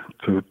outfielder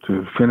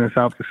to finish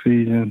out the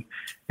season,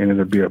 and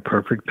it'll be a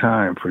perfect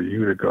time for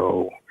you to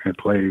go and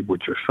play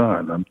with your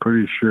son. I'm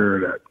pretty sure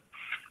that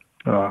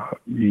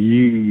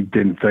you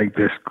didn't think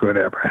this could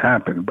ever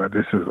happen, but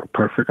this is a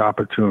perfect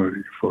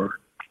opportunity for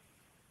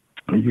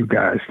you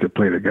guys to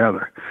play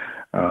together.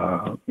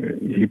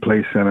 He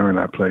plays center and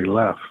I play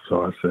left.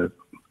 So I said,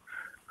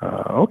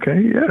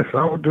 okay, yes,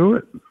 I will do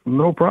it.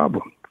 No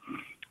problem.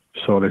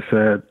 So they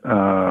said,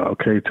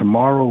 okay,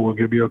 tomorrow we'll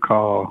give you a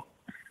call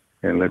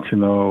and let you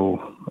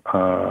know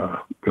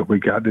if we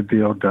got the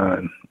deal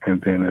done,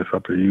 and then it's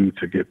up to you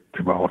to get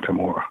to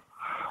Baltimore.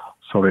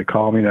 So they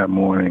called me that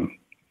morning.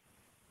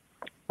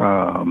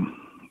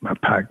 I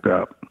packed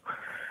up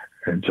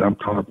and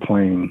jumped on a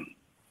plane,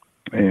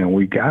 and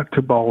we got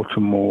to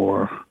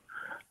Baltimore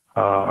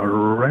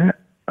right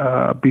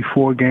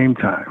before game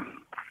time.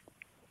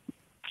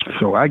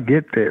 So I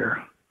get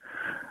there,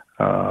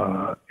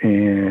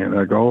 and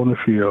I go on the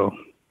field.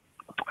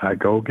 I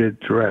go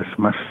get dressed.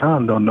 My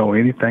son don't know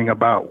anything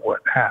about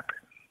what happened.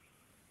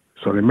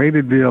 So they made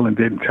a deal and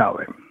didn't tell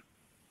him.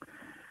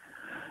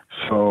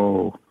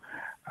 So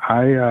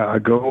I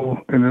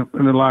go in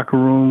the locker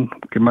room,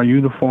 get my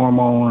uniform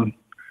on,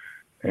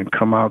 and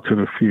come out to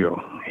the field.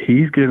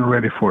 He's getting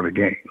ready for the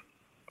game.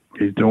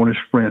 He's doing his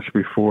sprints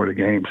before the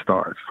game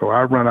starts. So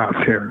I run out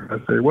there and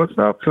I say, "What's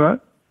up, son?"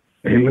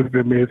 And he looked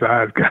at me, his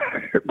eyes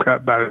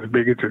got about as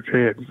big as his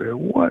head, and said,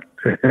 "What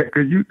the heck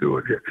are you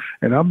doing here?"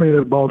 And I'm in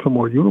a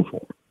Baltimore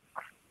uniform.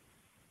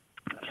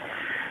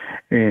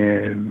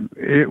 And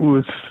it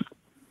was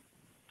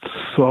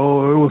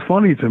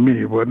funny to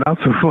me, but not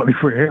so funny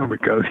for him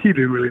because he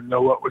didn't really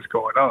know what was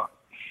going on.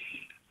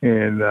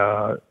 And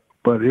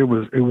but it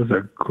was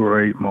a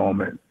great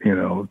moment,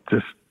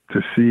 just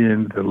to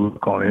seeing the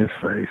look on his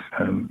face,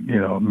 and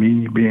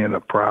me being a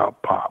proud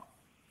pop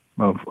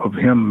of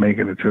him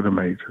making it to the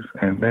majors,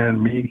 and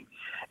then me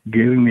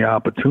getting the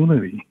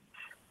opportunity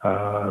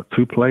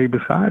to play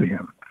beside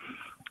him.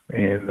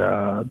 And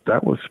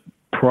that was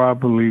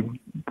probably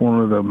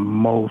one of the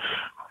most,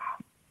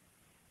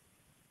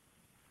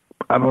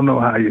 I don't know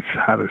how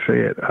to say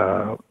it,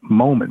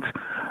 moments.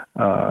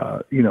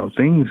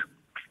 Things,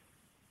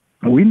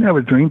 we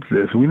never dreamed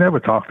this. We never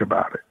talked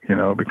about it,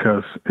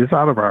 because it's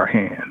out of our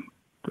hand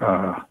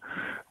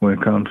when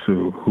it comes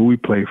to who we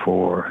play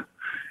for,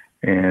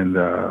 and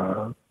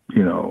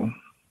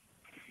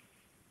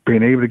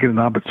being able to get an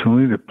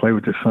opportunity to play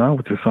with your son,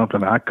 which is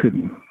something I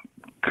couldn't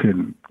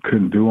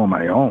do on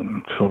my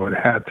own. So it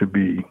had to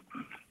be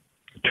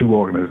two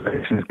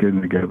organizations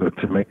getting together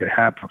to make it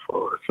happen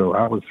for us. So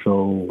I was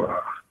so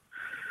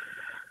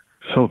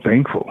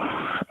thankful,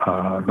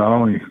 not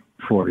only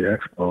for the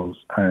Expos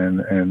and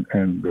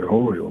the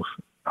Orioles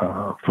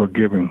for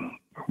giving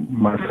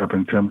myself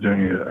and Tim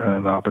Jr.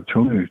 an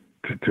opportunity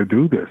to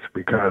do this,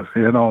 because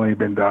it had only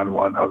been done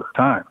one other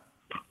time.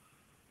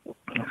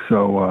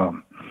 So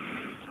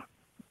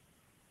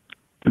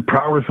the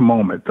proudest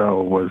moment,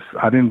 though, was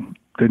I didn't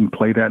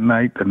play that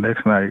night. The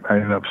next night, I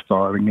ended up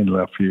starting in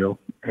left field,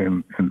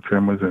 and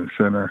Tim was in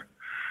center.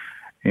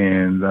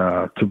 And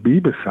to be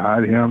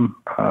beside him,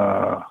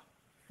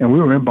 and we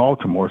were in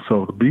Baltimore,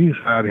 so to be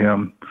beside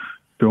him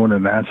during the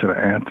national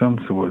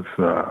anthems was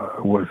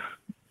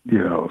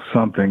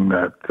something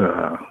that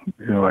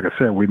like I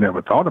said, we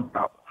never thought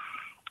about.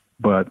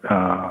 But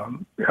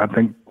I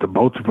think the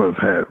both of us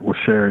were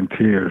sharing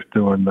tears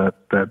during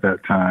that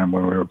time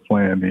when we were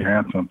playing the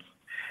anthems.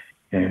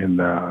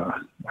 And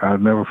I'll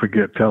never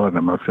forget telling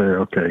him, I said,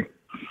 okay,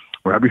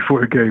 right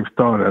before the game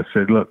started, I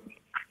said, "Look,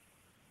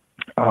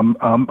 I'm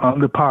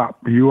the pop,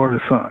 you are the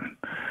son.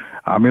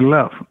 I'm in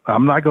left.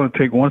 I'm not going to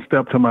take one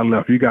step to my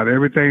left. You got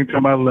everything to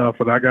my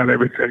left, and I got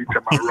everything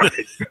to my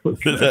right."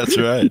 That's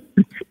right.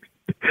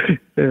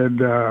 And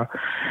the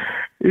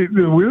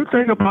weird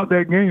thing about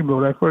that game,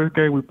 though, that first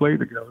game we played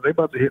together, they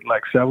about to hit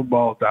like 7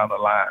 balls down the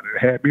line. It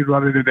had me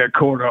running in that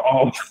corner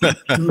all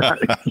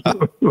night.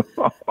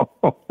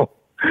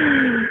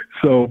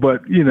 So,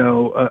 but,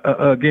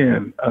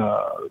 again,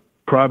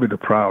 probably the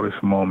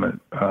proudest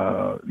moment,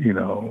 as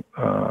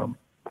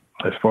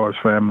far as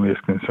family is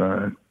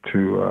concerned,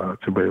 to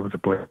be able to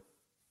play.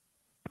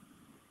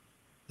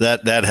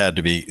 That had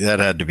to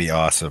be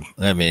awesome.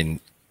 I mean,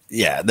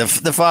 yeah, the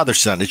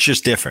father-son, it's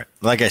just different.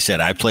 Like I said,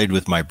 I played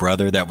with my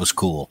brother. That was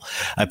cool.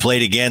 I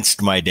played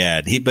against my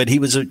dad. He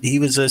was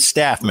a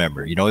staff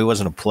member. He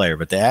wasn't a player,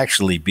 but to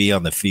actually be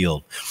on the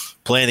field,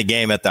 playing the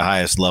game at the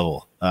highest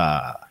level,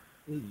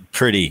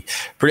 pretty.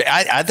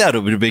 I thought it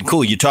would have been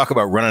cool. You talk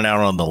about running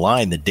out on the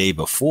line the day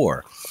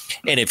before,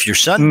 and if your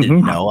son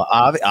didn't know,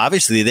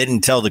 obviously they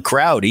didn't tell the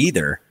crowd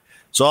either.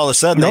 So all of a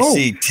sudden they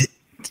see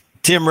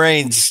Tim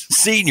Raines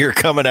Sr.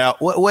 coming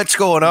out. What's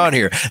going on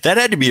here? That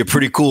had to be a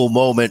pretty cool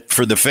moment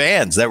for the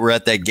fans that were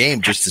at that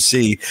game, just to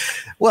see.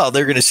 Well,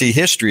 they're going to see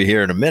history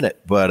here in a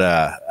minute, but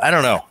I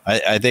don't know.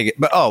 I think.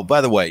 But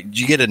by the way, did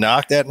you get a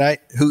knock that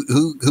night?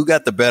 Who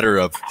got the better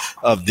of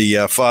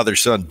the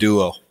father-son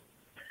duo?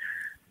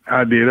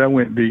 I did. I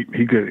went deep.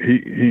 He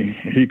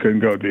couldn't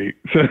go deep.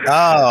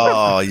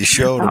 Oh, you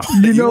showed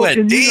him. You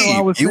went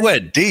deep. You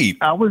went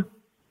deep. I was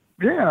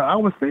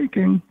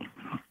thinking.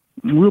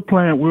 We were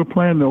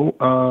playing the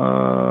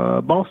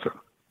Boston,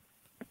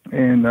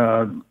 and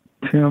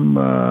Tim,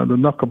 the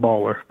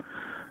knuckleballer,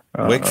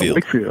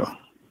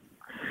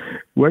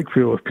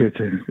 Wakefield was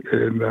pitching,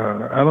 and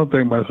I don't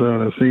think my son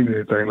has seen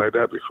anything like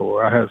that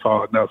before. I had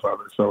saw enough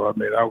of it, so I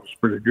was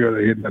pretty good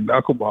at hitting the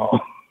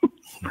knuckleball.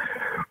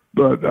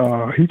 But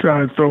he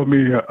tried to throw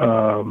me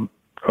a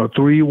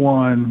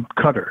 3-1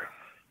 cutter.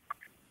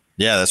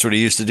 Yeah, that's what he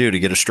used to do to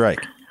get a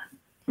strike.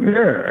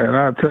 Yeah, and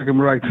I took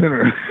him right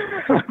center.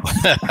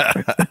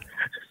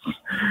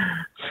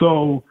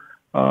 So,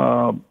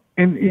 and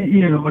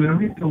the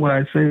reason why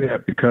I say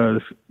that,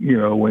 because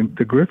when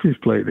the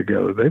Griffeys played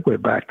together, they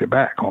went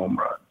back-to-back home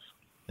runs.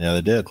 Yeah,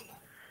 they did.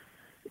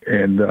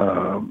 And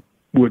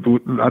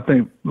I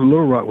think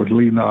Little Rock was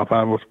leading off.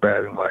 I was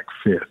batting like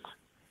fifth,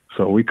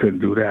 so we couldn't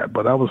do that.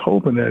 But I was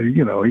hoping that he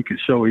could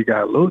show he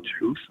got a little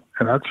juice,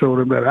 and I showed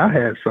him that I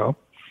had some.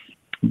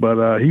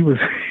 But he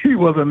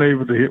wasn't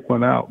able to hit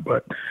one out.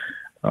 But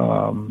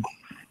but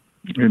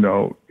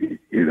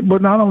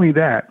not only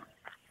that,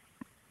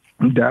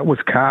 that was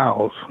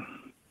Kyle's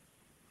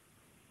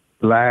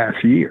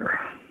last year.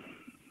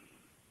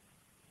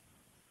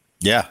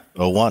 Yeah,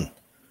 01.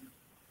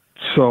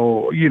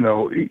 So,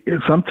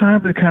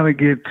 sometimes it kind of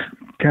get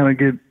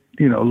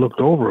looked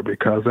over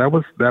because that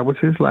was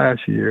his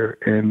last year,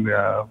 and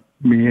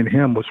me and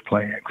him was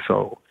playing.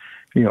 So,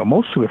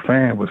 most of the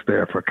fan was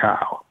there for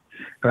Kyle.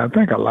 And I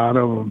think a lot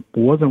of them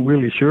wasn't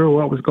really sure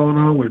what was going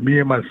on with me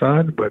and my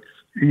son, but,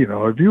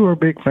 if you were a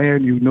big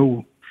fan, you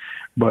knew.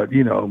 But,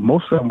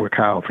 most of them were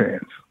Kyle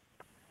fans.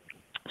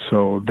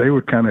 So they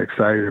were kind of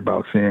excited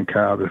about seeing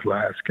Kyle this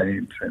last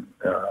games. And,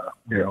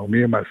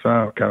 me and my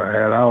son kind of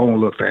had our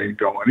own little thing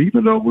going,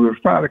 even though we were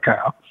proud of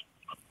Kyle.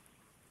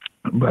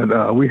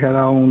 But we had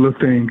our own little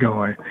thing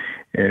going.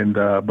 And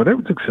but it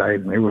was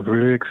exciting. It was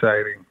really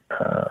exciting,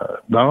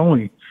 not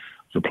only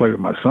to play with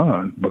my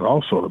son, but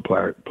also to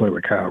play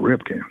with Kyle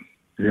Ripken,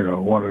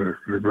 one of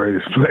the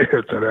greatest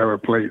players that ever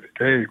played the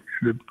game.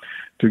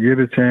 To get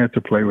a chance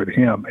to play with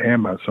him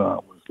and my son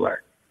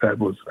that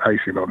was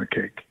icing on the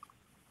cake.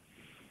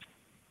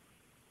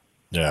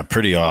 Yeah,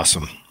 pretty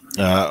awesome.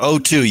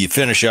 02, you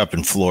finish up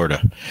in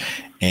Florida,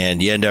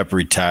 and you end up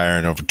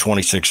retiring over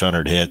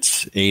 2,600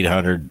 hits,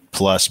 800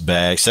 plus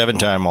bags,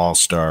 7-time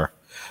All-Star.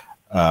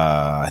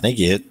 I think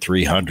you hit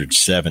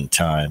 307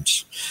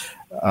 times.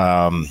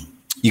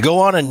 You go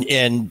on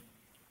and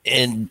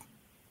get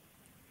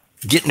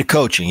into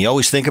coaching. You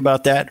always think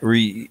about that?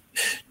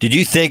 Did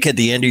you think at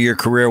the end of your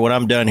career, when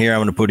I'm done here, I'm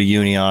going to put a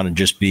uni on and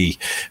just be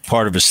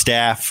part of a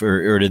staff,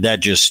 or did that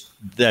just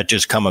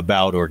come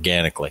about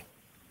organically?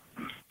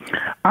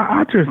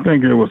 I just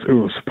think it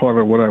was part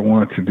of what I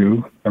wanted to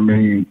do. I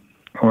mean,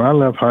 when I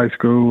left high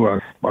school,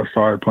 I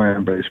started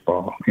playing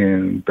baseball,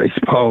 and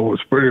baseball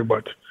was pretty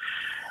much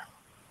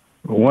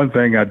one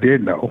thing I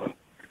did know,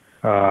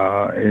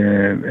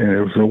 and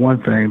it was the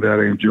one thing that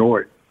I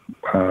enjoyed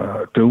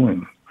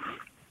doing,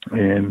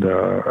 and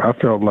I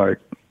felt like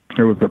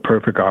it was the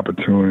perfect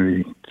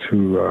opportunity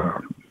to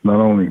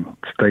not only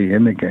stay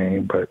in the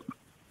game, but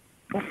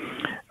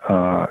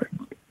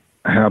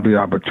have the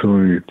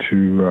opportunity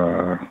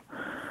to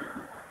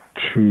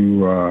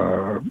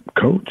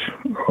coach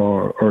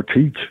or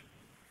teach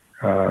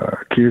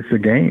kids the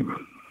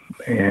game.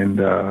 And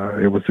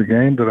it was a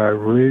game that I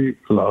really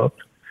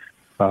loved.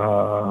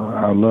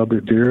 I loved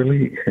it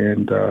dearly,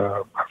 and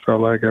I felt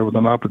like it was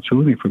an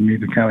opportunity for me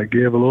to kind of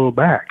give a little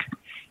back.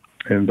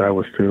 And I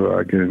was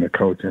to get into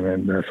coaching,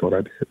 and that's what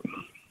I did.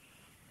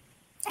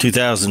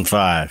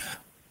 2005,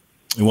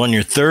 you won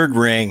your third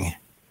ring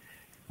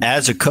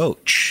as a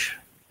coach.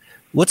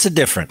 What's the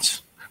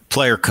difference,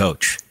 player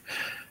coach?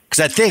 Because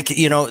I think,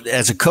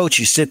 as a coach,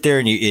 you sit there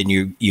and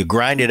you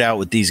grind it out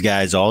with these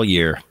guys all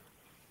year.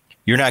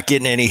 You're not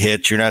getting any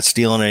hits. You're not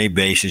stealing any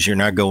bases. You're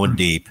not going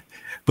deep.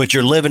 But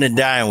you're living and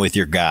dying with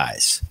your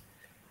guys.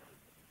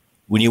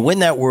 When you win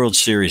that World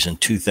Series in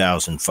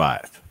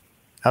 2005,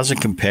 how does it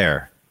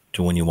compare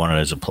to when you won it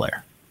as a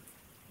player?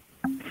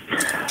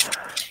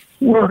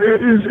 Well,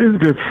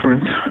 it's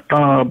different.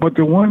 But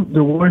the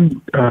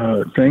one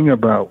thing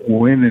about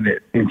winning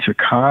it in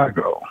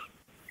Chicago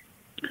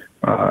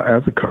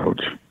as a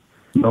coach,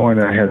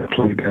 knowing I had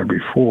played there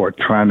before,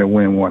 trying to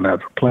win one as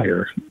a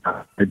player,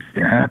 it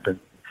didn't happen.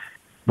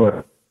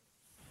 But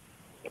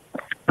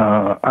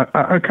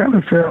I kind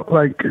of felt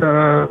like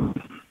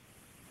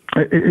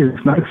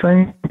it's not the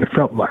same. It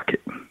felt like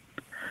it.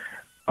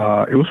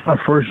 It was my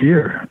first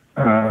year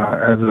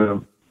as a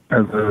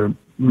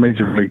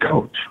major league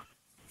coach.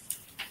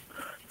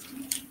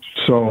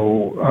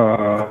 So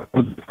it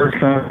was the first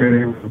time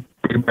being able to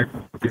get back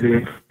to the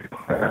game,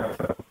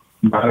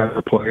 not as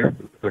a player,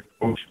 as a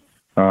coach,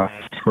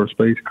 first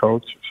base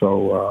coach.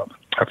 So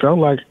I felt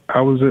like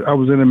I was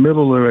in the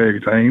middle of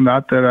everything.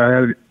 Not that I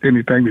had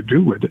anything to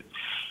do with it,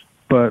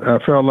 but I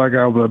felt like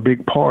I was a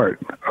big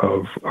part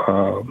of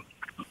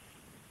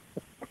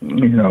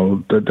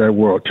that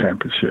world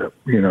championship.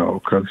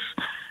 Because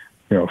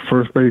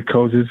first base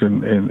coaches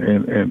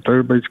and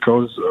third base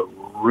coaches are a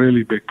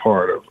really big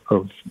part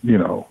of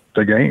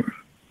the game.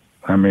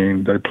 I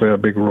mean, they play a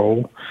big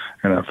role,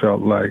 and I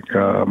felt like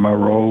my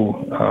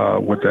role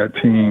with that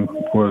team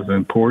was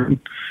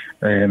important,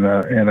 and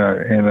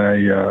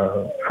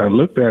I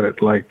looked at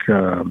it like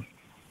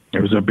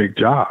it was a big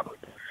job.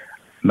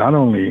 Not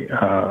only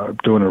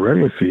during the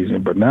regular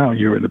season, but now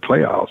you're in the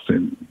playoffs,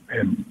 and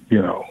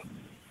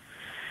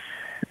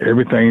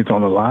everything's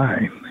on the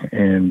line.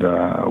 And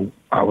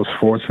I was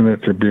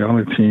fortunate to be on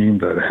a team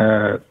that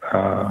had,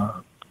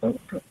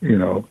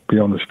 be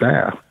on the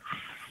staff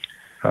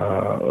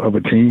of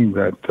a team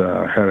that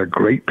had a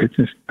great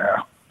pitching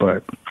staff.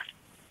 But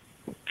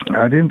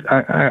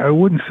I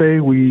wouldn't say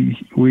we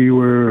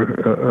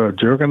were a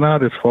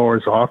juggernaut as far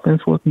as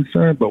offense was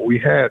concerned, but we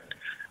had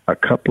a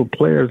couple of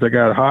players that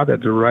got hot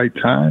at the right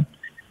time,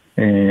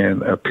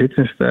 and a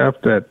pitching staff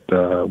that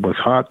was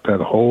hot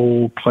that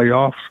whole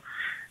playoffs,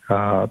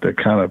 that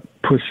kind of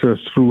pushed us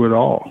through it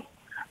all,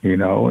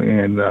 and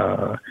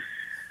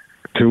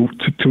to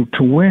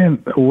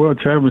win a world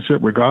championship,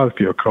 regardless if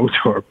you're a coach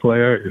or a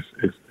player,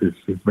 is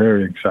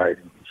very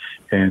exciting.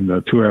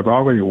 And to have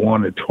already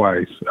won it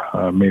twice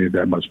made it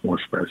that much more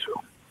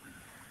special.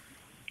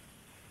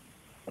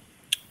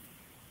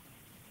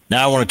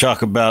 Now I want to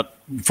talk about,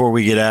 before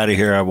we get out of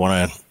here, I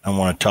want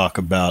to talk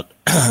about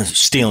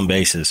stealing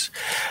bases.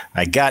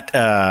 I got,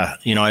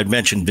 I'd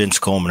mentioned Vince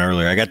Coleman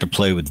earlier. I got to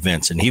play with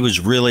Vince, and he was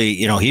really,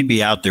 he'd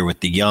be out there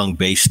with the young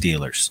base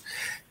stealers,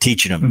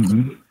 teaching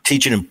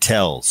them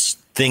tells,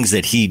 things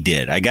that he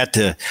did.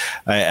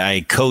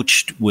 I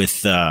coached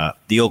with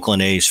the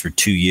Oakland A's for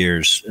 2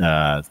 years,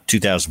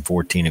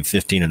 2014 and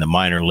 15 in the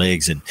minor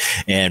leagues,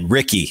 and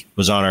Ricky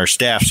was on our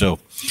staff, so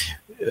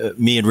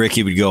me and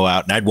Ricky would go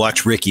out, and I'd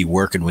watch Ricky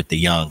working with the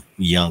young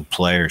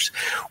players.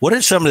 What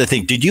are some of the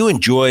things? Did you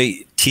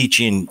enjoy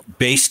teaching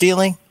base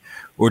stealing,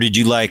 or did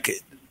you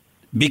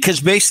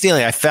because base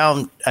stealing? I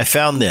found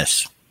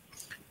this.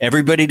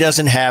 Everybody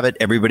doesn't have it.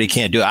 Everybody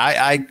can't do it.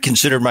 I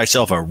considered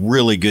myself a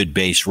really good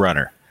base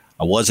runner.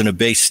 I wasn't a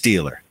base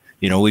stealer.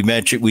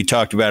 We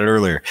talked about it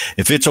earlier.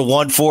 If it's a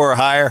 1-4 or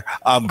higher,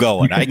 I'm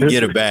going. I can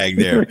get a bag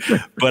there.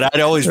 But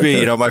I'd always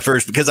be, my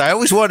first, because I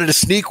always wanted to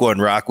sneak one,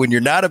 Rock. When you're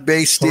not a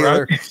base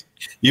stealer,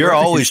 you're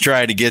always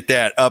trying to get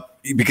that up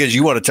because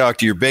you want to talk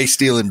to your base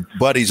stealing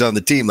buddies on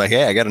the team. Like,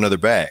 hey, I got another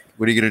bag.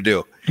 What are you going to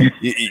do?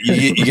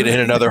 You going to hit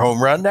another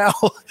home run now?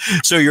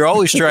 So you're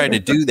always trying to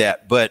do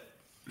that. But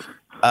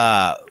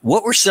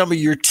what were some of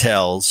your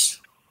tells?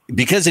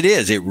 Because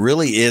it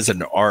really is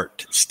an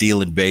art,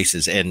 stealing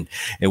bases. And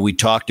we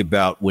talked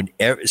about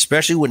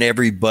especially when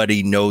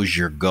everybody knows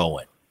you're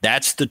going.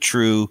 That's the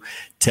true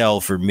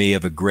tell for me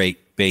of a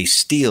great base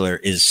stealer,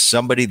 is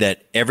somebody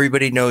that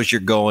everybody knows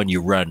you're going, you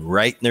run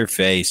right in their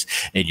face,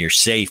 and you're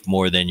safe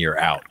more than you're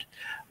out.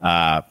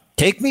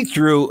 Take me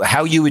through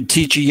how you would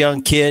teach a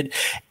young kid.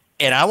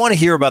 And I want to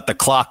hear about the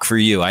clock for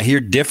you. I hear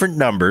different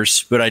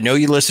numbers, but I know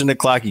you listen to the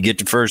clock. You get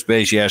to first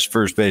base. You ask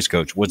first base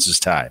coach, what's his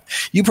time?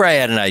 You probably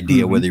had an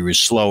idea whether he was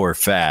slow or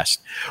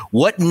fast.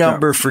 What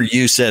number for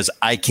you says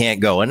I can't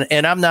go?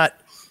 And I'm not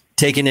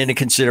taking into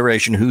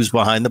consideration who's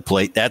behind the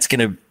plate. That's going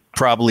to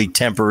probably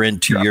temper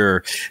into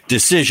your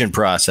decision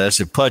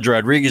process. If Pudge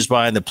Rodriguez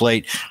behind the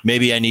plate,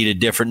 maybe I need a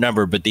different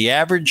number. But the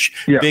average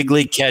big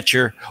league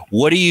catcher,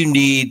 what do you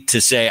need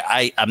to say,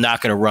 I'm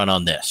not going to run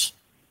on this?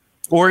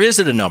 Or is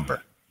it a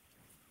number?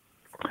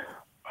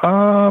 It's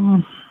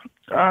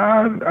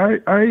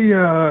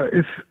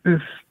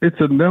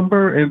a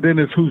number, and then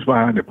it's who's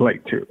behind the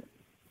plate too.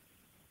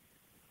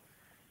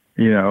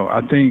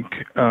 I think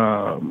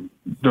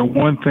the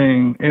one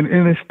thing, and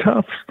it's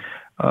tough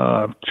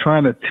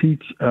trying to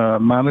teach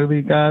minor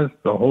league guys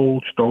the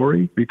whole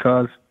story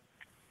because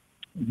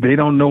they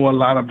don't know a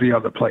lot of the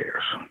other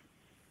players.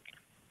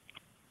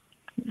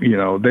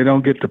 They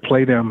don't get to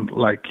play them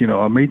like,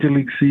 a major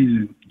league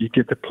season, you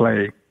get to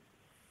play,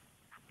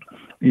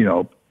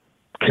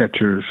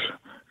 catchers,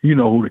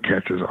 who the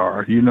catchers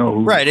are,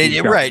 who right. And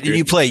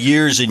you play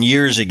years and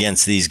years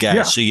against these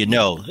guys, so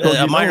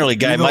a minor league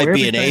guy might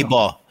be an A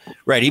ball,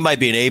 right? He might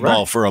be an A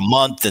ball for a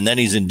month, and then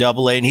he's in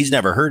Double A, and he's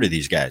never heard of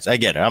these guys. I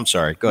get it. I'm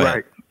sorry. Go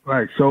ahead.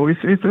 Right. So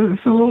it's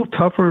a little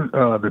tougher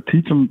to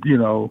teach them.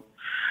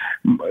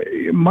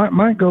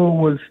 My goal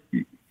was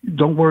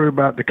don't worry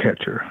about the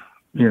catcher.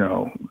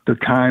 The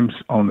times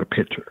on the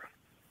pitcher.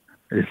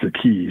 It's the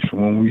keys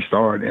when we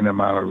start in the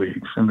minor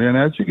leagues. And then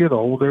as you get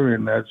older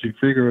and as you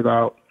figure it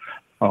out,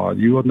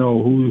 you'll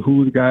know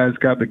who the guys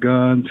got the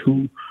guns,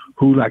 who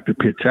like to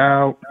pitch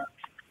out,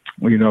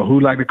 who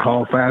like to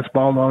call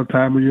fastball all the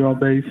time when you're on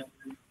base.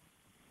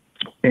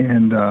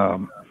 And,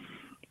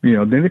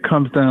 then it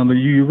comes down to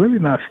you're really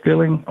not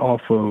stealing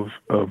off of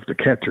the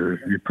catcher.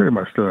 You're pretty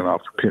much stealing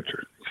off the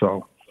pitcher.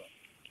 So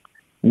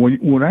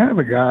when I have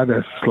a guy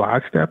that's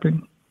slide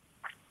stepping,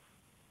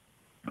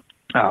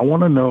 I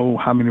want to know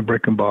how many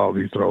breaking balls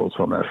he throws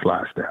from that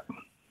slide step,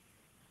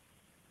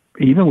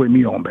 even with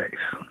me on base.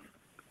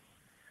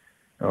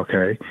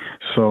 Okay,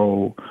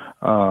 so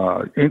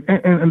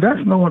and that's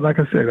knowing, like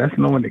I said, that's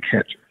knowing the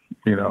catcher.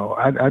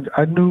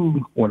 I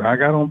knew when I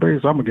got on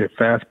base, I'm gonna get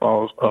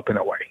fastballs up and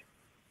away,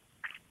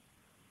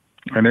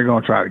 and they're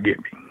gonna try to get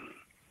me.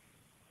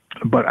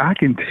 But I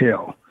can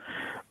tell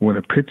when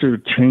a pitcher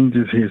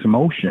changes his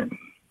motion.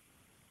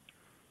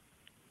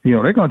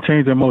 They're going to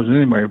change their motion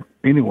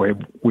anyway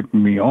with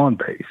me on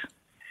base.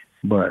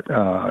 But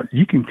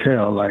you can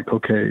tell,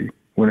 okay,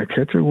 when a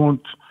catcher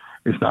wants,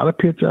 it's not a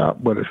pitch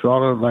out, but it's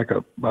sort of like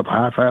a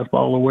high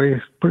fastball away.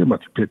 It's pretty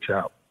much a pitch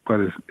out, but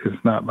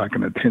it's not like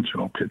an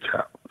intentional pitch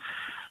out.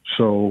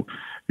 So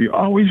you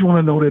always want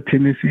to know their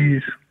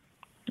tendencies.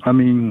 I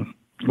mean,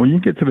 when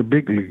you get to the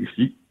big leagues,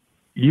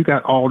 you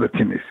got all the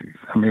tendencies.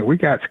 I mean, we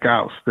got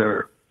scouts that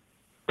are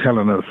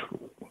telling us,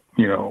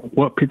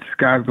 what pitch this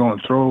guy's going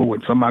to throw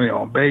with somebody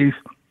on base,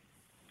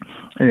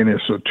 and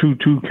it's a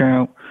 2-2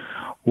 count.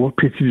 What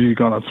pitches he's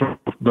going to throw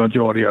the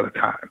majority of the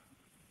time.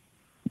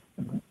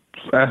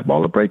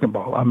 fastball or breaking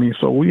ball. I mean,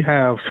 so we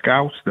have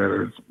scouts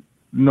that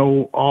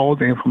know all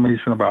the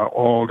information about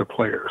all the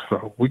players.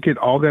 So we get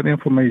all that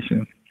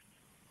information,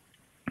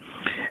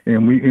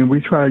 and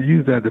we try to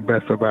use that to the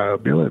best of our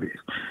abilities.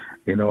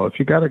 You know, if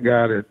you got a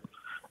guy that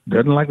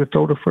doesn't like to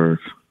throw to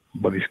first,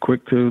 but he's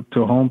quick to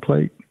home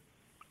plate,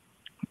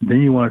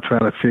 then you want to try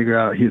to figure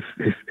out his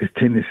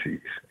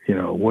tendencies. You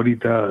know, what he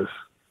does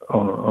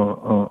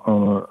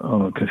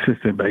on a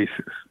consistent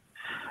basis.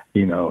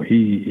 You know,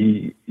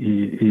 he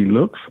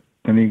looks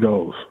and he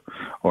goes,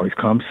 or he's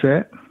come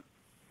set.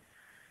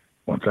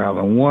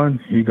 1001,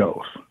 he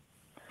goes.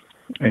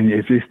 And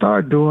if they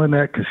start doing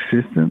that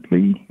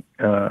consistently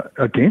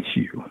against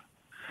you,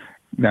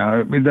 now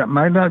I mean, that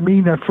might not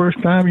mean that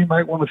first time you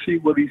might want to see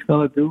what he's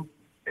going to do,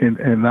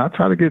 and not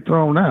try to get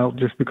thrown out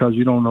just because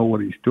you don't know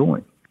what he's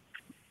doing.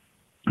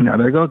 Now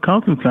there are going to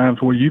come some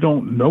times where you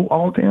don't know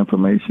all the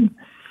information,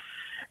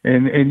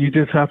 and you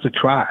just have to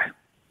try.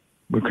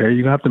 Okay,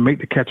 you have to make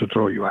the catcher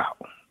throw you out.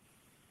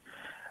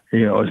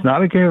 You know, it's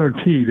not a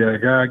guarantee that a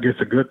guy gets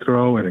a good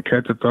throw and the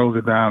catcher throws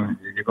it down and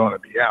you're going to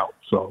be out.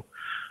 So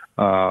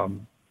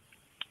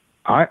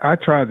I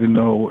tried to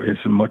know as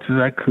much as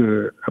I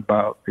could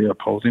about the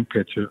opposing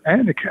pitcher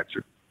and the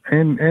catcher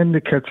and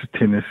the catcher's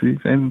tendencies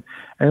and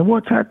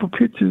what type of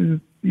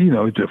pitches, you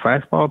know, is it a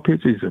fastball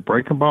pitcher, is it a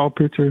breaking ball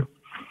pitcher?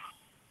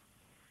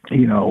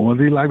 You know, will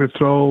he like to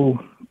throw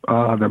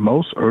the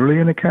most early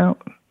in the count?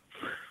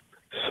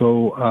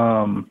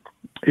 So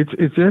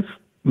it's just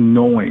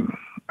knowing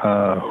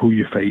who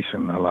you're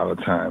facing a lot of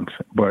times,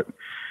 but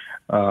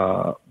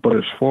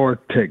as far as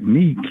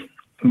technique,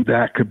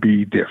 that could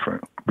be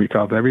different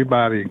because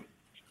everybody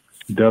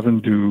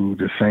doesn't do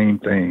the same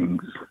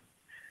things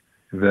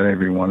that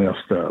everyone else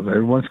does.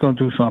 Everyone's going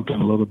to do something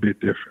a little bit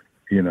different.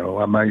 You know,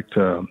 I might,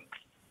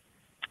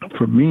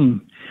 for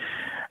me,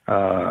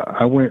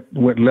 I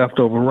went left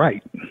over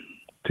right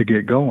to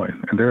get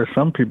going, and there are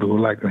some people who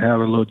like to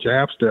have a little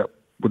jab step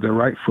with their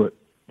right foot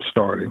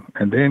starting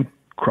and then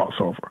cross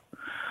over.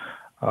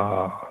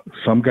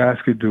 Some guys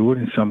could do it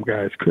and some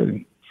guys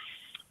couldn't.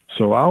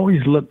 So I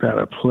always looked at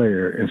a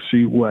player and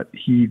see what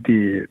he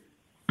did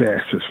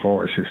best as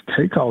far as his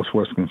takeoffs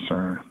was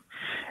concerned.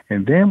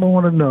 And then I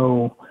want to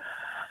know,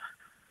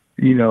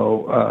 you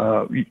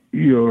know,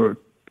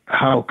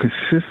 how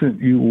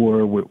consistent you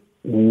were with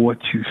what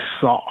you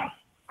saw.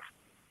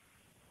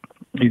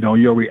 You know,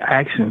 your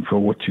reaction for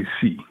what you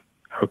see.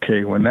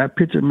 Okay, when that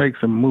pitcher makes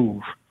a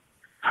move,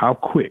 how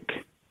quick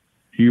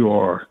you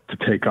are to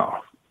take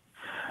off.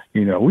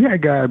 You know, we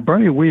had guys,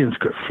 Bernie Williams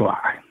could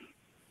fly,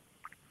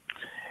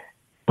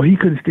 but he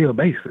couldn't steal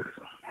bases.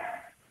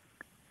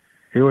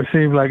 It would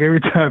seem like every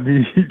time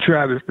he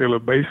tried to steal a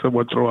base,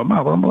 someone throw him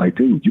out. I'm like,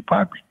 dude, you're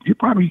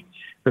probably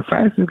the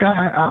fastest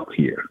guy out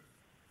here.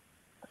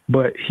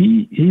 But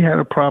he had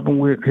a problem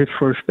with his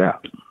first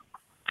step.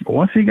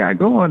 Once he got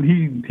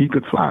going, he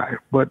could fly,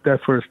 but that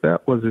first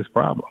step was his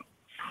problem.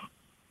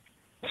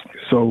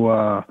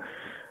 So,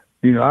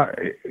 you know,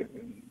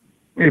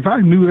 if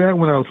I knew that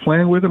when I was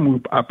playing with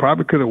him, I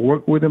probably could have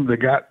worked with him to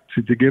get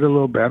a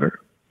little better.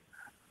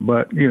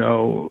 But, you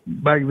know,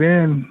 back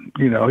then,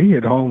 you know, he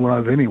hit home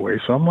runs anyway.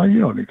 So I'm like, you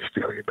don't need to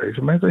steal your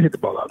base. Man, hit the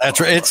ball out. That's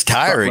right. It's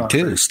tiring,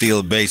 too,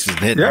 steal bases and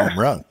hit home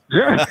run.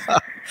 Yeah.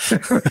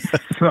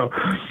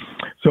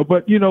 So,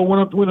 but, you know, when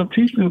I'm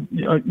teaching,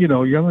 you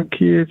know, younger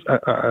kids,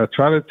 I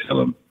try to tell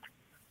them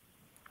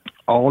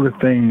all the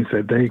things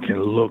that they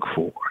can look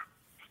for.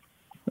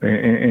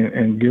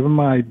 And give them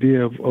an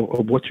idea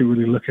of what you're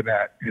really looking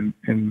at,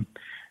 and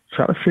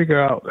try to figure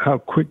out how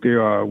quick they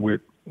are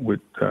with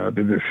the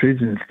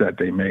decisions that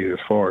they made as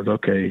far as,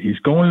 okay, he's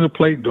going to the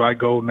plate, do I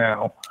go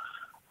now?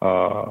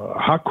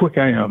 How quick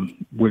I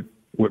am with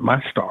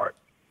my start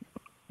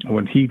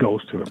when he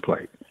goes to the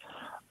plate.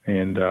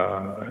 And,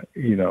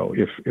 you know,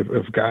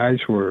 if guys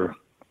were,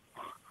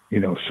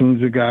 you know, as soon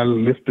as the guy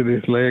lifted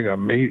his leg or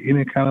made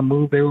any kind of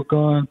move, they were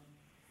gone.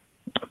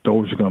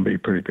 Those are going to be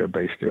pretty good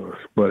base stealers.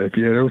 But if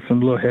there was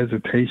some little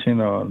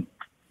hesitation on,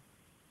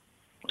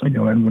 you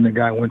know, and when the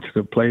guy went to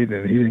the plate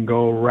and he didn't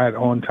go right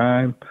on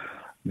time,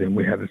 then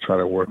we had to try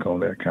to work on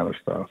that kind of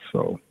stuff.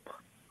 So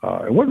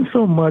it wasn't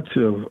so much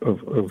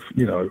of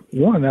you know,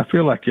 one, I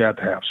feel like you have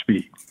to have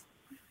speed.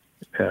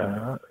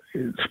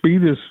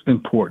 Speed is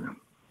important,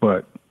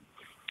 but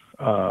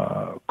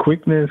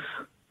quickness,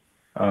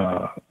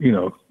 you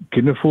know,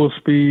 getting to full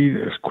speed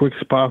as quick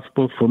as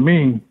possible. For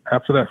me,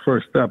 after that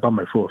first step, I'm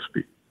at full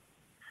speed.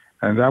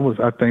 And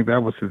I think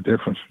that was the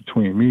difference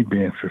between me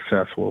being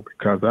successful,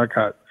 because I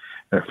got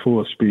at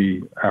full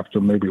speed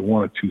after maybe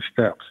 1 or 2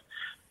 steps.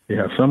 You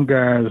have some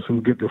guys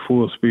who get to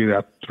full speed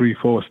after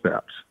 3-4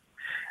 steps.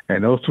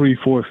 And those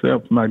 3-4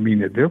 steps might mean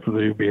the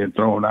difference of being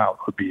thrown out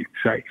or being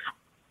safe.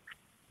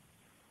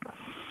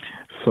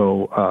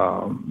 So,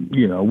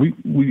 you know, we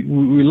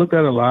looked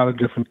at a lot of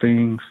different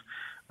things.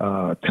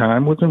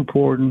 Time was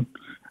important,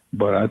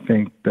 but I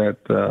think that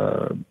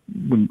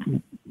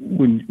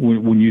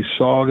when you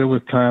saw there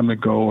was time to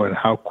go and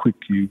how quick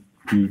you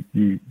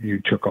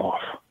took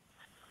off,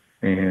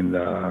 and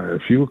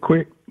if you were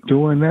quick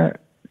doing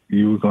that,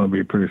 you were going to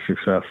be pretty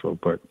successful.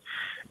 But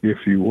if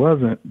you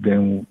wasn't,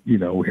 then,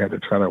 we had to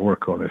try to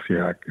work on it, see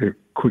how it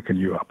quicken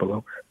you up a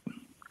little bit.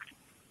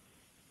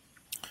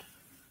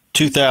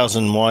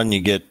 2001,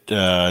 you get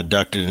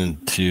inducted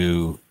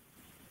into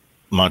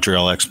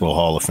Montreal Expo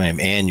Hall of Fame,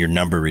 and your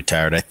number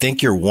retired. I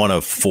think you're one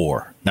of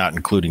four, not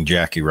including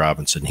Jackie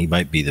Robinson. He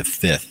might be the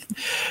fifth.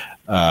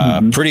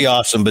 Pretty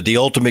awesome, but the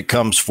ultimate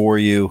comes for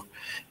you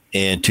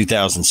in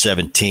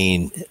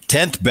 2017.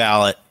 10th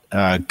ballot,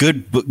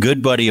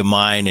 good buddy of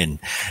mine and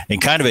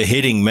kind of a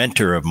hitting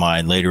mentor of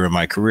mine later in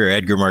my career,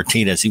 Edgar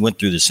Martinez. He went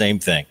through the same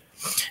thing.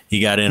 He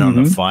got in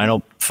on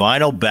the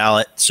final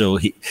ballot. So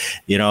he,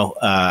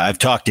 I've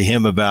talked to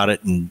him about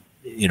it, and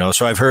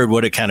so I've heard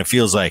what it kind of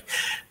feels like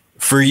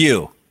for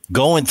you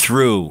going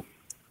through.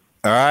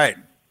 All right,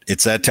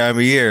 it's that time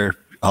of year,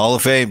 Hall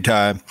of Fame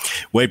time.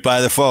 Wait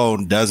by the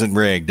phone, doesn't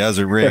ring.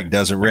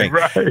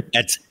 Right.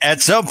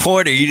 At some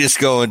point, are you just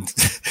going,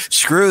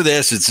 screw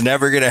this? It's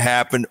never going to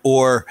happen,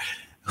 or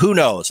who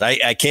knows?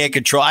 I can't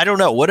control. I don't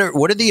know. What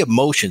are the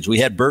emotions? We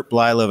had Bert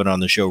Blyleven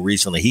on the show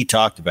recently. He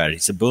talked about it. He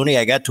said, Boone,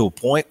 I got to a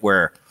point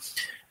where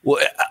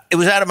it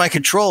was out of my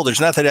control. There's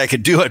nothing I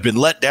could do. I'd been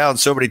let down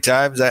so many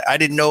times. I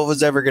didn't know it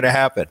was ever going to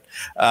happen.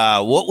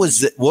 What was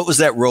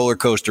that roller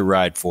coaster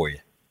ride for you?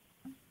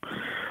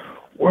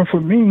 Well,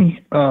 for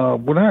me,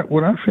 when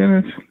I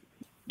finished,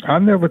 I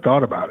never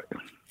thought about it.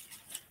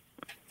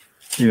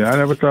 I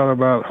never thought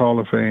about Hall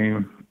of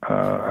Fame.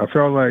 I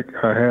felt like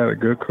I had a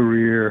good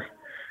career.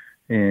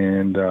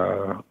 And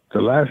the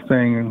last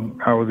thing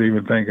I was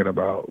even thinking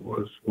about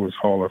was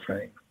Hall of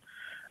Fame.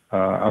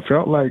 I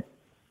felt like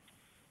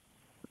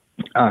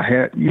I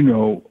had,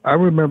 I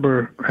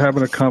remember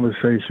having a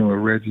conversation with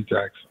Reggie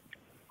Jackson.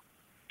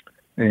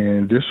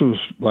 And this was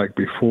like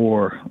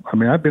before,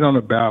 I've been on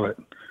the ballot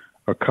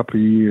a couple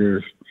of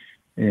years.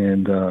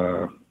 And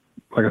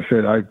like I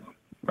said,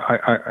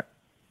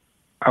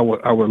 I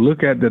would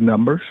look at the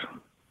numbers.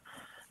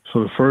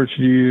 So the first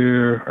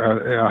year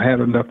I had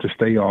enough to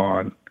stay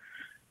on.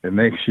 The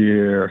next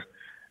year,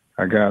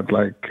 I got up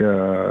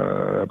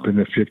in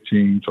the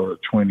 15s or the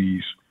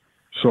 20s.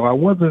 So I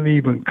wasn't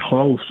even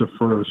close the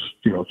first,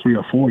 3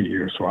 or 4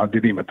 years. So I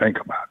didn't even think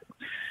about it.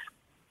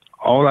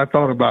 All I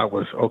thought about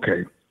was,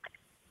 okay,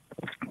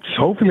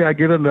 hopefully I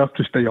get enough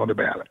to stay on the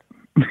ballot.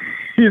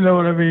 You know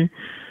what I mean?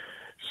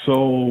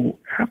 So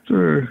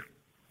after,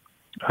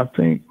 I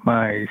think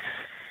my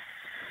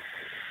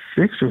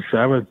 6th or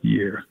 7th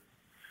year,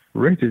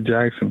 Richard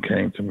Jackson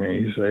came to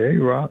me. He said, hey,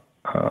 Rock,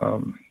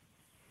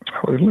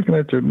 I was looking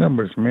at your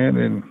numbers, man,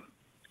 and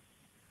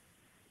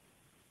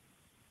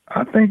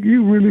I think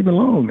you really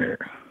belong there.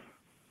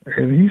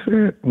 And he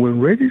said, when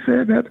Reggie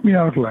said that to me,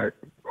 I was like,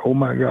 oh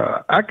my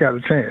God, I got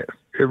a chance.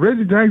 If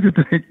Reggie Jackson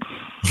thinks,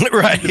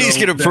 right, he's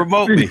going to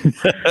promote me.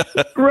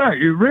 Right,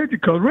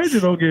 because Reggie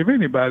don't give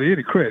anybody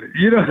any credit.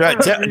 Right,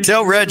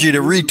 tell Reggie to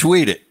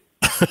retweet it.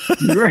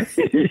 Right.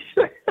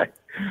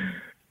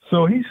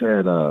 So he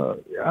said,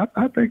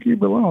 I think you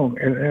belong.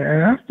 And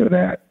after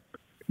that,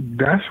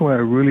 that's when I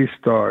really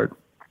started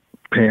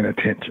paying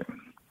attention.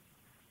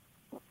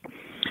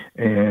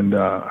 And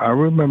I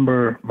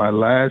remember my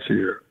last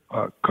year,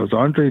 because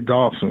Andre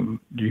Dawson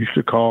used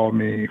to call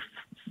me,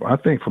 I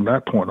think from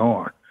that point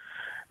on,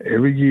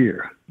 every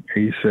year.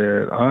 He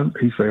said, homie,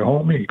 he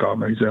called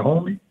me. He said,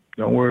 homie,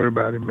 don't worry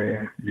about it,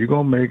 man. You're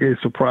going to make it.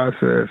 It's a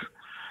process.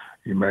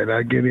 You might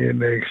not get in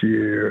next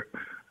year,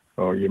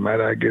 or you might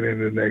not get in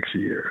the next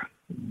year.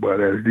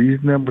 But as these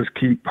numbers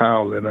keep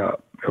piling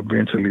up,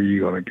 eventually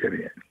you're going to get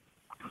in.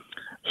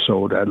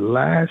 So that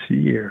last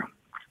year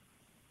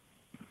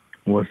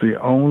was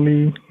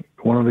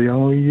one of the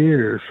only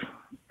years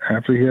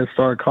after he had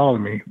started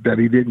calling me that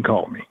he didn't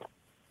call me.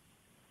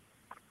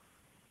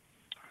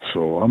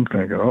 So I'm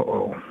thinking,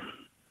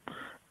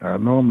 I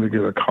normally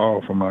get a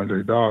call from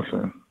Andre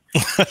Dawson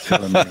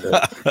telling me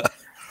that,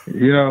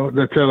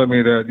 they're telling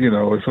me that,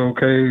 it's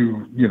okay,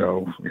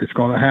 it's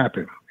going to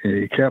happen.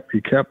 And he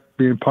kept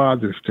being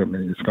positive to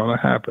me. It's going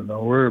to happen.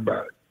 Don't worry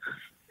about it.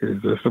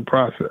 It's just a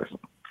process.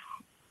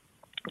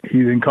 He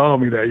didn't call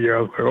me that year.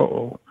 I was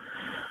like,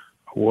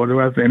 what do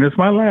I think? And it's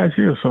my last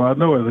year, so I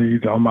know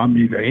I'm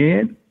either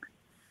in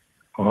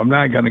or I'm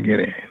not going to get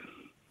in.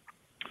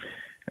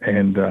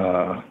 And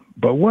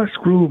but what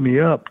screwed me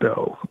up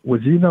though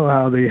was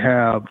how they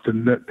have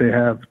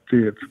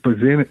the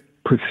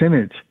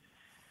percentage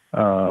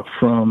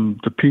from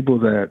the people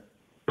that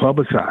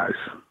publicize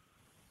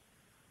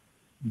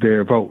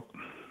their vote.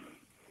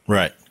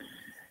 Right.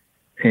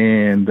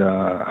 And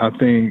I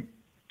think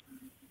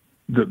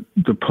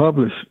the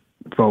published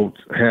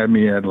votes had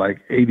me at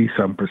like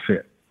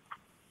 80-some%.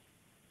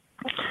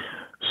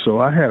 So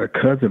I had a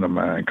cousin of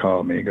mine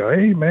call me and go,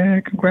 hey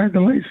man,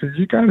 congratulations.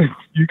 You got it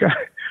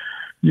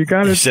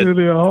to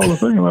the Hall of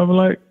Fame. I'm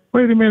like,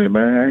 wait a minute,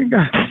 man,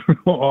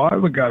 I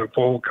haven't got a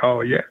phone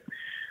call yet.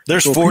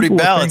 There's 40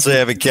 ballots they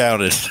haven't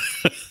counted.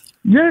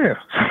 Yeah.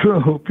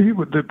 So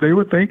people, they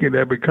were thinking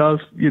that because,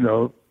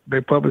 they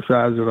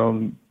publicize it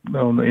on the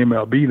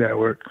MLB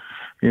network,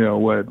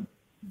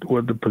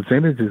 what the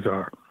percentages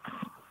are.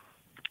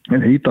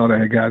 And he thought I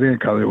had got in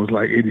because it was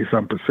like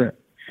 80-some%.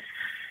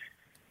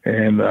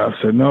 And I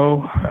said,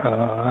 no,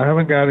 I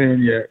haven't got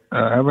in yet.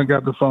 I haven't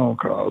got the phone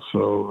call.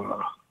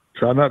 So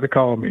try not to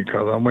call me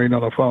because I'm waiting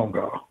on a phone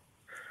call.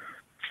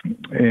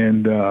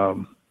 And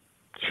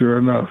sure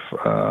enough,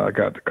 I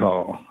got the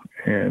call.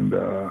 And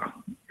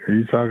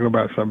you're talking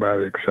about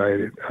somebody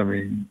excited. I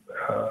mean,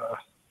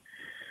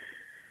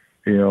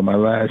 my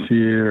last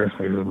year,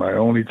 it was my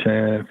only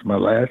chance, my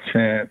last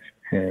chance.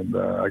 And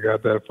I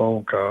got that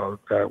phone call.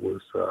 That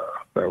was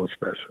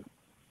special.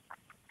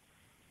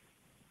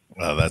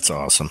 Oh, that's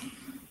awesome.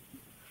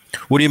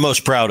 What are you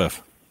most proud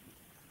of?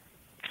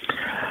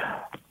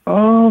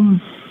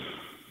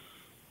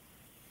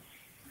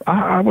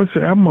 I would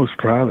say I'm most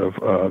proud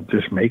of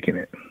just making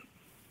it.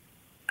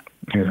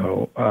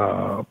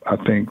 I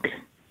think,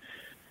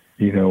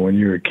 when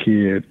you're a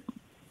kid,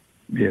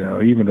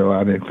 even though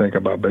I didn't think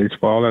about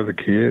baseball as a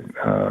kid,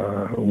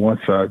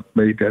 once I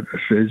made that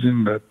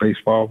decision that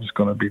baseball was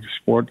going to be the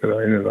sport that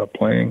I ended up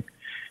playing,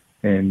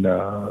 and,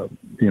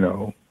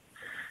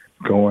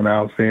 going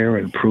out there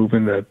and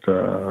proving that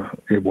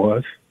it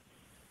was,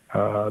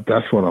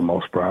 that's what I'm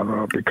most proud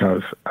of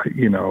because,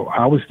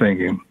 I was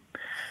thinking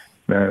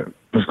that it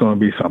was going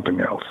to be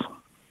something else.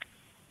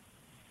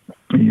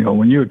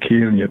 When you're a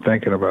kid and you're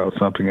thinking about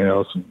something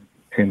else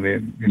and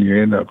then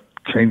you end up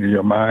changing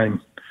your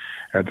mind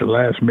at the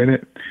last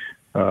minute,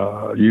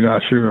 you're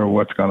not sure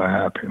what's going to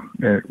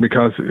happen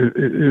because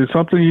it's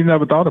something you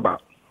never thought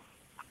about.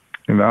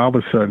 And all of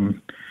a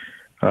sudden,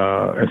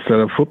 instead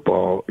of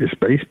football, it's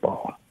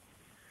baseball.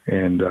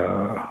 And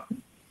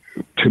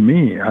to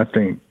me, I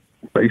think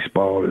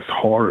baseball is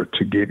harder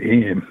to get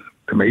in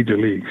the major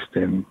leagues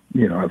than,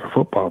 as a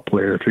football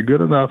player. If you're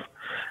good enough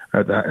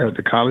at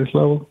the college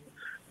level,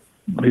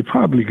 you're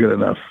probably good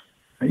enough,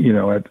 at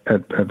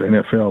the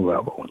NFL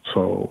level.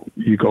 So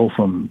you go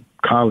from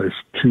college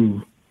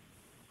to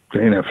the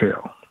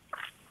NFL.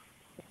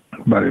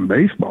 But in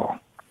baseball,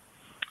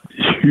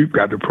 you've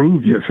got to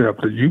prove yourself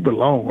that you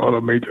belong on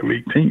a major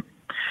league team.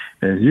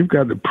 And you've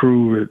got to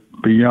prove it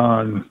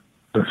beyond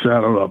the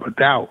shadow of a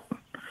doubt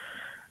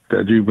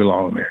that you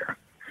belong there.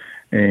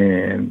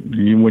 And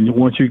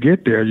once you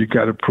get there, you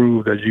got to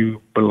prove that you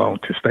belong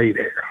to stay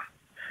there.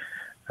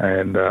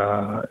 And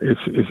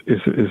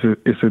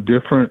it's a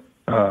different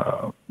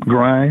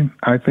grind,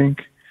 I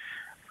think.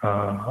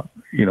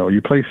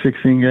 You play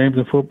 16 games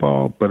in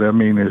football, but I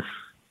mean, it's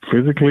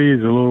physically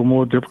it's a little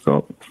more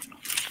difficult.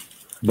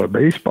 But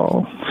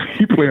baseball,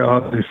 you play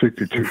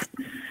 162.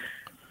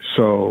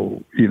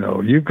 So,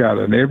 you've got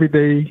an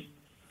everyday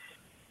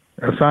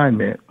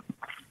assignment,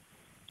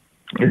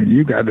 and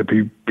you got to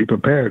be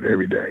prepared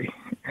every day.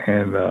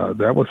 And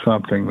that was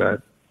something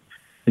that,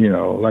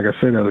 like I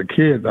said, as a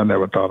kid, I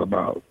never thought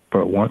about.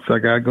 But once I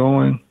got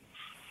going,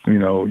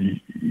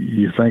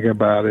 you think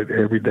about it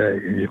every day,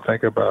 and you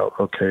think about,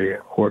 okay,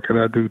 what can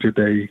I do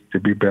today to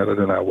be better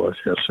than I was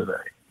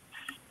yesterday?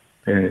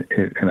 And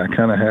I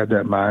kind of had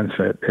that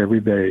mindset every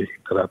day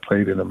that I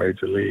played in the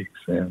major leagues,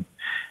 and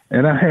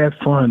I had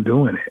fun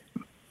doing it.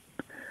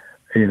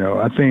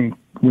 I think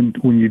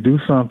when you do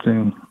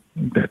something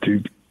that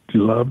you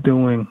love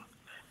doing,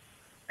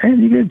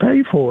 and you get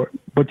paid for it,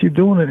 but you're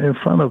doing it in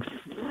front of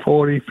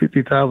 40,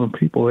 50,000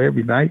 people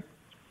every night.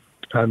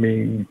 I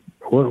mean,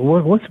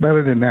 what's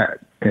better than that?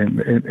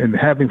 And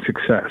having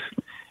success.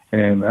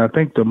 And I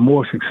think the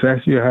more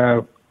success you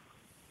have,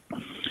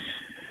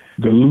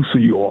 the looser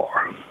you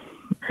are.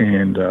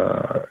 And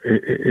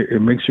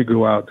it makes you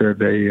go out there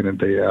day in and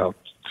day out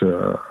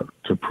to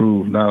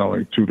prove not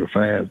only to the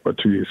fans but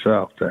to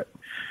yourself that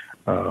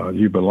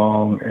you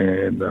belong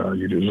and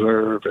you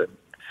deserve it.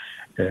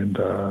 And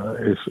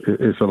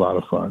it's a lot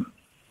of fun.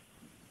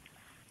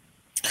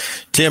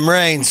 Tim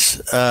Raines,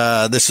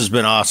 this has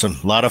been awesome.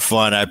 A lot of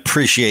fun. I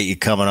appreciate you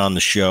coming on the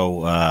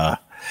show.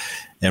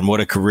 And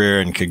what a career,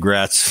 and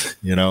congrats.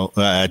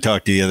 I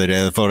talked to you the other day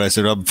on the phone. I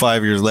said, I'm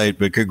 5 years late,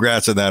 but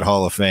congrats on that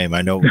Hall of Fame.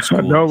 I know it was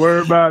cool. Don't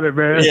worry about it,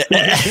 man.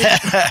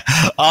 Yeah.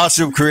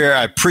 Awesome career.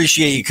 I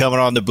appreciate you coming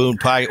on the Boone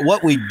Podcast.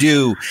 What we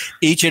do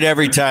each and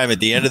every time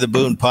at the end of the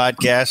Boone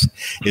Podcast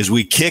is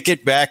we kick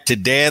it back to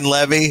Dan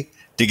Levy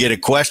to get a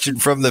question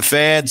from the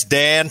fans.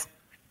 Dan?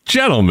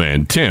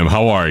 Gentlemen, Tim,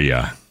 how are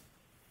you?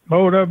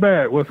 Oh, not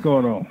bad. What's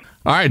going on?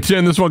 All right,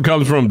 Tim, this one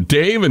comes from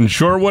Dave in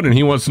Shorewood, and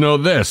he wants to know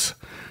this.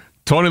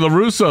 Tony La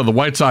Russa, the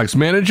White Sox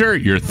manager,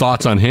 your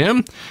thoughts on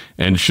him,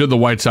 and should the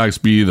White Sox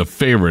be the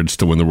favorites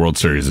to win the World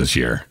Series this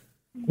year?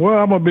 Well,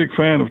 I'm a big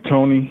fan of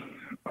Tony.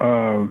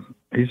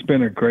 He's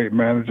been a great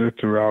manager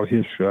throughout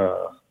his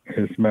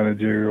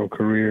managerial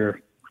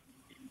career.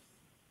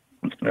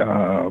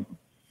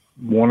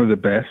 One of the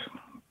best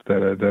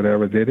that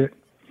ever did it.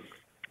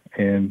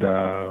 And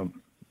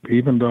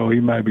even though he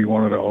might be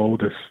one of the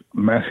oldest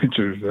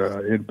managers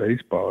in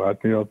baseball, I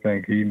still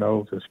think he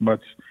knows as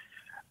much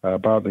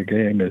about the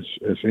game as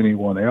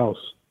anyone else.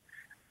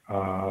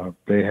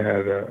 They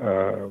had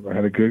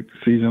a good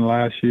season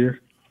last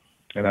year,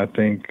 and I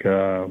think they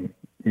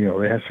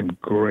had some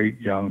great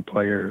young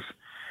players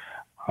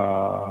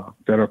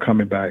that are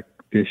coming back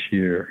this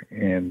year,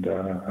 and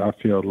I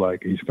feel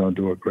like he's going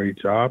to do a great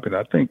job, and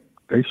I think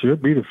they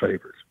should be the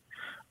favorites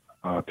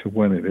to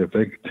win it if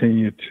they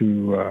continue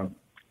to,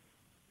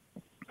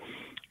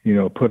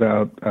 put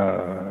out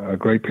a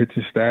great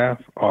pitching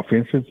staff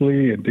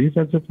offensively and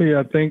defensively.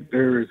 I think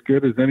they're as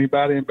good as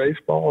anybody in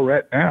baseball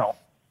right now.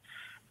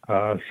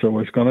 So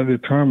it's going to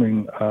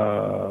determine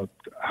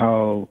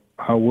how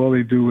well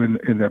they do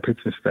in their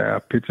pitching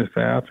staff,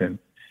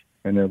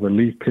 and their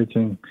relief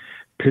pitching.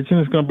 Pitching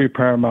is going to be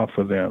paramount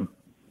for them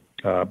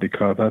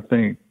because I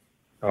think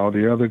all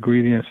the other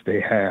ingredients they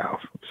have.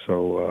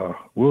 So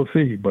we'll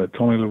see. But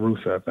Tony La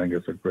Russa, I think,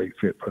 is a great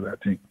fit for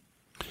that team.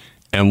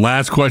 And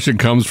last question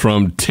comes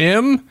from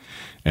Tim,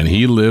 and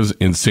he lives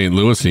in St.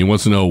 Louis, and he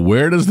wants to know,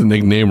 where does the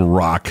nickname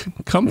Rock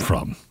come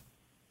from?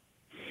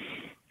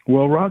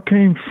 Well, Rock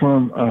came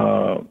from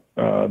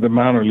the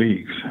minor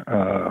leagues.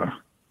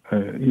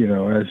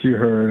 As you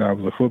heard, I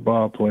was a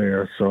football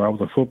player, so I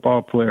was a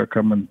football player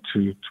coming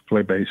to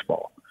play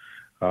baseball.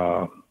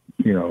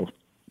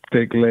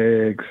 Thick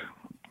legs,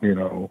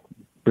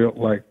 built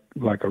like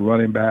a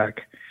running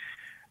back,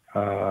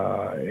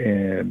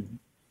 and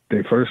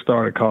they first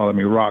started calling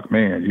me Rock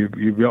Man.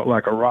 You built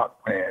like a rock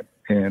man,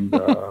 and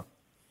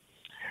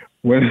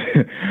when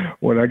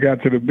I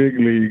got to the big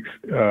leagues,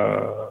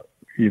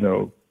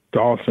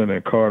 Dawson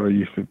and Carter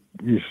used to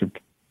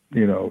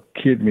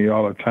kid me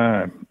all the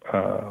time.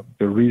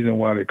 The reason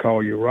why they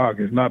call you Rock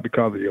is not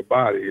because of your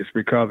body; it's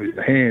because of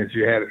your hands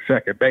you had at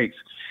second base.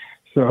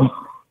 So,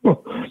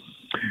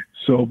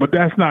 but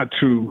that's not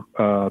true.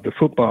 The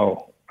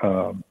football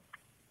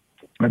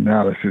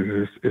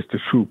analysis is the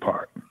true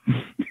part.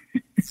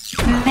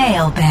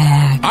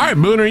 Mailbag. All right,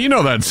 Booner, you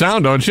know that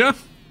sound, don't you?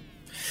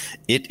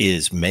 It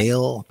is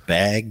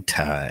mailbag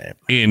time.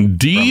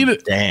 Indeed. From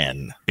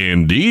Dan.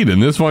 Indeed,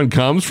 and this one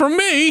comes from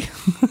me.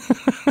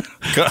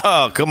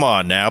 Oh, come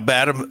on now.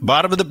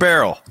 Bottom of the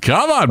barrel.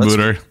 Come on,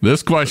 Booner.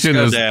 This question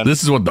is, Dan.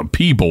 this is what the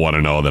people want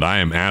to know that I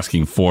am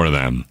asking for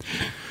them.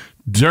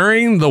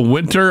 During the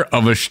winter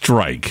of a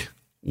strike,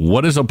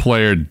 what is a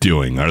player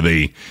doing? Are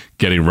they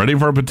getting ready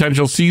for a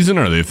potential season?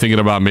 Are they thinking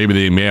about maybe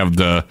they may have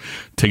to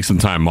take some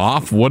time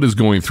off? What is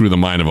going through the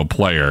mind of a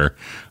player,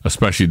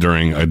 especially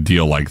during a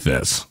deal like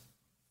this?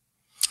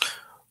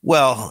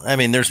 Well, I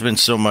mean, there's been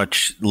so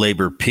much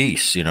labor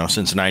peace,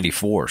 since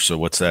 94. So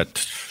what's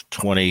that,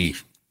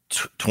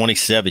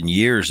 27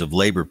 years of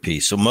labor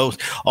peace. So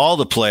all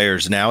the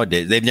players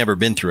nowadays, they've never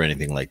been through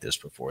anything like this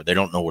before. They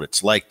don't know what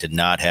it's like to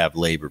not have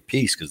labor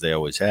peace because they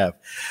always have.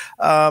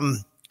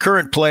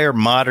 Current player,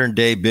 modern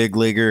day big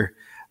leaguer,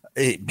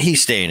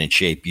 he's staying in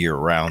shape year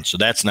round. So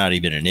that's not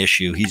even an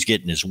issue. He's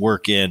getting his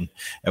work in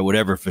at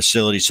whatever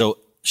facility. So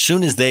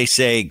soon as they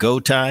say go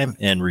time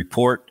and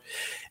report,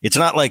 it's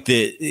not like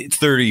the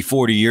 30,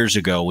 40 years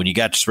ago when you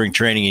got to spring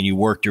training and you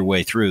worked your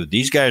way through.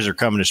 These guys are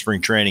coming to spring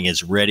training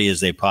as ready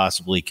as they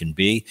possibly can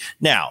be.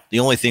 Now,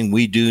 the only thing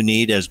we do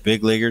need as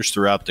big leaguers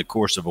throughout the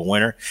course of a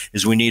winter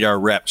is we need our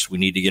reps. We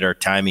need to get our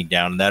timing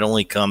down. And that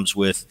only comes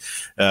with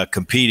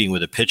competing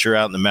with a pitcher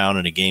out in the mound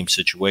in a game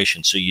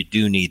situation. So you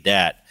do need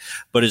that.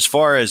 But as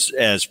far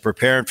as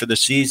preparing for the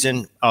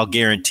season, I'll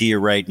guarantee you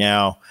right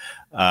now,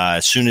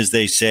 as soon as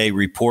they say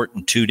report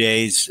in 2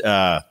 days,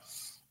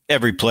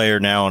 every player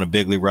now on a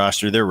big league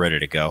roster, they're ready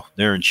to go.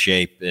 They're in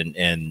shape,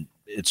 and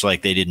it's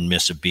like they didn't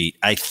miss a beat.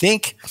 I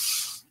think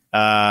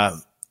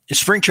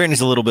spring training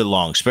is a little bit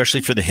long,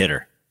 especially for the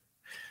hitter.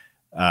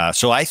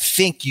 So I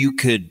think you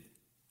could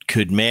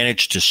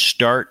manage to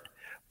start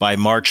by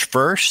March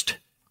 1st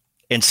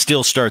and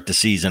still start the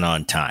season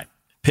on time.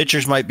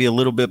 Pitchers might be a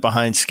little bit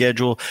behind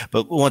schedule,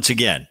 but once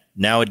again,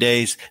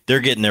 nowadays,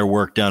 they're getting their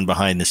work done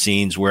behind the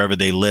scenes wherever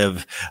they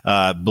live.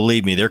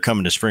 Believe me, they're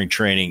coming to spring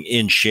training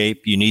in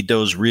shape. You need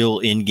those real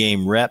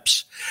in-game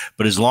reps.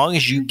 But as long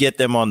as you get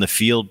them on the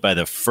field by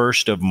the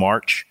 1st of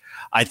March,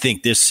 I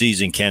think this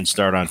season can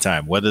start on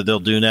time. Whether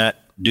they'll do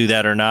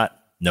that or not,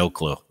 no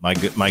clue. My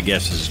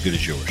guess is as good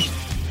as yours.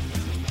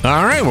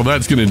 All right, well,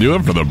 that's going to do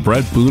it for the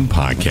Brett Boone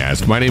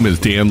Podcast. My name is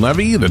Dan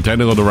Levy, the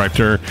technical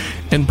director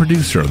and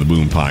producer of the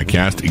Boone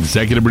Podcast.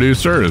 Executive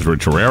producer is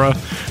Rich Herrera.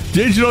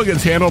 Digital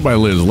gets handled by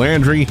Liz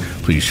Landry.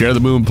 Please share the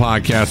Boone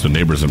Podcast with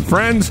neighbors and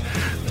friends,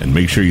 and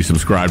make sure you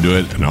subscribe to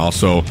it. And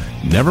also,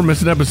 never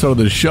miss an episode of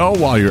the show.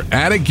 While you're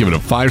at it, give it a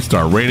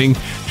 5-star rating.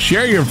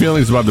 Share your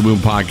feelings about the Boone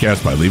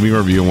Podcast by leaving a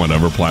review on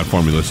whatever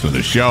platform you listen to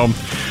the show.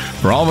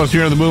 For all of us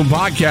here on the Boone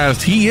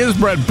Podcast, he is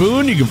Brett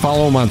Boone. You can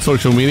follow him on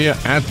social media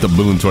at the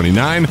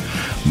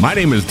Boone29. My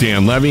name is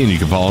Dan Levy, and you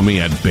can follow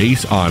me at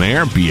Bass On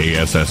Air,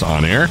 BASS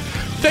On Air.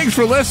 Thanks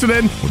for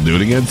listening. We'll do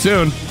it again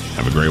soon.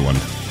 Have a great one.